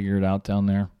ever figure it out down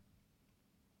there.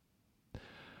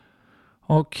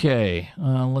 Okay,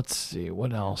 let's see.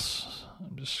 What else?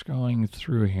 I'm just going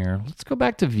through here. Let's go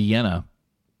back to Vienna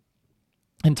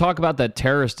and talk about that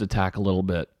terrorist attack a little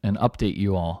bit and update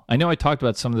you all. I know I talked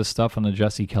about some of this stuff on the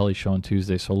Jesse Kelly show on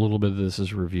Tuesday, so a little bit of this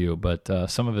is review, but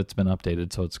some of it's been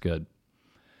updated, so it's good.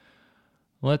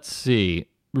 Let's see.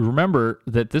 Remember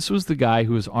that this was the guy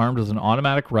who was armed with an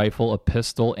automatic rifle, a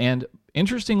pistol, and,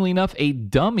 interestingly enough, a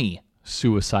dummy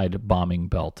suicide bombing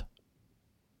belt.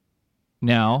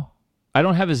 Now, I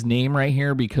don't have his name right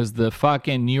here because the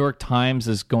fucking New York Times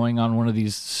is going on one of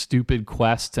these stupid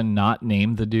quests to not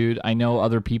name the dude. I know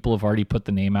other people have already put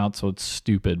the name out, so it's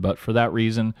stupid. But for that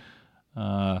reason,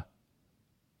 are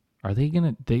they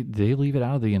going to... They leave it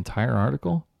out of the entire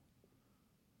article?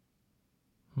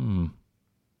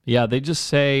 Yeah, they just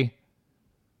say...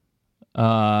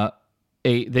 they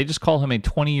just call him a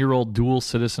 20-year-old dual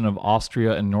citizen of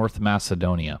Austria and North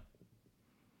Macedonia.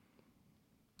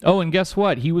 Oh, and guess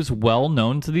what? He was well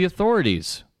known to the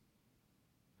authorities.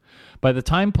 By the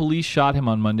time police shot him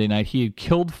on Monday night, he had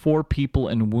killed 4 people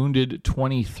and wounded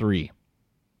 23.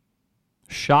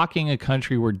 Shocking a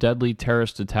country where deadly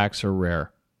terrorist attacks are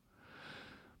rare.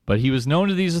 But he was known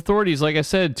to these authorities, like I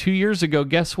said, 2 years ago.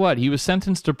 Guess what? He was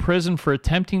sentenced to prison for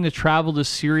attempting to travel to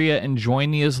Syria and join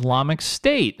the Islamic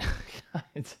State.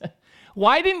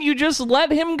 Why didn't you just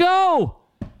let him go?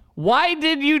 Why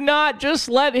did you not just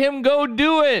let him go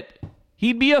do it?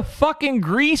 He'd be a fucking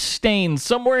grease stain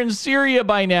somewhere in Syria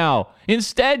by now.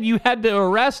 Instead, you had to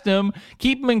arrest him,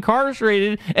 keep him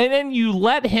incarcerated, and then you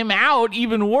let him out,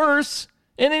 even worse.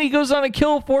 And then he goes on to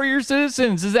kill 4 of your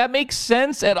citizens. Does that make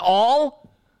sense at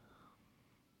all?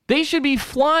 They should be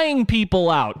flying people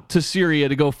out to Syria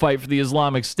to go fight for the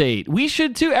Islamic State. We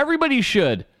should too. Everybody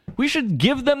should. We should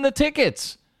give them the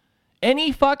tickets.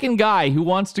 Any fucking guy who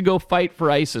wants to go fight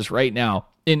for ISIS right now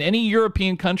in any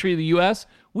European country of the U.S.,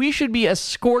 we should be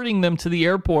escorting them to the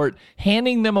airport,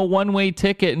 handing them a one-way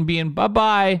ticket and being,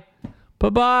 bye-bye,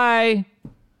 bye-bye.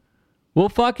 We'll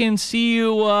fucking see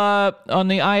you on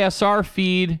the ISR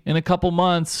feed in a couple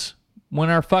months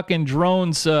when our fucking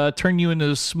drones turn you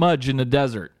into a smudge in the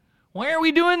desert. Why are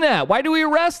we doing that? Why do we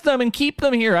arrest them and keep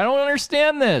them here? I don't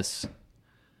understand this.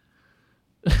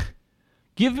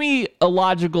 Give me a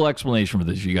logical explanation for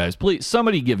this, you guys. Please,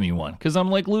 somebody give me one, because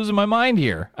I'm like losing my mind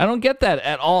here. I don't get that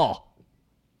at all.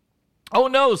 Oh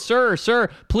no, sir,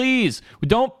 please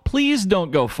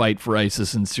don't go fight for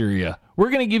ISIS in Syria. We're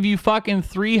going to give you fucking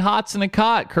 3 hots and a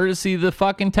cot, courtesy of the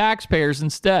fucking taxpayers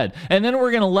instead. And then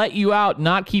we're going to let you out,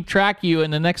 not keep track of you,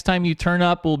 and the next time you turn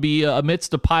up will be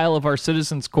amidst a pile of our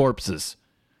citizens' corpses.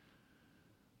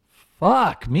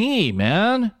 Fuck me,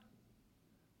 man.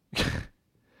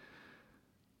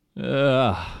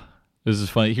 This is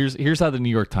funny. Here's how the New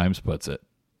York Times puts it.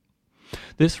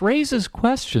 This raises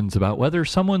questions about whether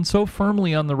someone so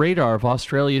firmly on the radar of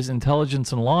Australia's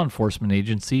intelligence and law enforcement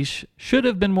agencies should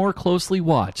have been more closely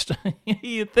watched.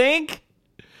 You think?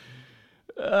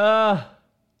 Oh,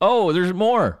 there's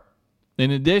more. In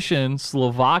addition,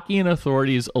 Slovakian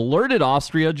authorities alerted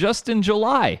Austria just in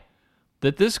July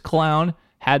that this clown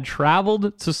had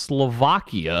traveled to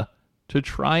Slovakia to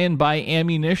try and buy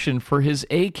ammunition for his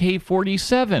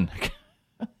AK-47.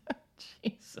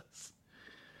 Jesus.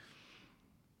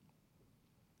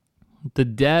 The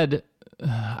dead,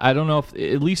 I don't know if,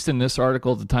 at least in this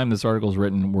article, at the time this article is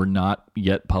written, were not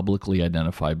yet publicly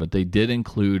identified, but they did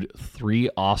include 3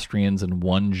 Austrians and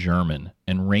 1 German,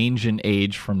 and range in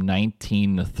age from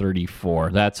 19 to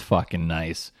 34. That's fucking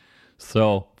nice.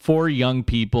 So 4 young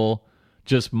people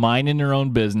just minding their own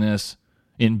business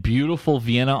in beautiful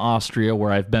Vienna, Austria,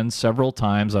 where I've been several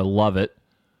times. I love it.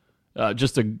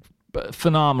 Just a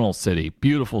phenomenal city.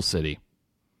 Beautiful city.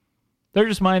 They're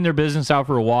just minding their business out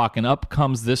for a walk, and up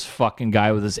comes this fucking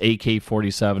guy with his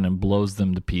AK-47 and blows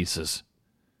them to pieces.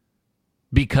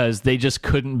 Because they just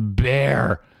couldn't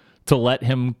bear to let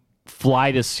him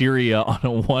fly to Syria on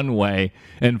a one-way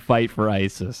and fight for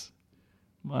ISIS.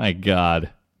 My God.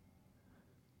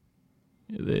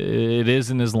 It is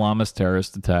an Islamist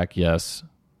terrorist attack, yes.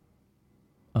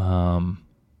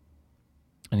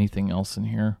 Anything else in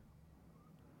here?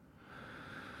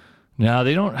 No,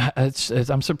 they don't.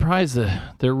 I'm surprised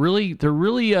that they're really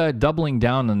doubling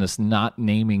down on this not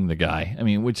naming the guy. I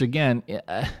mean, which again,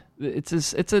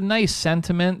 it's a nice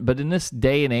sentiment, but in this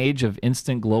day and age of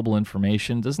instant global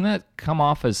information, doesn't that come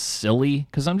off as silly?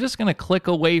 Because I'm just going to click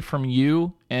away from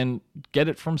you and get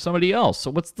it from somebody else.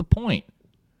 So what's the point?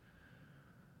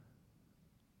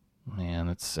 Man,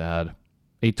 that's sad.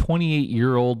 A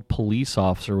 28-year-old police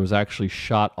officer was actually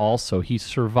shot also. He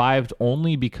survived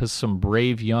only because some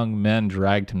brave young men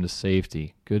dragged him to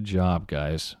safety. Good job,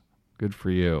 guys. Good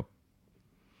for you.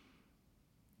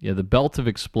 Yeah, the belt of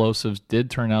explosives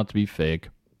did turn out to be fake.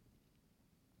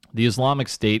 The Islamic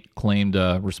State claimed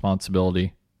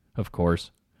responsibility, of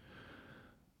course.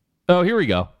 Oh, here we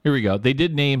go. They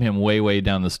did name him way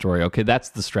down the story. Okay, that's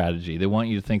the strategy. They want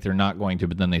you to think they're not going to,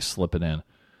 but then they slip it in.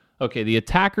 Okay, the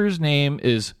attacker's name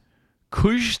is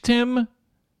Kujtim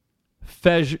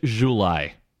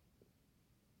Fejjulai.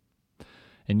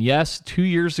 And yes, 2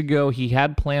 years ago, he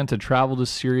had planned to travel to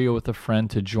Syria with a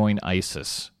friend to join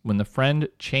ISIS. When the friend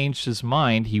changed his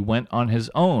mind, he went on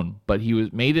his own, but he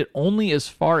made it only as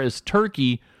far as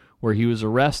Turkey, where he was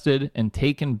arrested and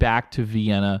taken back to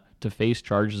Vienna to face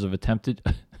charges of attempted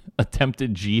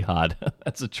jihad.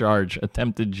 That's a charge,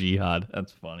 attempted jihad.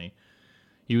 That's funny.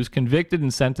 He was convicted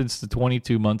and sentenced to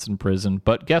 22 months in prison.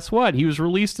 But guess what? He was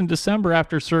released in December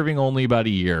after serving only about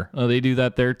a year. Oh, they do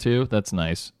that there too? That's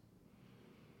nice.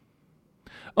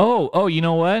 Oh, you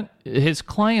know what? His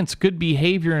client's good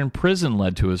behavior in prison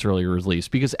led to his early release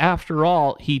because, after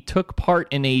all, he took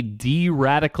part in a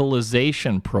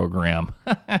de-radicalization program.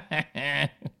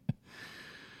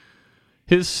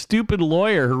 His stupid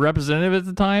lawyer, her representative at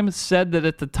the time, said that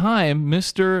at the time,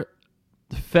 Mr.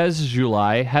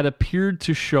 Fejjulai had appeared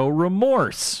to show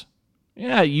remorse.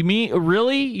 Yeah, you mean,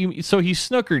 really? So he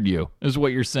snookered you, is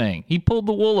what you're saying. He pulled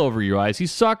the wool over your eyes. He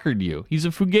suckered you. He's a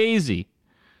fugazi.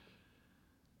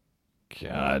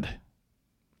 God.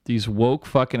 These woke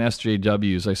fucking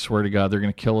SJWs, I swear to God, they're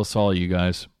going to kill us all, you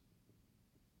guys.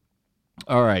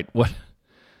 All right,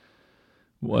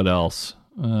 what else?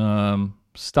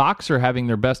 Stocks are having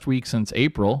their best week since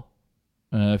April,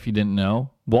 if you didn't know.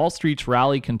 Wall Street's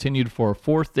rally continued for a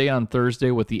fourth day on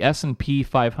Thursday, with the S&P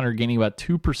 500 gaining about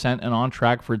 2% and on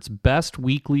track for its best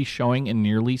weekly showing in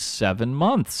nearly 7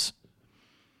 months.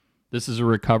 This is a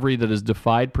recovery that has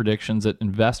defied predictions that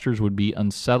investors would be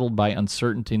unsettled by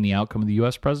uncertainty in the outcome of the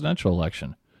U.S. presidential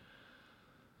election.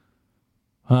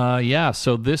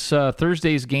 So this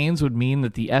Thursday's gains would mean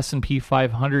that the S&P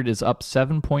 500 is up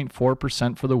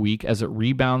 7.4% for the week as it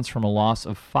rebounds from a loss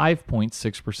of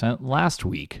 5.6% last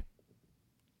week.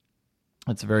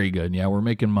 That's very good. Yeah, we're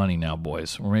making money now,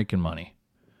 boys. We're making money.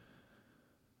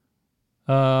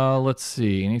 Let's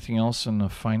see. Anything else on the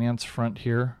finance front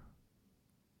here?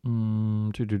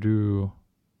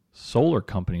 Solar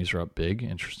companies are up big,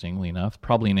 interestingly enough.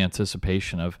 Probably in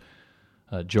anticipation of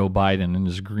Joe Biden and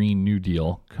his Green New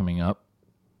Deal coming up.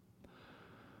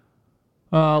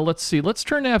 Let's see. Let's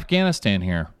turn to Afghanistan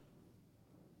here.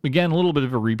 Again, a little bit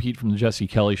of a repeat from the Jesse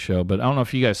Kelly show, but I don't know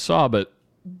if you guys saw, but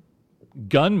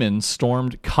gunmen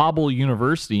stormed Kabul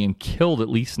University and killed at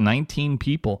least 19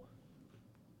 people.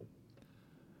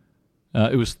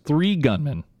 It was 3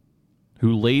 gunmen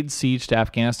who laid siege to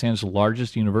Afghanistan's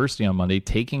largest university on Monday,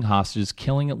 taking hostages,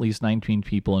 killing at least 19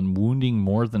 people, and wounding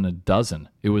more than a dozen.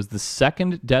 It was the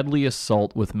second deadly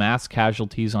assault with mass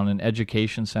casualties on an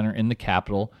education center in the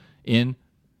capital in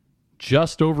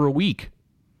just over a week.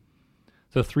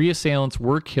 The 3 assailants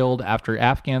were killed after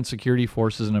Afghan security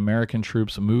forces and American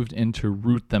troops moved in to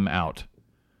root them out.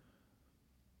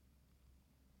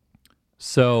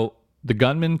 So the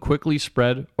gunmen quickly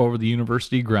spread over the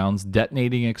university grounds,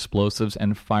 detonating explosives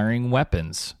and firing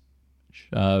weapons.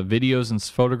 Videos and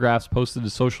photographs posted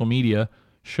to social media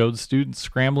showed students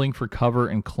scrambling for cover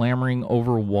and clambering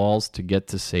over walls to get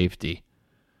to safety.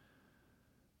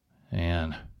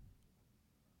 And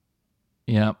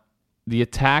yeah, the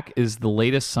attack is the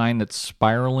latest sign that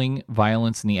spiraling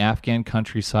violence in the Afghan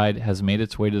countryside has made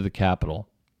its way to the capital.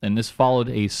 And this followed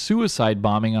a suicide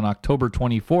bombing on October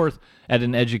 24th at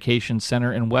an education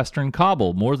center in western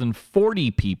Kabul. More than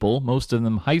 40 people, most of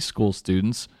them high school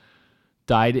students,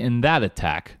 died in that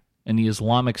attack, and the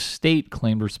Islamic State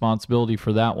claimed responsibility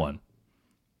for that one.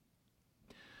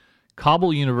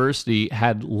 Kabul University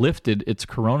had lifted its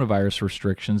coronavirus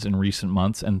restrictions in recent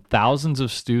months, and thousands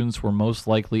of students were most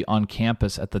likely on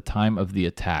campus at the time of the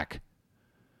attack.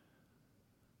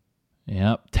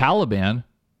 Taliban,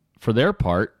 for their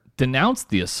part, denounced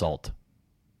the assault.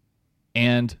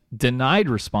 and denied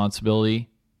responsibility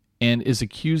and is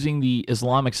accusing the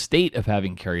Islamic State of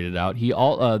having carried it out.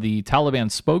 The Taliban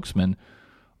spokesman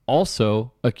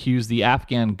also accused the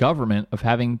Afghan government of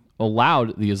having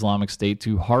allowed the Islamic State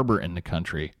to harbor in the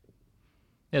country.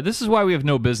 Yeah, this is why we have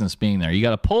no business being there. You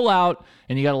got to pull out,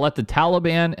 and you got to let the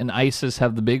Taliban and ISIS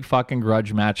have the big fucking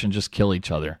grudge match and just kill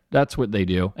each other. That's what they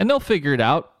do. And they'll figure it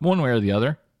out one way or the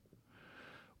other.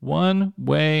 One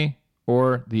way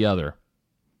or the other.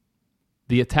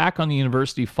 The attack on the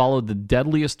university followed the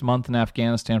deadliest month in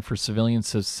Afghanistan for civilians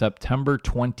since September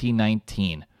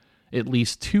 2019. At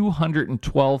least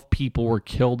 212 people were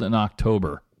killed in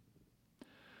October.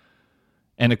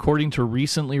 And according to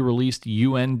recently released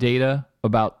UN data,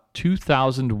 about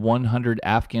 2,100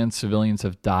 Afghan civilians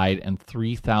have died and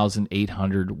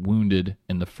 3,800 wounded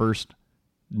in the first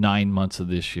 9 months of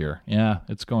this year. Yeah,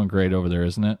 it's going great over there,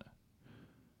 isn't it?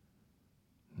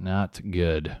 Not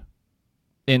good.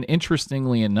 And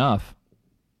interestingly enough,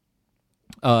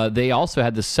 they also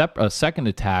had a second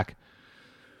attack,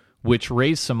 which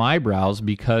raised some eyebrows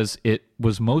because it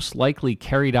was most likely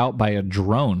carried out by a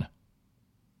drone.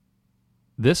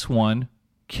 This one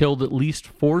killed at least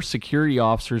 4 security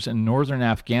officers in northern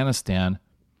Afghanistan.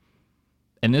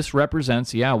 And this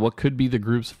represents, what could be the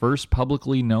group's first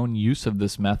publicly known use of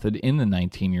this method in the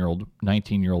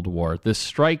 19-year-old war. This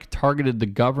strike targeted the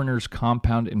governor's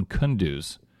compound in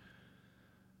Kunduz.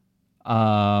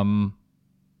 The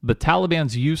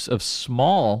Taliban's use of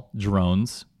small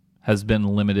drones has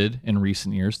been limited in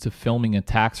recent years to filming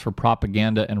attacks for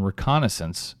propaganda and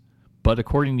reconnaissance. But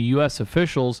according to U.S.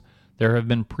 officials, there have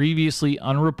been previously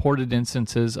unreported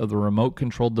instances of the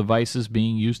remote-controlled devices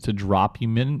being used to drop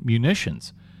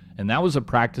munitions. And that was a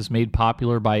practice made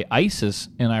popular by ISIS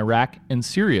in Iraq and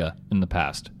Syria in the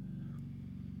past.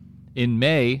 In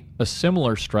May, a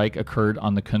similar strike occurred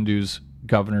on the Kunduz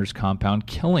governor's compound,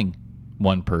 killing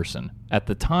one person. At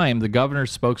the time, the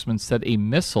governor's spokesman said a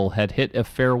missile had hit a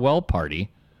farewell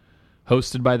party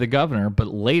hosted by the governor, but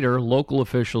later local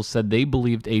officials said they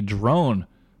believed a drone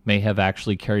may have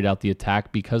actually carried out the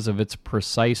attack because of its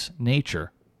precise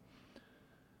nature.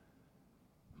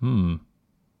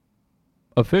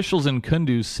 Officials in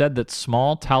Kunduz said that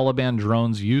small Taliban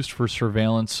drones used for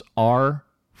surveillance are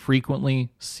frequently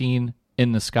seen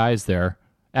in the skies there.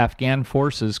 Afghan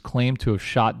forces claim to have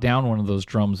shot down one of those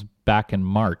drones back in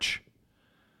March.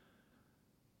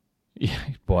 Yeah,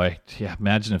 boy,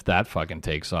 imagine if that fucking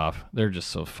takes off. They're just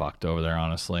so fucked over there,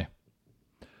 honestly.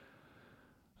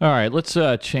 All right, let's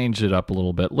change it up a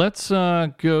little bit. Let's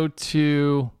go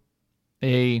to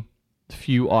a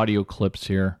few audio clips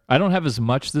here. I don't have as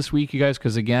much this week, you guys,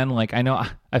 because again,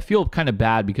 I feel kind of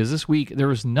bad because this week there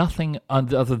was nothing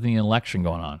other than the election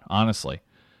going on, honestly.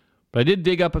 But I did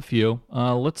dig up a few.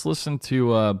 Let's listen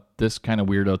to this kind of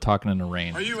weirdo talking in the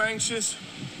rain. Are you anxious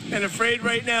and afraid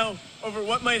right now over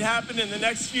what might happen in the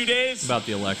next few days? About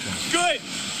the election. Good.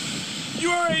 You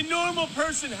are a normal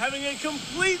person having a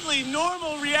completely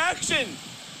normal reaction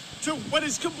to what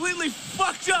is completely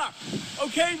fucked up.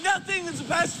 Okay? Nothing in the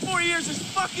past 4 years is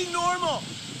fucking normal.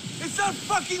 It's not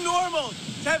fucking normal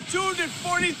to have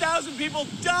 240,000 people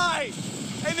die.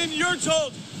 And then you're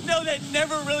told, no, that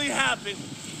never really happened.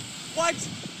 What?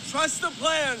 Trust the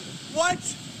plan.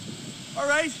 What? All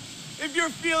right? If you're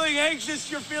feeling anxious,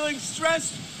 you're feeling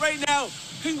stressed right now,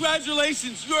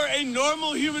 congratulations. You're a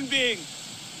normal human being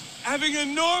having a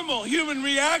normal human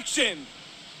reaction.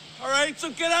 All right?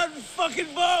 So get out and fucking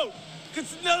vote,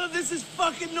 because none of this is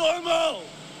fucking normal.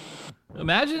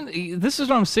 Imagine, this is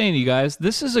what I'm saying to you guys.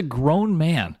 This is a grown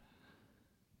man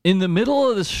in the middle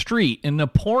of the street in the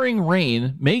pouring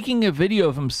rain making a video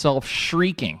of himself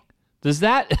shrieking. Is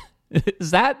that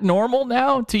normal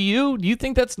now to you? Do you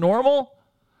think that's normal?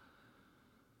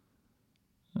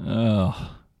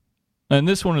 Oh. And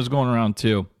this one is going around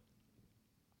too.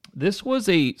 This was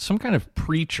some kind of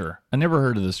preacher. I never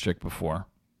heard of this chick before,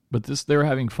 but they were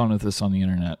having fun with this on the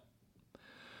internet.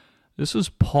 This was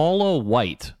Paula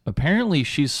White. Apparently,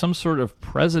 she's some sort of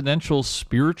presidential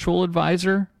spiritual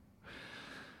advisor.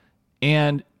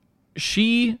 And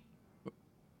she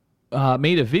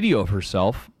made a video of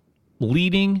herself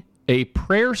leading a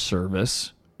prayer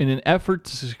service in an effort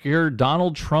to secure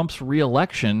Donald Trump's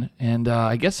re-election, and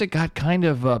I guess it got kind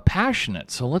of passionate.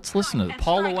 So let's listen to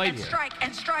Paula White here. Strike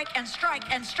and strike and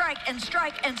strike and strike and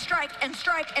strike and strike and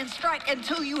strike and strike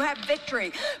until you have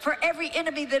victory. For every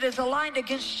enemy that is aligned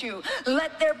against you,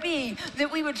 let there be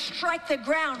that we would strike the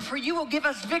ground, for you will give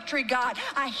us victory, God.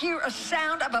 I hear a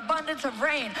sound of abundance of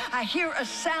rain. I hear a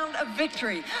sound of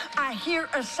victory. I hear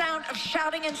a sound of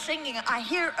shouting and singing. I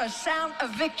hear a sound of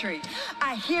victory.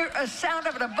 I hear a sound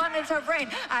of an abundance of rain.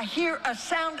 I hear a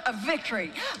sound of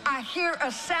victory. I hear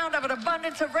a sound of an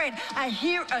abundance of rain. I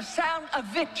hear a sound of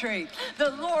victory.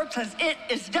 The Lord says it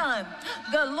is done.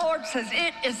 The Lord says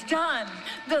it is done.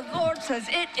 The Lord says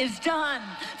it is done.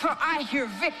 For I hear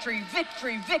victory,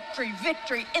 victory, victory,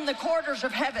 victory in the corridors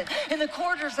of heaven. In the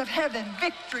corridors of heaven,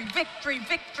 victory, victory,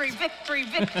 victory, victory,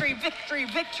 victory, victory,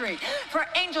 victory. For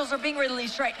angels are being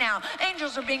released right now.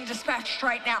 Angels are being dispatched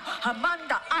right now.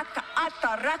 Hamanda aka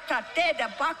ata raka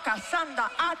teda baka sanda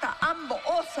ata ambo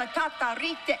osa kata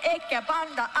rite eke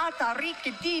banda ata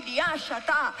rike didi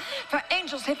ashata. For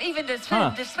angels have even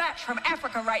been dispatched from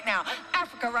Africa right now.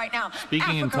 Africa right now.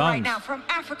 Speaking in Africa right tongues. now. From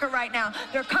Africa right now.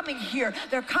 They're coming here.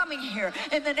 They're coming here.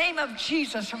 In the name of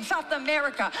Jesus. From South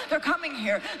America. They're coming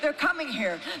here. They're coming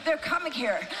here. They're coming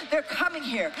here. They're coming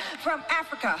here. From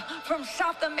Africa. From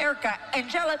South America.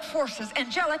 Angelic forces.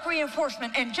 Angelic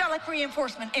reinforcement. Angelic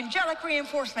reinforcement. Angelic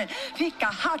reinforcement. Fika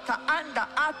hata anda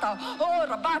ata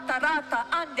ora bata rata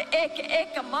ande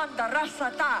eke manda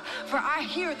rasata. For I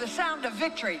hear the sound of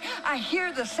victory. I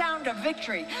hear the sound of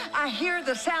victory. I hear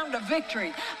the sound of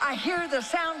victory. I hear the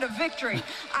sound of victory.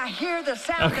 I hear the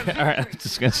sound of Okay, victory. all right, I'm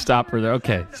just gonna stop her there.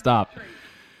 Okay, stop.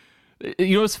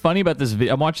 You know what's funny about this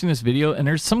video? I'm watching this video, and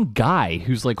there's some guy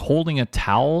who's like holding a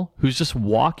towel, who's just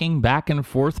walking back and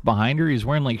forth behind her. He's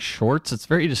wearing like shorts. It's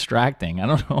very distracting. I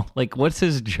don't know, like, what's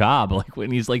his job? Like when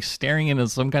he's like staring into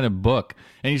some kind of book,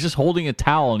 and he's just holding a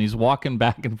towel, and he's walking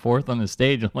back and forth on the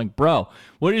stage. I'm like, bro,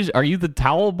 are you the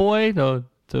towel boy to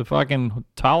fucking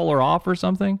towel her off or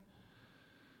something?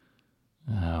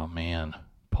 Oh man,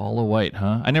 Paula White,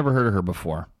 huh? I never heard of her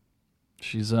before.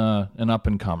 She's an up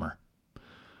and comer.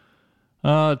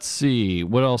 Let's see.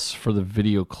 What else for the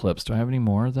video clips? Do I have any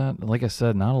more of that? Like I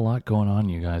said, not a lot going on,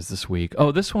 you guys, this week.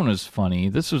 Oh, this one is funny.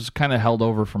 This was kind of held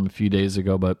over from a few days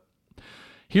ago, but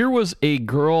here was a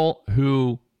girl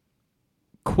who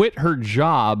quit her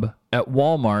job at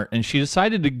Walmart, and she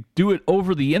decided to do it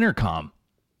over the intercom.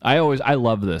 I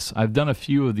love this. I've done a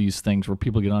few of these things where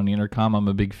people get on the intercom. I'm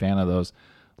a big fan of those.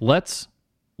 Let's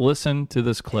listen to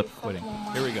this clip quitting.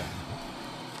 Here we go.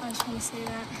 I just want to say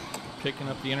that. Picking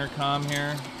up the intercom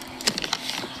here.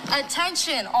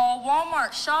 Attention, all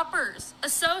Walmart shoppers,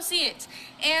 associates,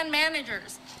 and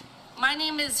managers. My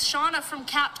name is Shauna from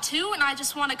Cap 2, and I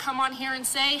just want to come on here and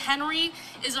say Henry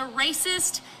is a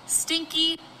racist,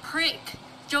 stinky prick.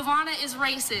 Giovanna is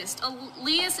racist.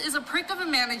 Elias is a prick of a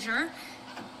manager.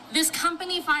 This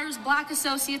company fires black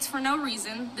associates for no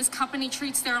reason. This company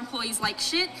treats their employees like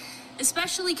shit,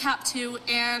 especially Cap 2,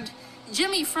 and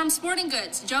Jimmy from Sporting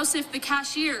Goods, Joseph the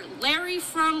cashier, Larry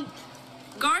from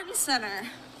Garden Center.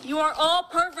 You are all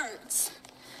perverts.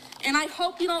 And I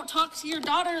hope you don't talk to your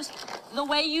daughters the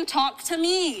way you talk to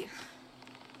me.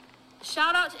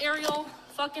 Shout out to Ariel.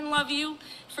 Fucking love you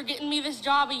for getting me this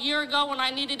job a year ago when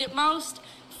I needed it most.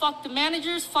 Fuck the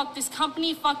managers, fuck this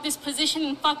company, fuck this position,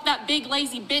 and fuck that big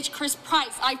lazy bitch, Chris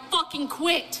Price. I fucking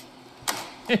quit.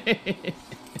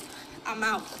 I'm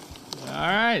out. All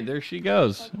right, there she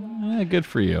goes. Good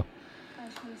for you.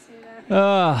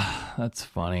 That's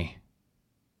funny.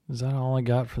 Is that all I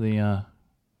got for the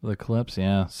clips?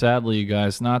 Yeah. Sadly, you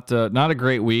guys, not a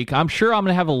great week. I'm sure I'm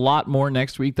gonna have a lot more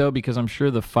next week though, because I'm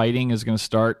sure the fighting is gonna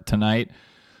start tonight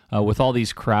with all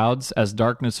these crowds as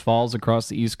darkness falls across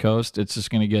the East Coast. It's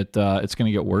just gonna get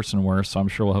worse and worse. So I'm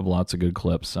sure we'll have lots of good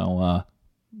clips. So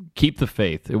keep the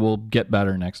faith. It will get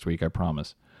better next week. I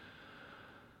promise.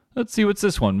 Let's see, what's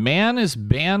this one? Man is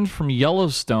banned from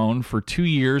Yellowstone for 2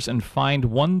 years and fined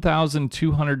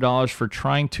 $1,200 for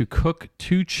trying to cook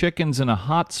 2 chickens in a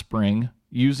hot spring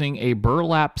using a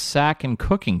burlap sack and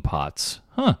cooking pots.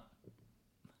 Huh.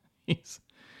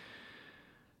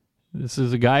 This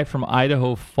is a guy from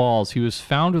Idaho Falls. He was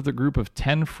found with a group of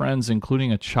 10 friends,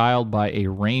 including a child, by a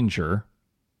ranger.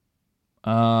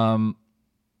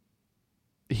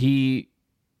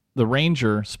 The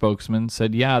ranger spokesman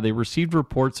said, yeah, they received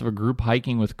reports of a group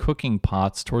hiking with cooking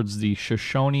pots towards the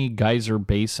Shoshone Geyser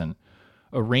Basin.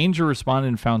 A ranger responded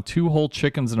and found 2 whole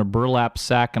chickens in a burlap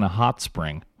sack in a hot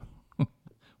spring.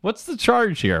 What's the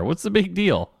charge here? What's the big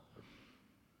deal?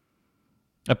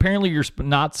 Apparently, you're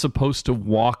not supposed to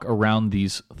walk around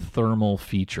these thermal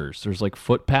features. There's like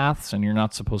footpaths, and you're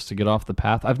not supposed to get off the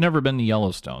path. I've never been to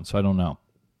Yellowstone, so I don't know.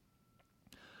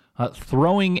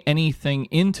 Throwing anything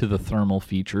into the thermal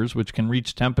features, which can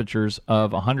reach temperatures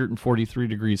of 143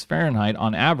 degrees Fahrenheit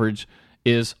on average,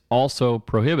 is also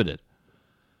prohibited.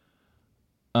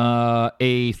 A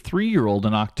 3-year-old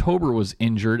in October was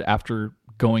injured after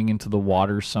going into the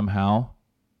water somehow.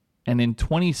 And in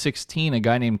 2016, a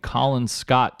guy named Colin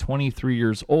Scott, 23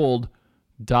 years old,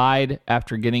 died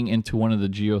after getting into one of the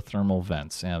geothermal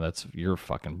vents. Yeah, you're a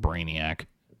fucking brainiac.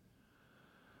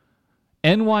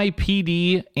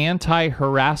 NYPD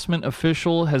anti-harassment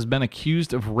official has been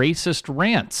accused of racist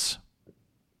rants.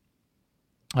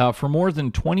 For more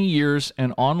than 20 years,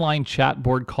 an online chat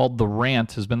board called The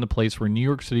Rant has been the place where New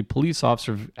York City police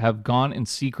officers have gone in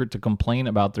secret to complain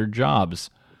about their jobs.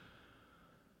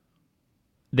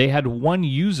 They had one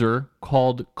user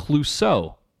called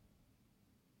Clouseau.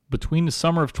 Between the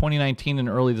summer of 2019 and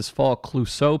early this fall,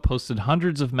 Clouseau posted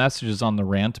hundreds of messages on The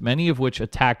Rant, many of which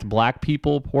attacked black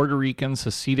people, Puerto Ricans,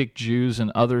 Hasidic Jews,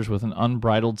 and others with an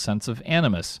unbridled sense of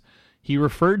animus. He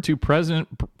referred to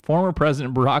former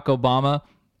President Barack Obama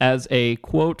as a,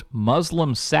 quote,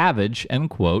 Muslim savage, end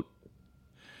quote,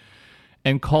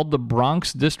 and called the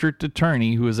Bronx district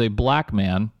attorney, who is a black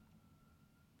man,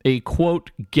 a,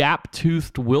 quote,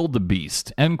 gap-toothed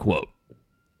wildebeest, end quote.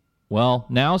 Well,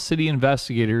 now city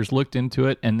investigators looked into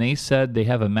it, and they said they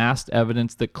have amassed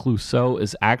evidence that Clouseau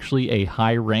is actually a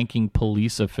high-ranking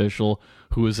police official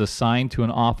who is assigned to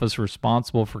an office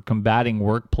responsible for combating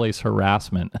workplace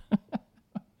harassment.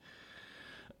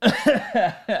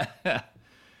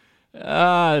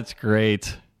 That's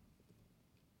great.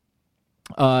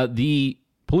 The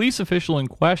police official in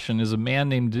question is a man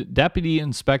named Deputy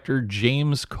Inspector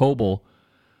James Coble.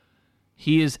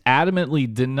 He is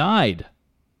adamantly denied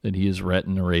that he has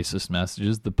written the racist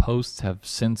messages. The posts have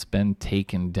since been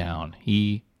taken down.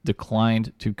 He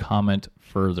declined to comment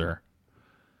further.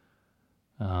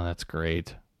 Oh, that's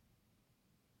great.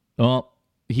 Well,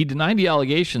 he denied the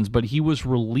allegations, but he was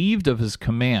relieved of his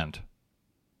command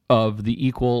of the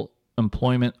Equal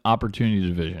Employment Opportunity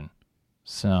Division.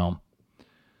 So,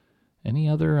 any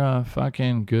other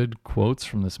fucking good quotes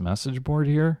from this message board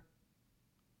here?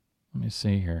 Let me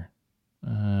see here.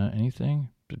 Anything?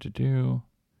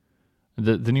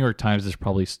 The New York Times is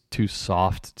probably too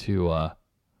soft to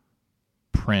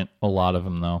print a lot of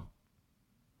them, though.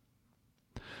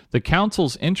 The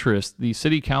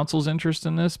city council's interest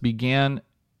in this began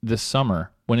this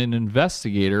summer when an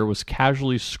investigator was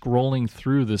casually scrolling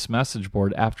through this message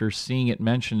board after seeing it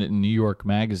mentioned in New York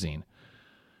Magazine.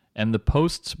 And the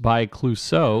posts by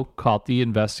Clouseau caught the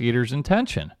investigator's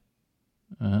attention.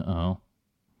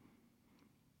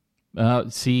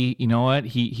 See, you know what?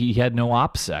 He had no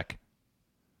OPSEC.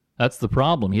 That's the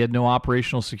problem. He had no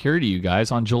operational security, you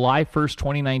guys. On July 1st,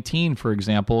 2019, for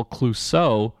example,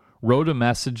 Clouseau wrote a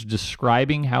message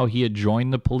describing how he had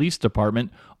joined the police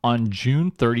department on June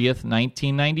 30th,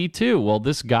 1992. Well,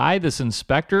 this guy, this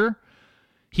inspector,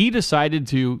 he decided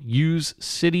to use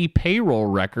city payroll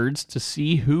records to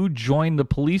see who joined the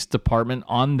police department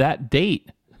on that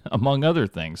date, among other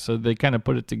things. So they kind of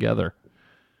put it together.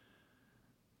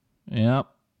 Yep.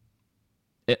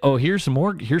 Oh, here's some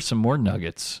more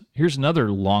nuggets. Here's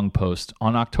another long post.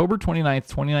 On October 29th,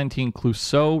 2019,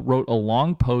 Clouseau wrote a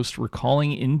long post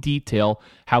recalling in detail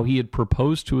how he had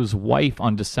proposed to his wife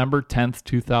on December 10th,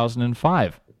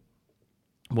 2005.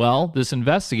 Well, this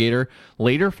investigator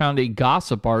later found a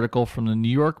gossip article from the New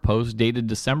York Post dated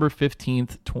December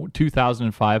 15th,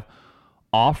 2005,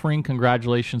 offering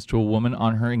congratulations to a woman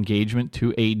on her engagement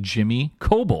to a Jimmy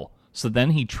Coble. So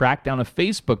then he tracked down a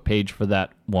Facebook page for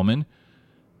that woman.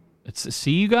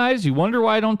 See, you guys? You wonder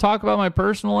why I don't talk about my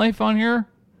personal life on here?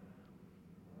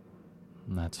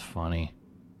 That's funny.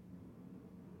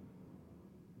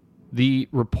 The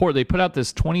report, they put out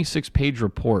this 26-page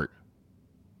report.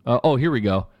 Here we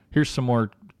go. Here's some more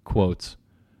quotes.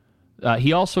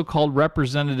 He also called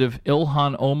Representative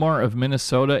Ilhan Omar of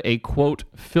Minnesota a, quote,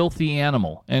 filthy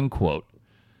animal, end quote.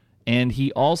 And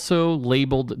he also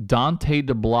labeled Dante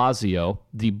de Blasio,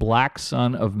 the black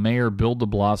son of Mayor Bill de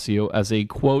Blasio, as a,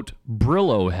 quote,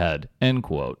 Brillo head, end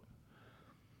quote.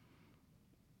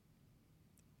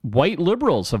 White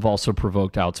liberals have also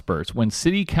provoked outbursts. When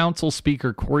City Council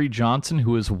Speaker Corey Johnson,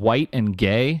 who is white and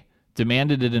gay,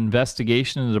 demanded an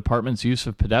investigation into the department's use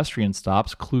of pedestrian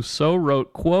stops, Clouseau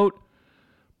wrote, quote,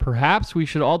 perhaps we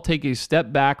should all take a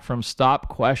step back from stop,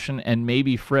 question, and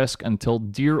maybe frisk until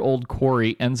dear old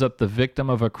Corey ends up the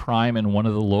victim of a crime in one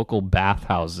of the local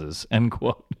bathhouses, end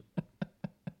quote.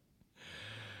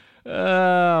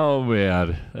 Oh,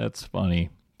 man, that's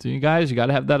funny. So you guys, you got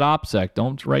to have that OPSEC.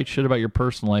 Don't write shit about your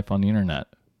personal life on the internet.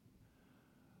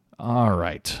 All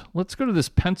right, let's go to this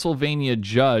Pennsylvania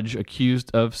judge accused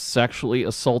of sexually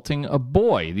assaulting a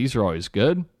boy. These are always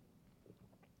good.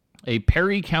 A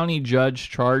Perry County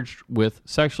judge charged with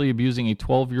sexually abusing a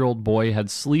 12-year-old boy had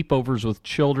sleepovers with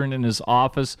children in his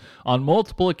office on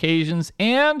multiple occasions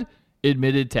and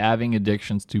admitted to having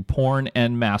addictions to porn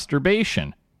and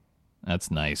masturbation.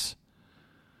 That's nice.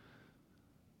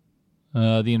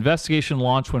 The investigation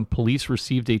launched when police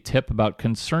received a tip about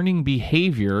concerning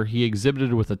behavior he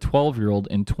exhibited with a 12-year-old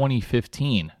in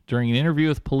 2015. During an interview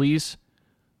with police,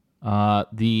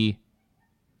 The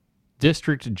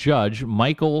district judge,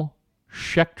 Michael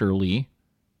Schechterly,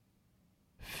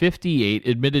 58,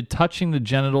 admitted touching the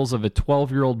genitals of a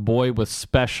 12-year-old boy with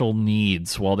special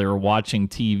needs while they were watching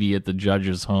TV at the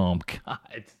judge's home.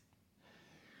 God.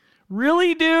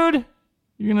 Really, dude?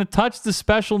 You're going to touch the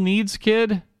special needs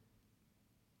kid?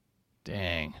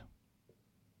 Dang.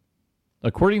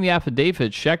 According to the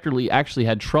affidavit, Schechterly actually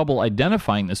had trouble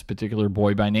identifying this particular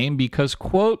boy by name because,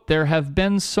 quote, there have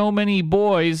been so many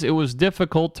boys it was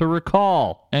difficult to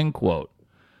recall, end quote.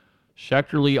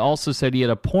 Schechterly also said he had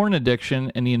a porn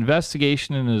addiction, and the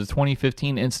investigation into the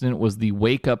 2015 incident was the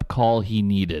wake-up call he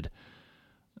needed.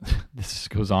 This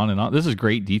goes on and on. This is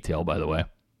great detail, by the way.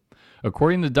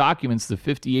 According to documents, the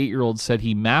 58-year-old said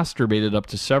he masturbated up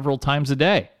to several times a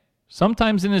day,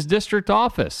 sometimes in his district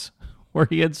office, where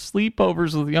he had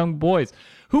sleepovers with young boys.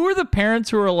 Who are the parents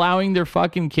who are allowing their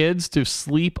fucking kids to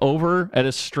sleep over at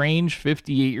a strange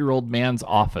 58-year-old man's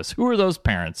office? Who are those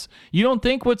parents? You don't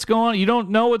think what's going on? You don't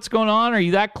know what's going on? Are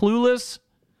you that clueless?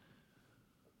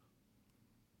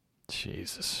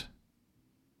 Jesus.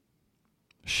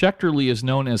 Schechterly is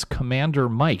known as Commander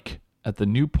Mike at the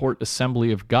Newport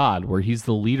Assembly of God, where he's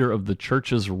the leader of the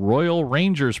church's Royal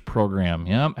Rangers program.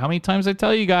 Yeah, how many times I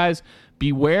tell you guys,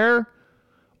 beware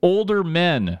older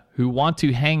men who want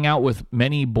to hang out with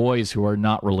many boys who are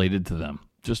not related to them.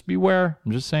 Just beware.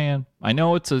 I'm just saying. I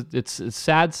know it's a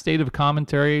sad state of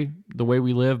commentary, the way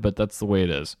we live, but that's the way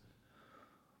it is.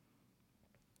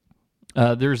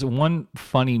 There's one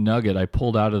funny nugget I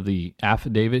pulled out of the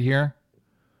affidavit here.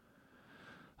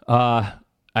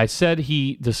 I said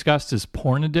he discussed his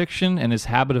porn addiction and his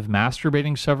habit of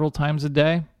masturbating several times a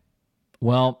day.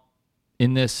 Well,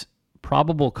 in this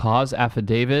probable cause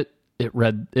affidavit, it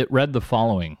read the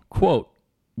following, quote,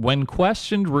 when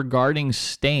questioned regarding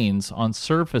stains on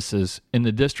surfaces in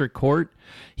the district court,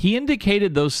 he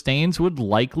indicated those stains would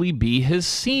likely be his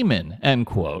semen, end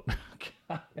quote.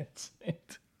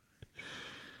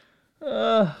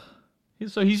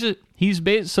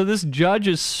 So this judge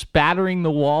is spattering the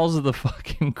walls of the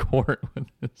fucking court with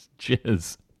his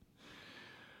jizz.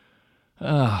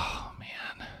 Oh,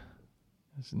 man.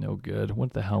 This is no good.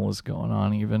 What the hell is going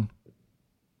on even?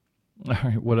 All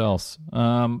right, what else?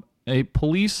 A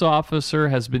police officer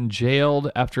has been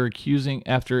jailed after encouraging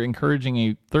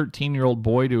a 13-year-old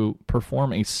boy to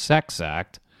perform a sex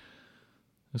act.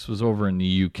 This was over in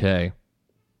the UK.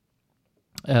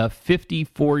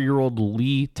 54-year-old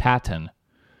Lee Tatton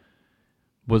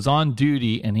was on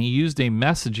duty, and he used a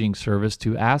messaging service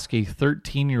to ask a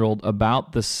 13-year-old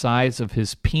about the size of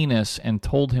his penis and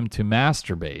told him to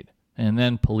masturbate. And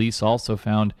then police also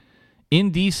found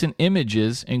indecent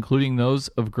images, including those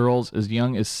of girls as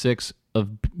young as 6,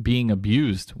 of being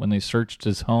abused when they searched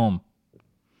his home.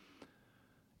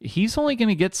 He's only going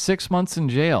to get 6 months in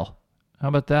jail. How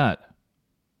about that?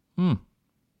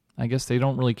 I guess they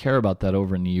don't really care about that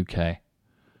over in the UK.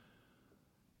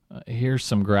 Here's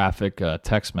some graphic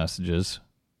text messages.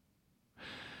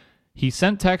 He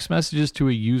sent text messages to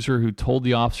a user who told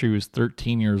the officer he was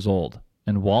 13 years old.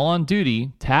 And while on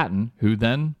duty, Tatton, who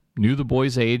then knew the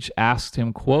boy's age, asked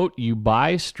him, quote, you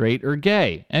bi, straight, or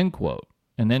gay, end quote.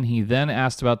 And then he then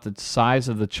asked about the size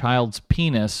of the child's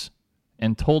penis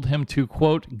and told him to,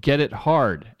 quote, get it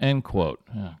hard, end quote.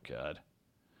 Oh, God.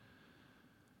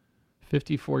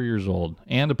 54 years old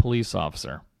and a police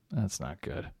officer. That's not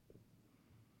good.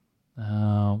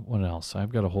 What else?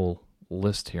 I've got a whole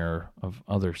list here of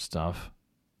other stuff.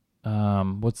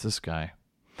 What's this guy?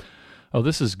 Oh,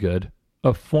 this is good.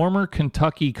 A former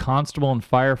Kentucky constable and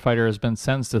firefighter has been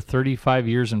sentenced to 35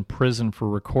 years in prison for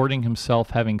recording himself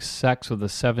having sex with a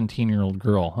 17-year-old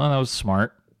girl. Oh, that was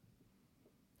smart.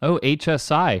 Oh,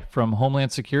 HSI from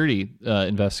Homeland Security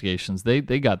investigations. They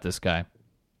got this guy.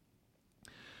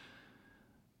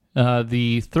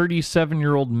 The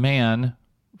 37-year-old man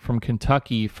from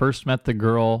Kentucky first met the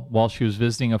girl while she was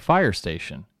visiting a fire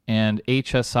station. And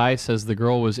HSI says the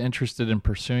girl was interested in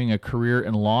pursuing a career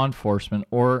in law enforcement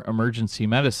or emergency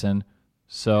medicine.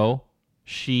 So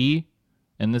she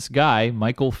and this guy,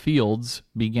 Michael Fields,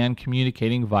 began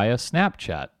communicating via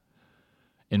Snapchat.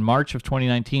 In March of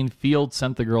 2019, Fields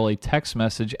sent the girl a text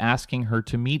message asking her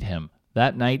to meet him.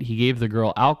 That night, he gave the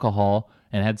girl alcohol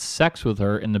and had sex with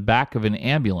her in the back of an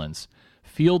ambulance.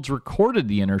 Fields recorded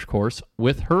the intercourse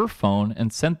with her phone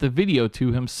and sent the video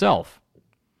to himself.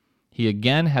 He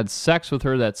again had sex with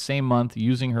her that same month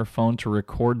using her phone to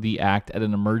record the act at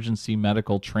an emergency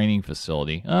medical training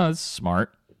facility. Oh, that's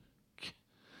smart.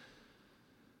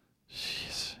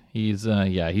 Jeez.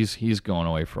 He's going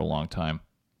away for a long time.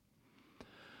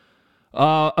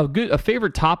 A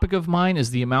favorite topic of mine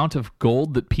is the amount of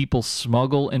gold that people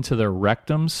smuggle into their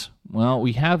rectums. Well,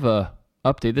 we have a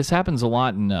update. This happens a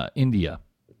lot in India.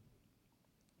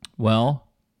 Well,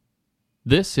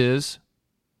 this is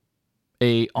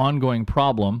a ongoing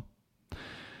problem.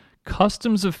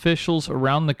 Customs officials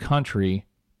around the country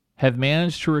have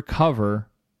managed to recover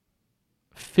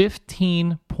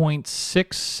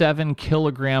 15.67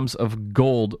 kilograms of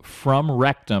gold from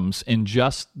rectums in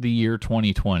just the year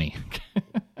 2020.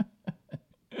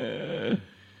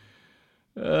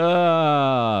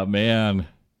 Man.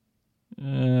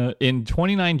 In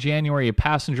 29 January, a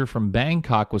passenger from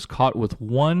Bangkok was caught with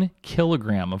 1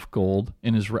 kilogram of gold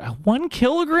in his... 1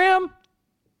 kilogram?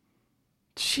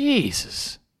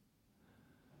 Jesus.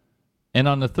 And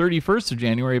on the 31st of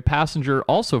January, a passenger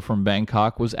also from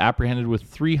Bangkok was apprehended with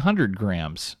 300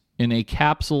 grams in a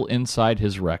capsule inside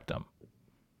his rectum.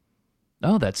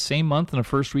 Oh, that same month in the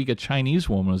first week, a Chinese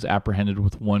woman was apprehended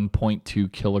with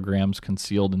 1.2 kilograms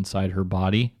concealed inside her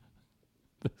body.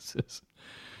 This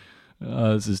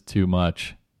is too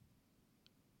much.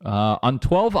 On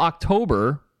 12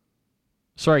 October...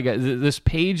 Sorry, guys. This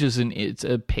page is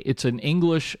it's an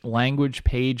English language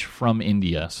page from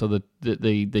India, so that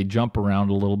they jump around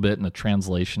a little bit, and the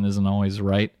translation isn't always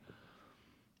right.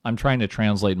 I'm trying to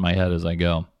translate in my head as I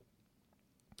go.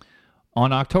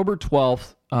 On October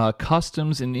 12th,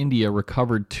 customs in India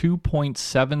recovered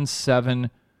 2.77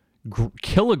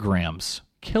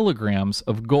 kilograms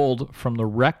of gold from the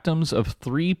rectums of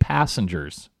 3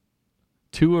 passengers.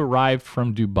 2 arrived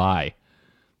from Dubai.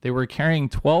 They were carrying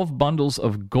 12 bundles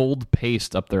of gold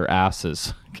paste up their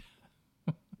asses.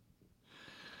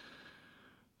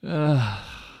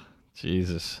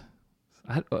 Jesus.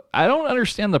 I don't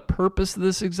understand the purpose of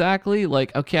this exactly.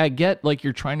 Like, okay, I get, like,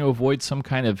 you're trying to avoid some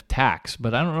kind of tax,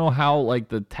 but I don't know how, like,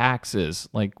 the tax is.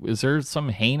 Like, is there some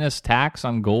heinous tax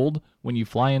on gold when you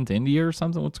fly into India or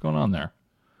something? What's going on there?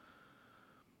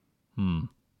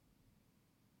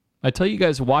 I tell you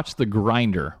guys, watch The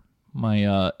Grinder. My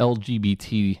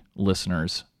LGBT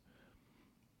listeners.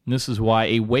 And this is why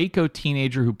a Waco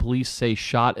teenager who police say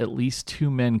shot at least 2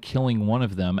 men, killing one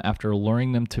of them after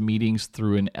luring them to meetings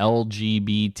through an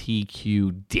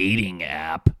LGBTQ dating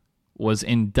app, was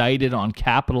indicted on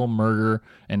capital murder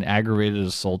and aggravated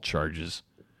assault charges.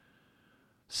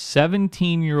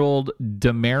 17-year-old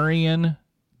Demarion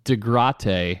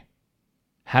DeGrate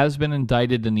has been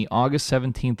indicted in the August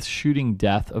 17th shooting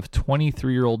death of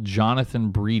 23-year-old Jonathan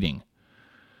Breeding.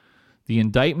 The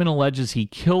indictment alleges he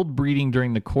killed Breeding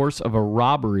during the course of a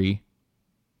robbery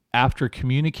after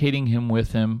communicating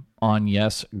with him on,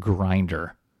 yes,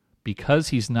 Grindr. Because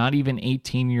he's not even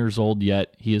 18 years old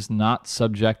yet, he is not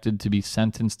subjected to be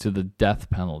sentenced to the death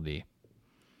penalty.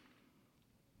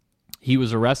 He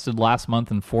was arrested last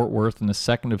month in Fort Worth in the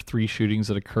second of 3 shootings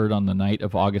that occurred on the night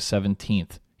of August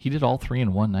 17th. He did all 3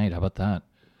 in one night. How about that?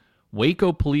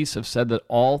 Waco police have said that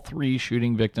all 3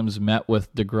 shooting victims met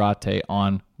with DeGrate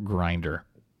on Grindr.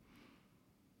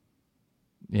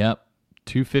 Yep.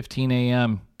 2:15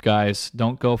 a.m., guys.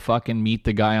 Don't go fucking meet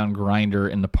the guy on Grindr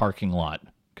in the parking lot,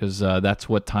 because that's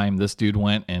what time this dude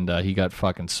went, and he got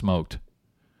fucking smoked.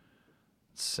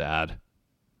 Sad.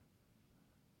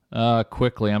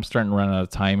 Quickly, I'm starting to run out of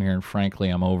time here, and frankly,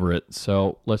 I'm over it.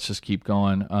 So let's just keep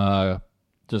going.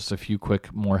 Just a few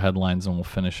quick more headlines and we'll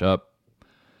finish up.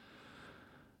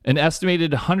 An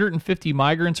estimated 150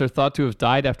 migrants are thought to have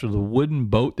died after the wooden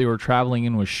boat they were traveling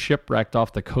in was shipwrecked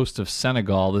off the coast of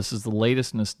Senegal. This is the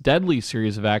latest in this deadly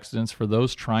series of accidents for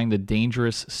those trying the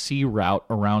dangerous sea route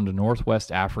around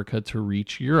northwest Africa to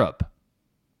reach Europe.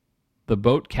 The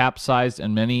boat capsized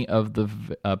and many of the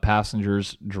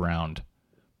passengers drowned.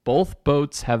 Both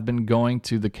boats have been going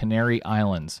to the Canary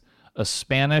Islands, a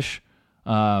Spanish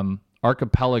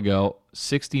archipelago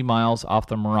 60 miles off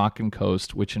the Moroccan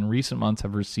coast, which in recent months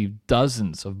have received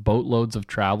dozens of boatloads of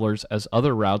travelers as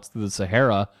other routes through the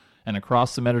Sahara and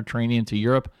across the Mediterranean to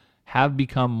Europe have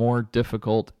become more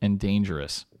difficult and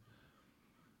dangerous.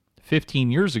 15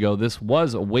 years ago, this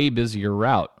was a way busier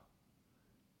route.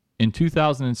 In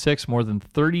 2006, more than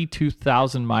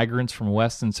 32,000 migrants from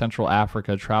West and Central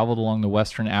Africa traveled along the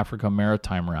Western Africa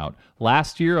maritime route.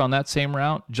 Last year, on that same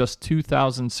route, just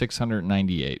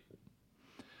 2,698.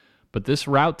 But this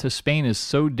route to Spain is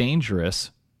so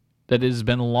dangerous that it has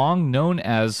been long known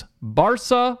as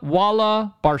Barça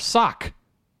Wala Barsak,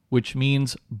 which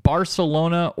means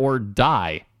Barcelona or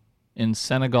die in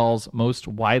Senegal's most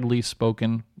widely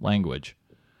spoken language.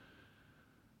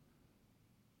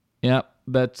 Yeah,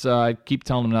 but I keep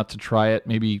telling them not to try it,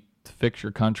 maybe to fix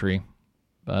your country,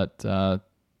 but they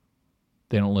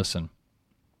don't listen.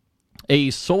 A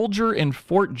soldier in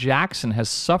Fort Jackson has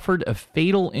suffered a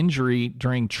fatal injury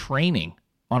during training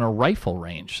on a rifle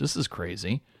range. This is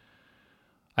crazy.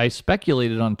 I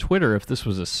speculated on Twitter if this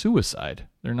was a suicide.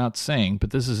 They're not saying,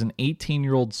 but this is an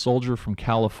 18-year-old soldier from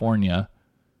California.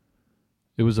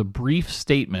 It was a brief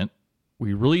statement.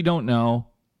 We really don't know.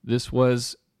 This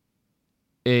was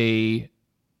a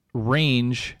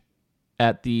range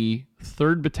at the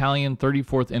 3rd Battalion,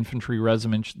 34th Infantry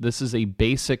Regiment. This is a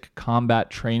basic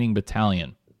combat training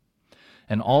battalion.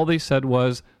 And all they said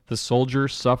was the soldier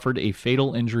suffered a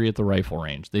fatal injury at the rifle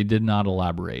range. They did not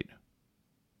elaborate.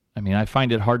 I mean, I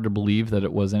find it hard to believe that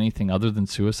it was anything other than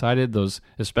suicided. Those,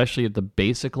 especially at the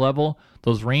basic level,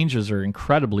 those ranges are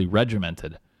incredibly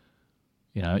regimented.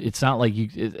 You know, it's not like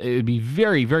it would be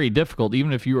very, very difficult,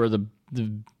 even if you were the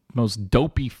most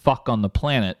dopey fuck on the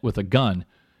planet with a gun.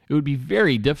 It would be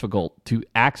very difficult to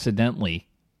accidentally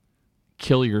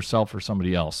kill yourself or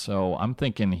somebody else. So I'm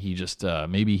thinking he just,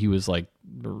 maybe he was like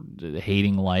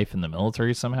hating life in the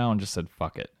military somehow and just said,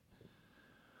 fuck it.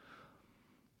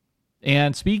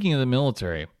 And speaking of the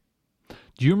military,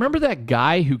 do you remember that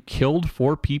guy who killed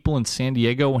 4 people in San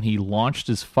Diego when he launched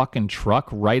his fucking truck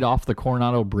right off the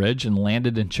Coronado Bridge and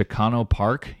landed in Chicano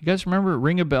Park? You guys remember it?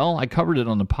 Ring a bell? I covered it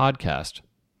on the podcast.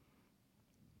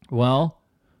 Well,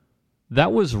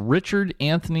 that was Richard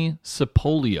Anthony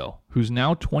Cipollio, who's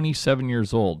now 27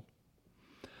 years old.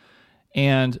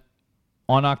 And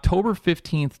on October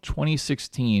 15th,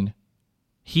 2016,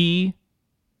 he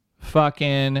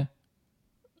fucking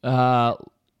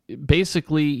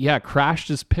basically, crashed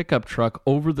his pickup truck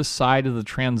over the side of the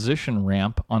transition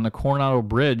ramp on the Coronado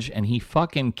Bridge, and he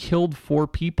fucking killed 4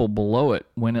 people below it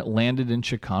when it landed in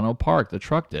Chicano Park. The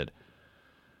truck did.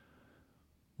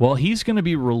 Well, he's going to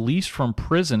be released from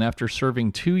prison after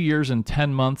serving 2 years and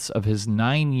 10 months of his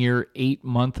 9-year,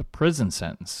 8-month prison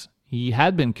sentence. He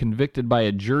had been convicted by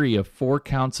a jury of 4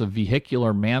 counts of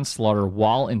vehicular manslaughter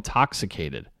while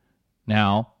intoxicated.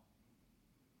 Now,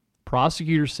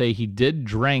 prosecutors say he did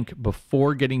drink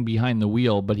before getting behind the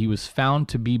wheel, but he was found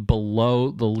to be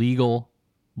below the legal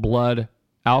blood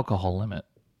alcohol limit.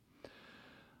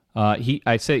 He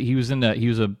was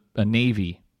a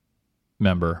Navy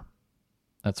member.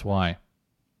 That's why.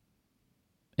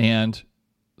 And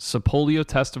Cipollio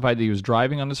testified that he was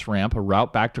driving on this ramp, a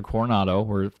route back to Coronado,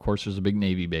 where, of course, there's a big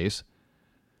Navy base.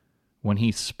 When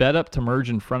he sped up to merge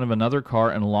in front of another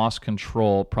car and lost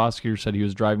control, prosecutors said he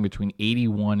was driving between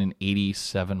 81 and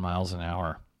 87 miles an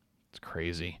hour. It's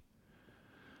crazy.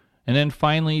 And then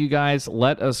finally, you guys,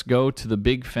 let us go to the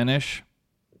big finish.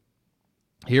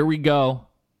 Here we go.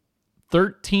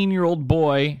 13-year-old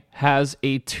boy has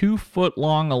a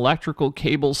 2-foot-long electrical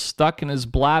cable stuck in his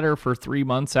bladder for 3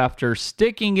 months after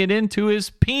sticking it into his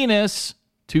penis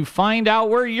to find out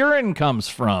where urine comes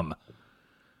from.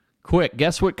 Quick,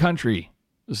 guess what country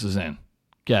this is in?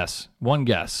 Guess. One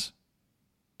guess.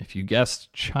 If you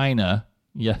guessed China,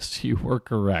 yes, you were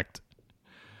correct.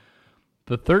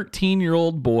 The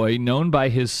 13-year-old boy, known by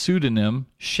his pseudonym,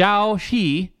 Xiao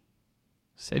He,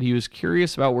 said he was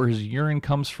curious about where his urine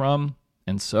comes from,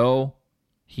 and so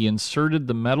he inserted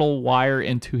the metal wire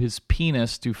into his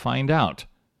penis to find out.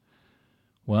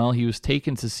 Well, he was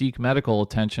taken to seek medical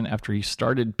attention after he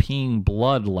started peeing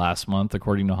blood last month,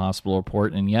 according to a hospital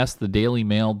report. And yes, the Daily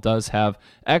Mail does have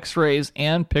x-rays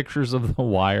and pictures of the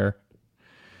wire.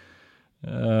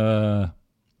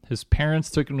 His parents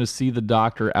took him to see the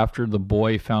doctor after the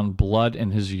boy found blood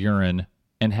in his urine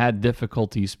and had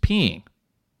difficulties peeing.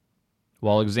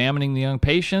 While examining the young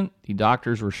patient, the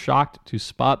doctors were shocked to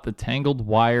spot the tangled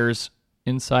wires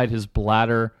inside his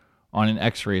bladder on an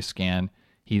x-ray scan.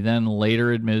 He then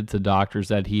later admitted to doctors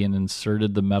that he had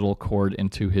inserted the metal cord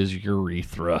into his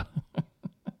urethra.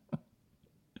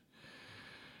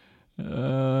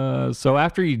 So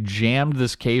after he jammed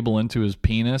this cable into his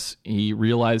penis, he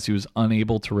realized he was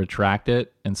unable to retract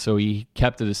it, and so he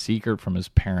kept it a secret from his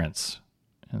parents.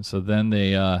 And so then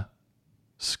they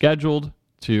scheduled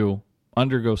to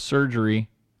undergo surgery.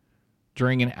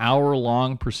 During an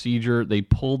hour-long procedure, they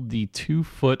pulled the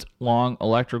 2-foot-long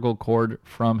electrical cord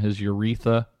from his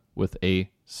urethra with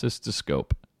a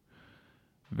cystoscope.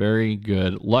 Very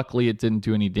good. Luckily, it didn't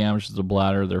do any damage to the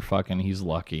bladder. He's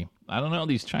lucky. I don't know,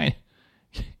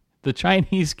 the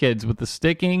Chinese kids with the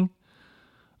sticking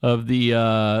of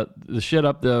the shit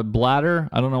up the bladder.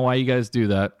 I don't know why you guys do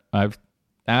that. I've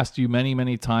asked you many,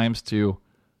 many times to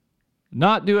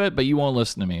not do it, but you won't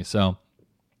listen to me. So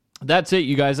that's it,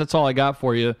 you guys. That's all I got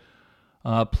for you.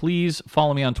 Please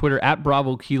follow me on Twitter at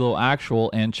Bravo Kilo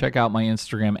Actual and check out my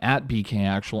Instagram at BK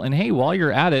Actual. And hey, while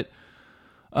you're at it,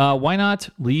 why not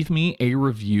leave me a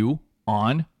review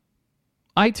on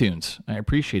iTunes? I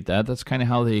appreciate that. That's kind of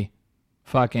how they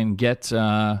fucking get,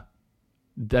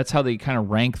 that's how they kind of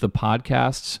rank the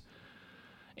podcasts.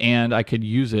 And I could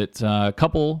use it. A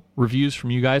couple reviews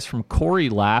from you guys. From Corey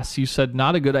Lass, you said,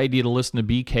 not a good idea to listen to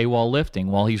BK while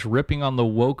lifting. While he's ripping on the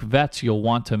woke vets, you'll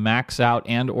want to max out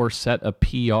and or set a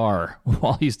PR.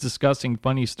 While he's discussing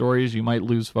funny stories, you might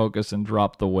lose focus and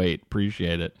drop the weight.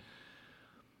 Appreciate it.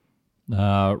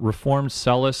 Reformed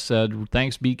Celis said,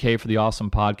 thanks BK for the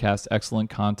awesome podcast. Excellent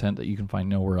content that you can find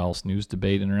nowhere else. News,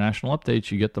 debate, international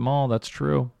updates. You get them all. That's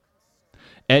true.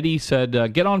 Eddie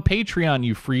said, get on Patreon,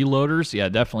 you freeloaders. Yeah,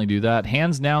 definitely do that.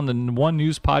 Hands down, the one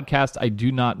news podcast I do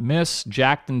not miss,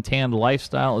 Jacked and Tanned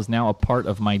Lifestyle, is now a part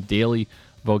of my daily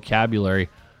vocabulary.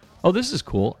 Oh, this is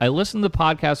cool. I listen to the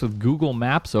podcast with Google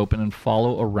Maps open and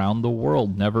follow around the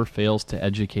world. Never fails to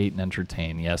educate and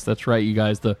entertain. Yes, that's right, you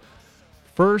guys. The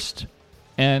first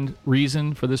and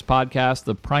reason for this podcast,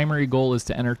 the primary goal is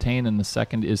to entertain, and the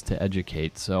second is to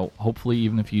educate. So hopefully,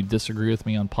 even if you disagree with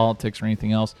me on politics or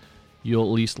anything else, you'll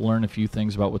at least learn a few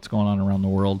things about what's going on around the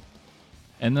world.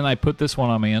 And then I put this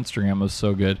one on my Instagram. It was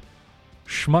so good.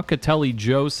 Schmuckatelli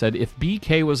Joe said, if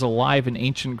BK was alive in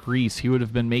ancient Greece, he would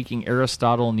have been making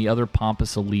Aristotle and the other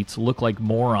pompous elites look like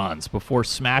morons before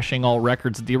smashing all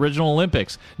records at the original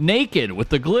Olympics, naked with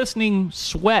the glistening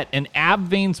sweat and ab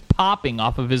veins popping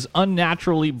off of his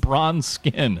unnaturally bronze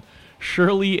skin.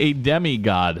 Surely a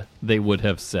demigod, they would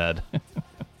have said.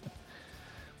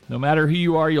 No matter who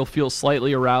you are, you'll feel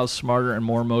slightly aroused, smarter, and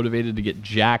more motivated to get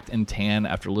jacked and tan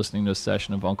after listening to a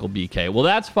session of Uncle BK. Well,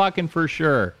 that's fucking for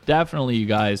sure. Definitely, you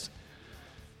guys.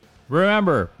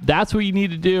 Remember, that's what you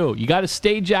need to do. You got to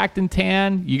stay jacked and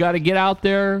tan. You got to get out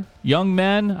there. Young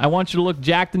men, I want you to look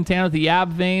jacked and tan with the ab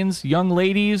veins. Young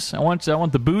ladies, I want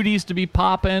the booties to be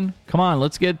popping. Come on,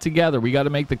 let's get together. We got to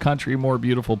make the country a more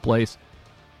beautiful place.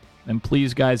 And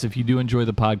please, guys, if you do enjoy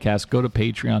the podcast, go to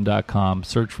patreon.com,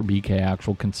 search for BK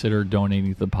Actual, consider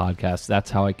donating to the podcast. That's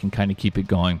how I can kind of keep it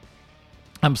going.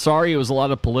 I'm sorry it was a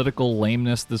lot of political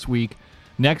lameness this week.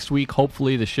 Next week,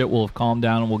 hopefully, the shit will have calmed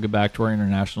down and we'll get back to our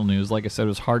international news. Like I said, it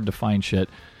was hard to find shit.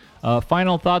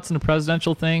 Final thoughts on the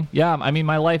presidential thing? Yeah, I mean,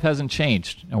 my life hasn't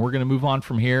changed, and we're going to move on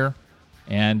from here.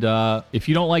 And if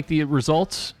you don't like the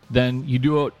results, then you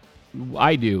do what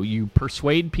I do. You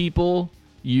persuade people.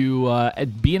 You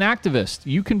be an activist.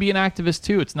 You can be an activist,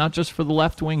 too. It's not just for the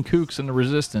left-wing kooks and the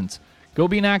resistance. Go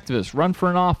be an activist. Run for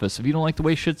an office. If you don't like the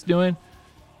way shit's doing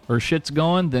or shit's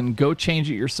going, then go change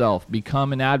it yourself.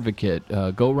 Become an advocate.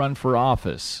 Go run for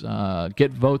office. Get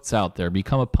votes out there.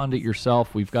 Become a pundit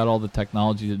yourself. We've got all the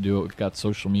technology to do it. We've got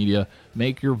social media.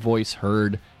 Make your voice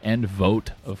heard and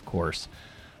vote, of course.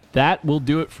 That will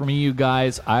do it for me, you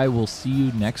guys. I will see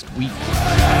you next week.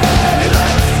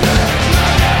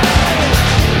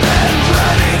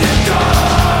 Ready to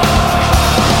go.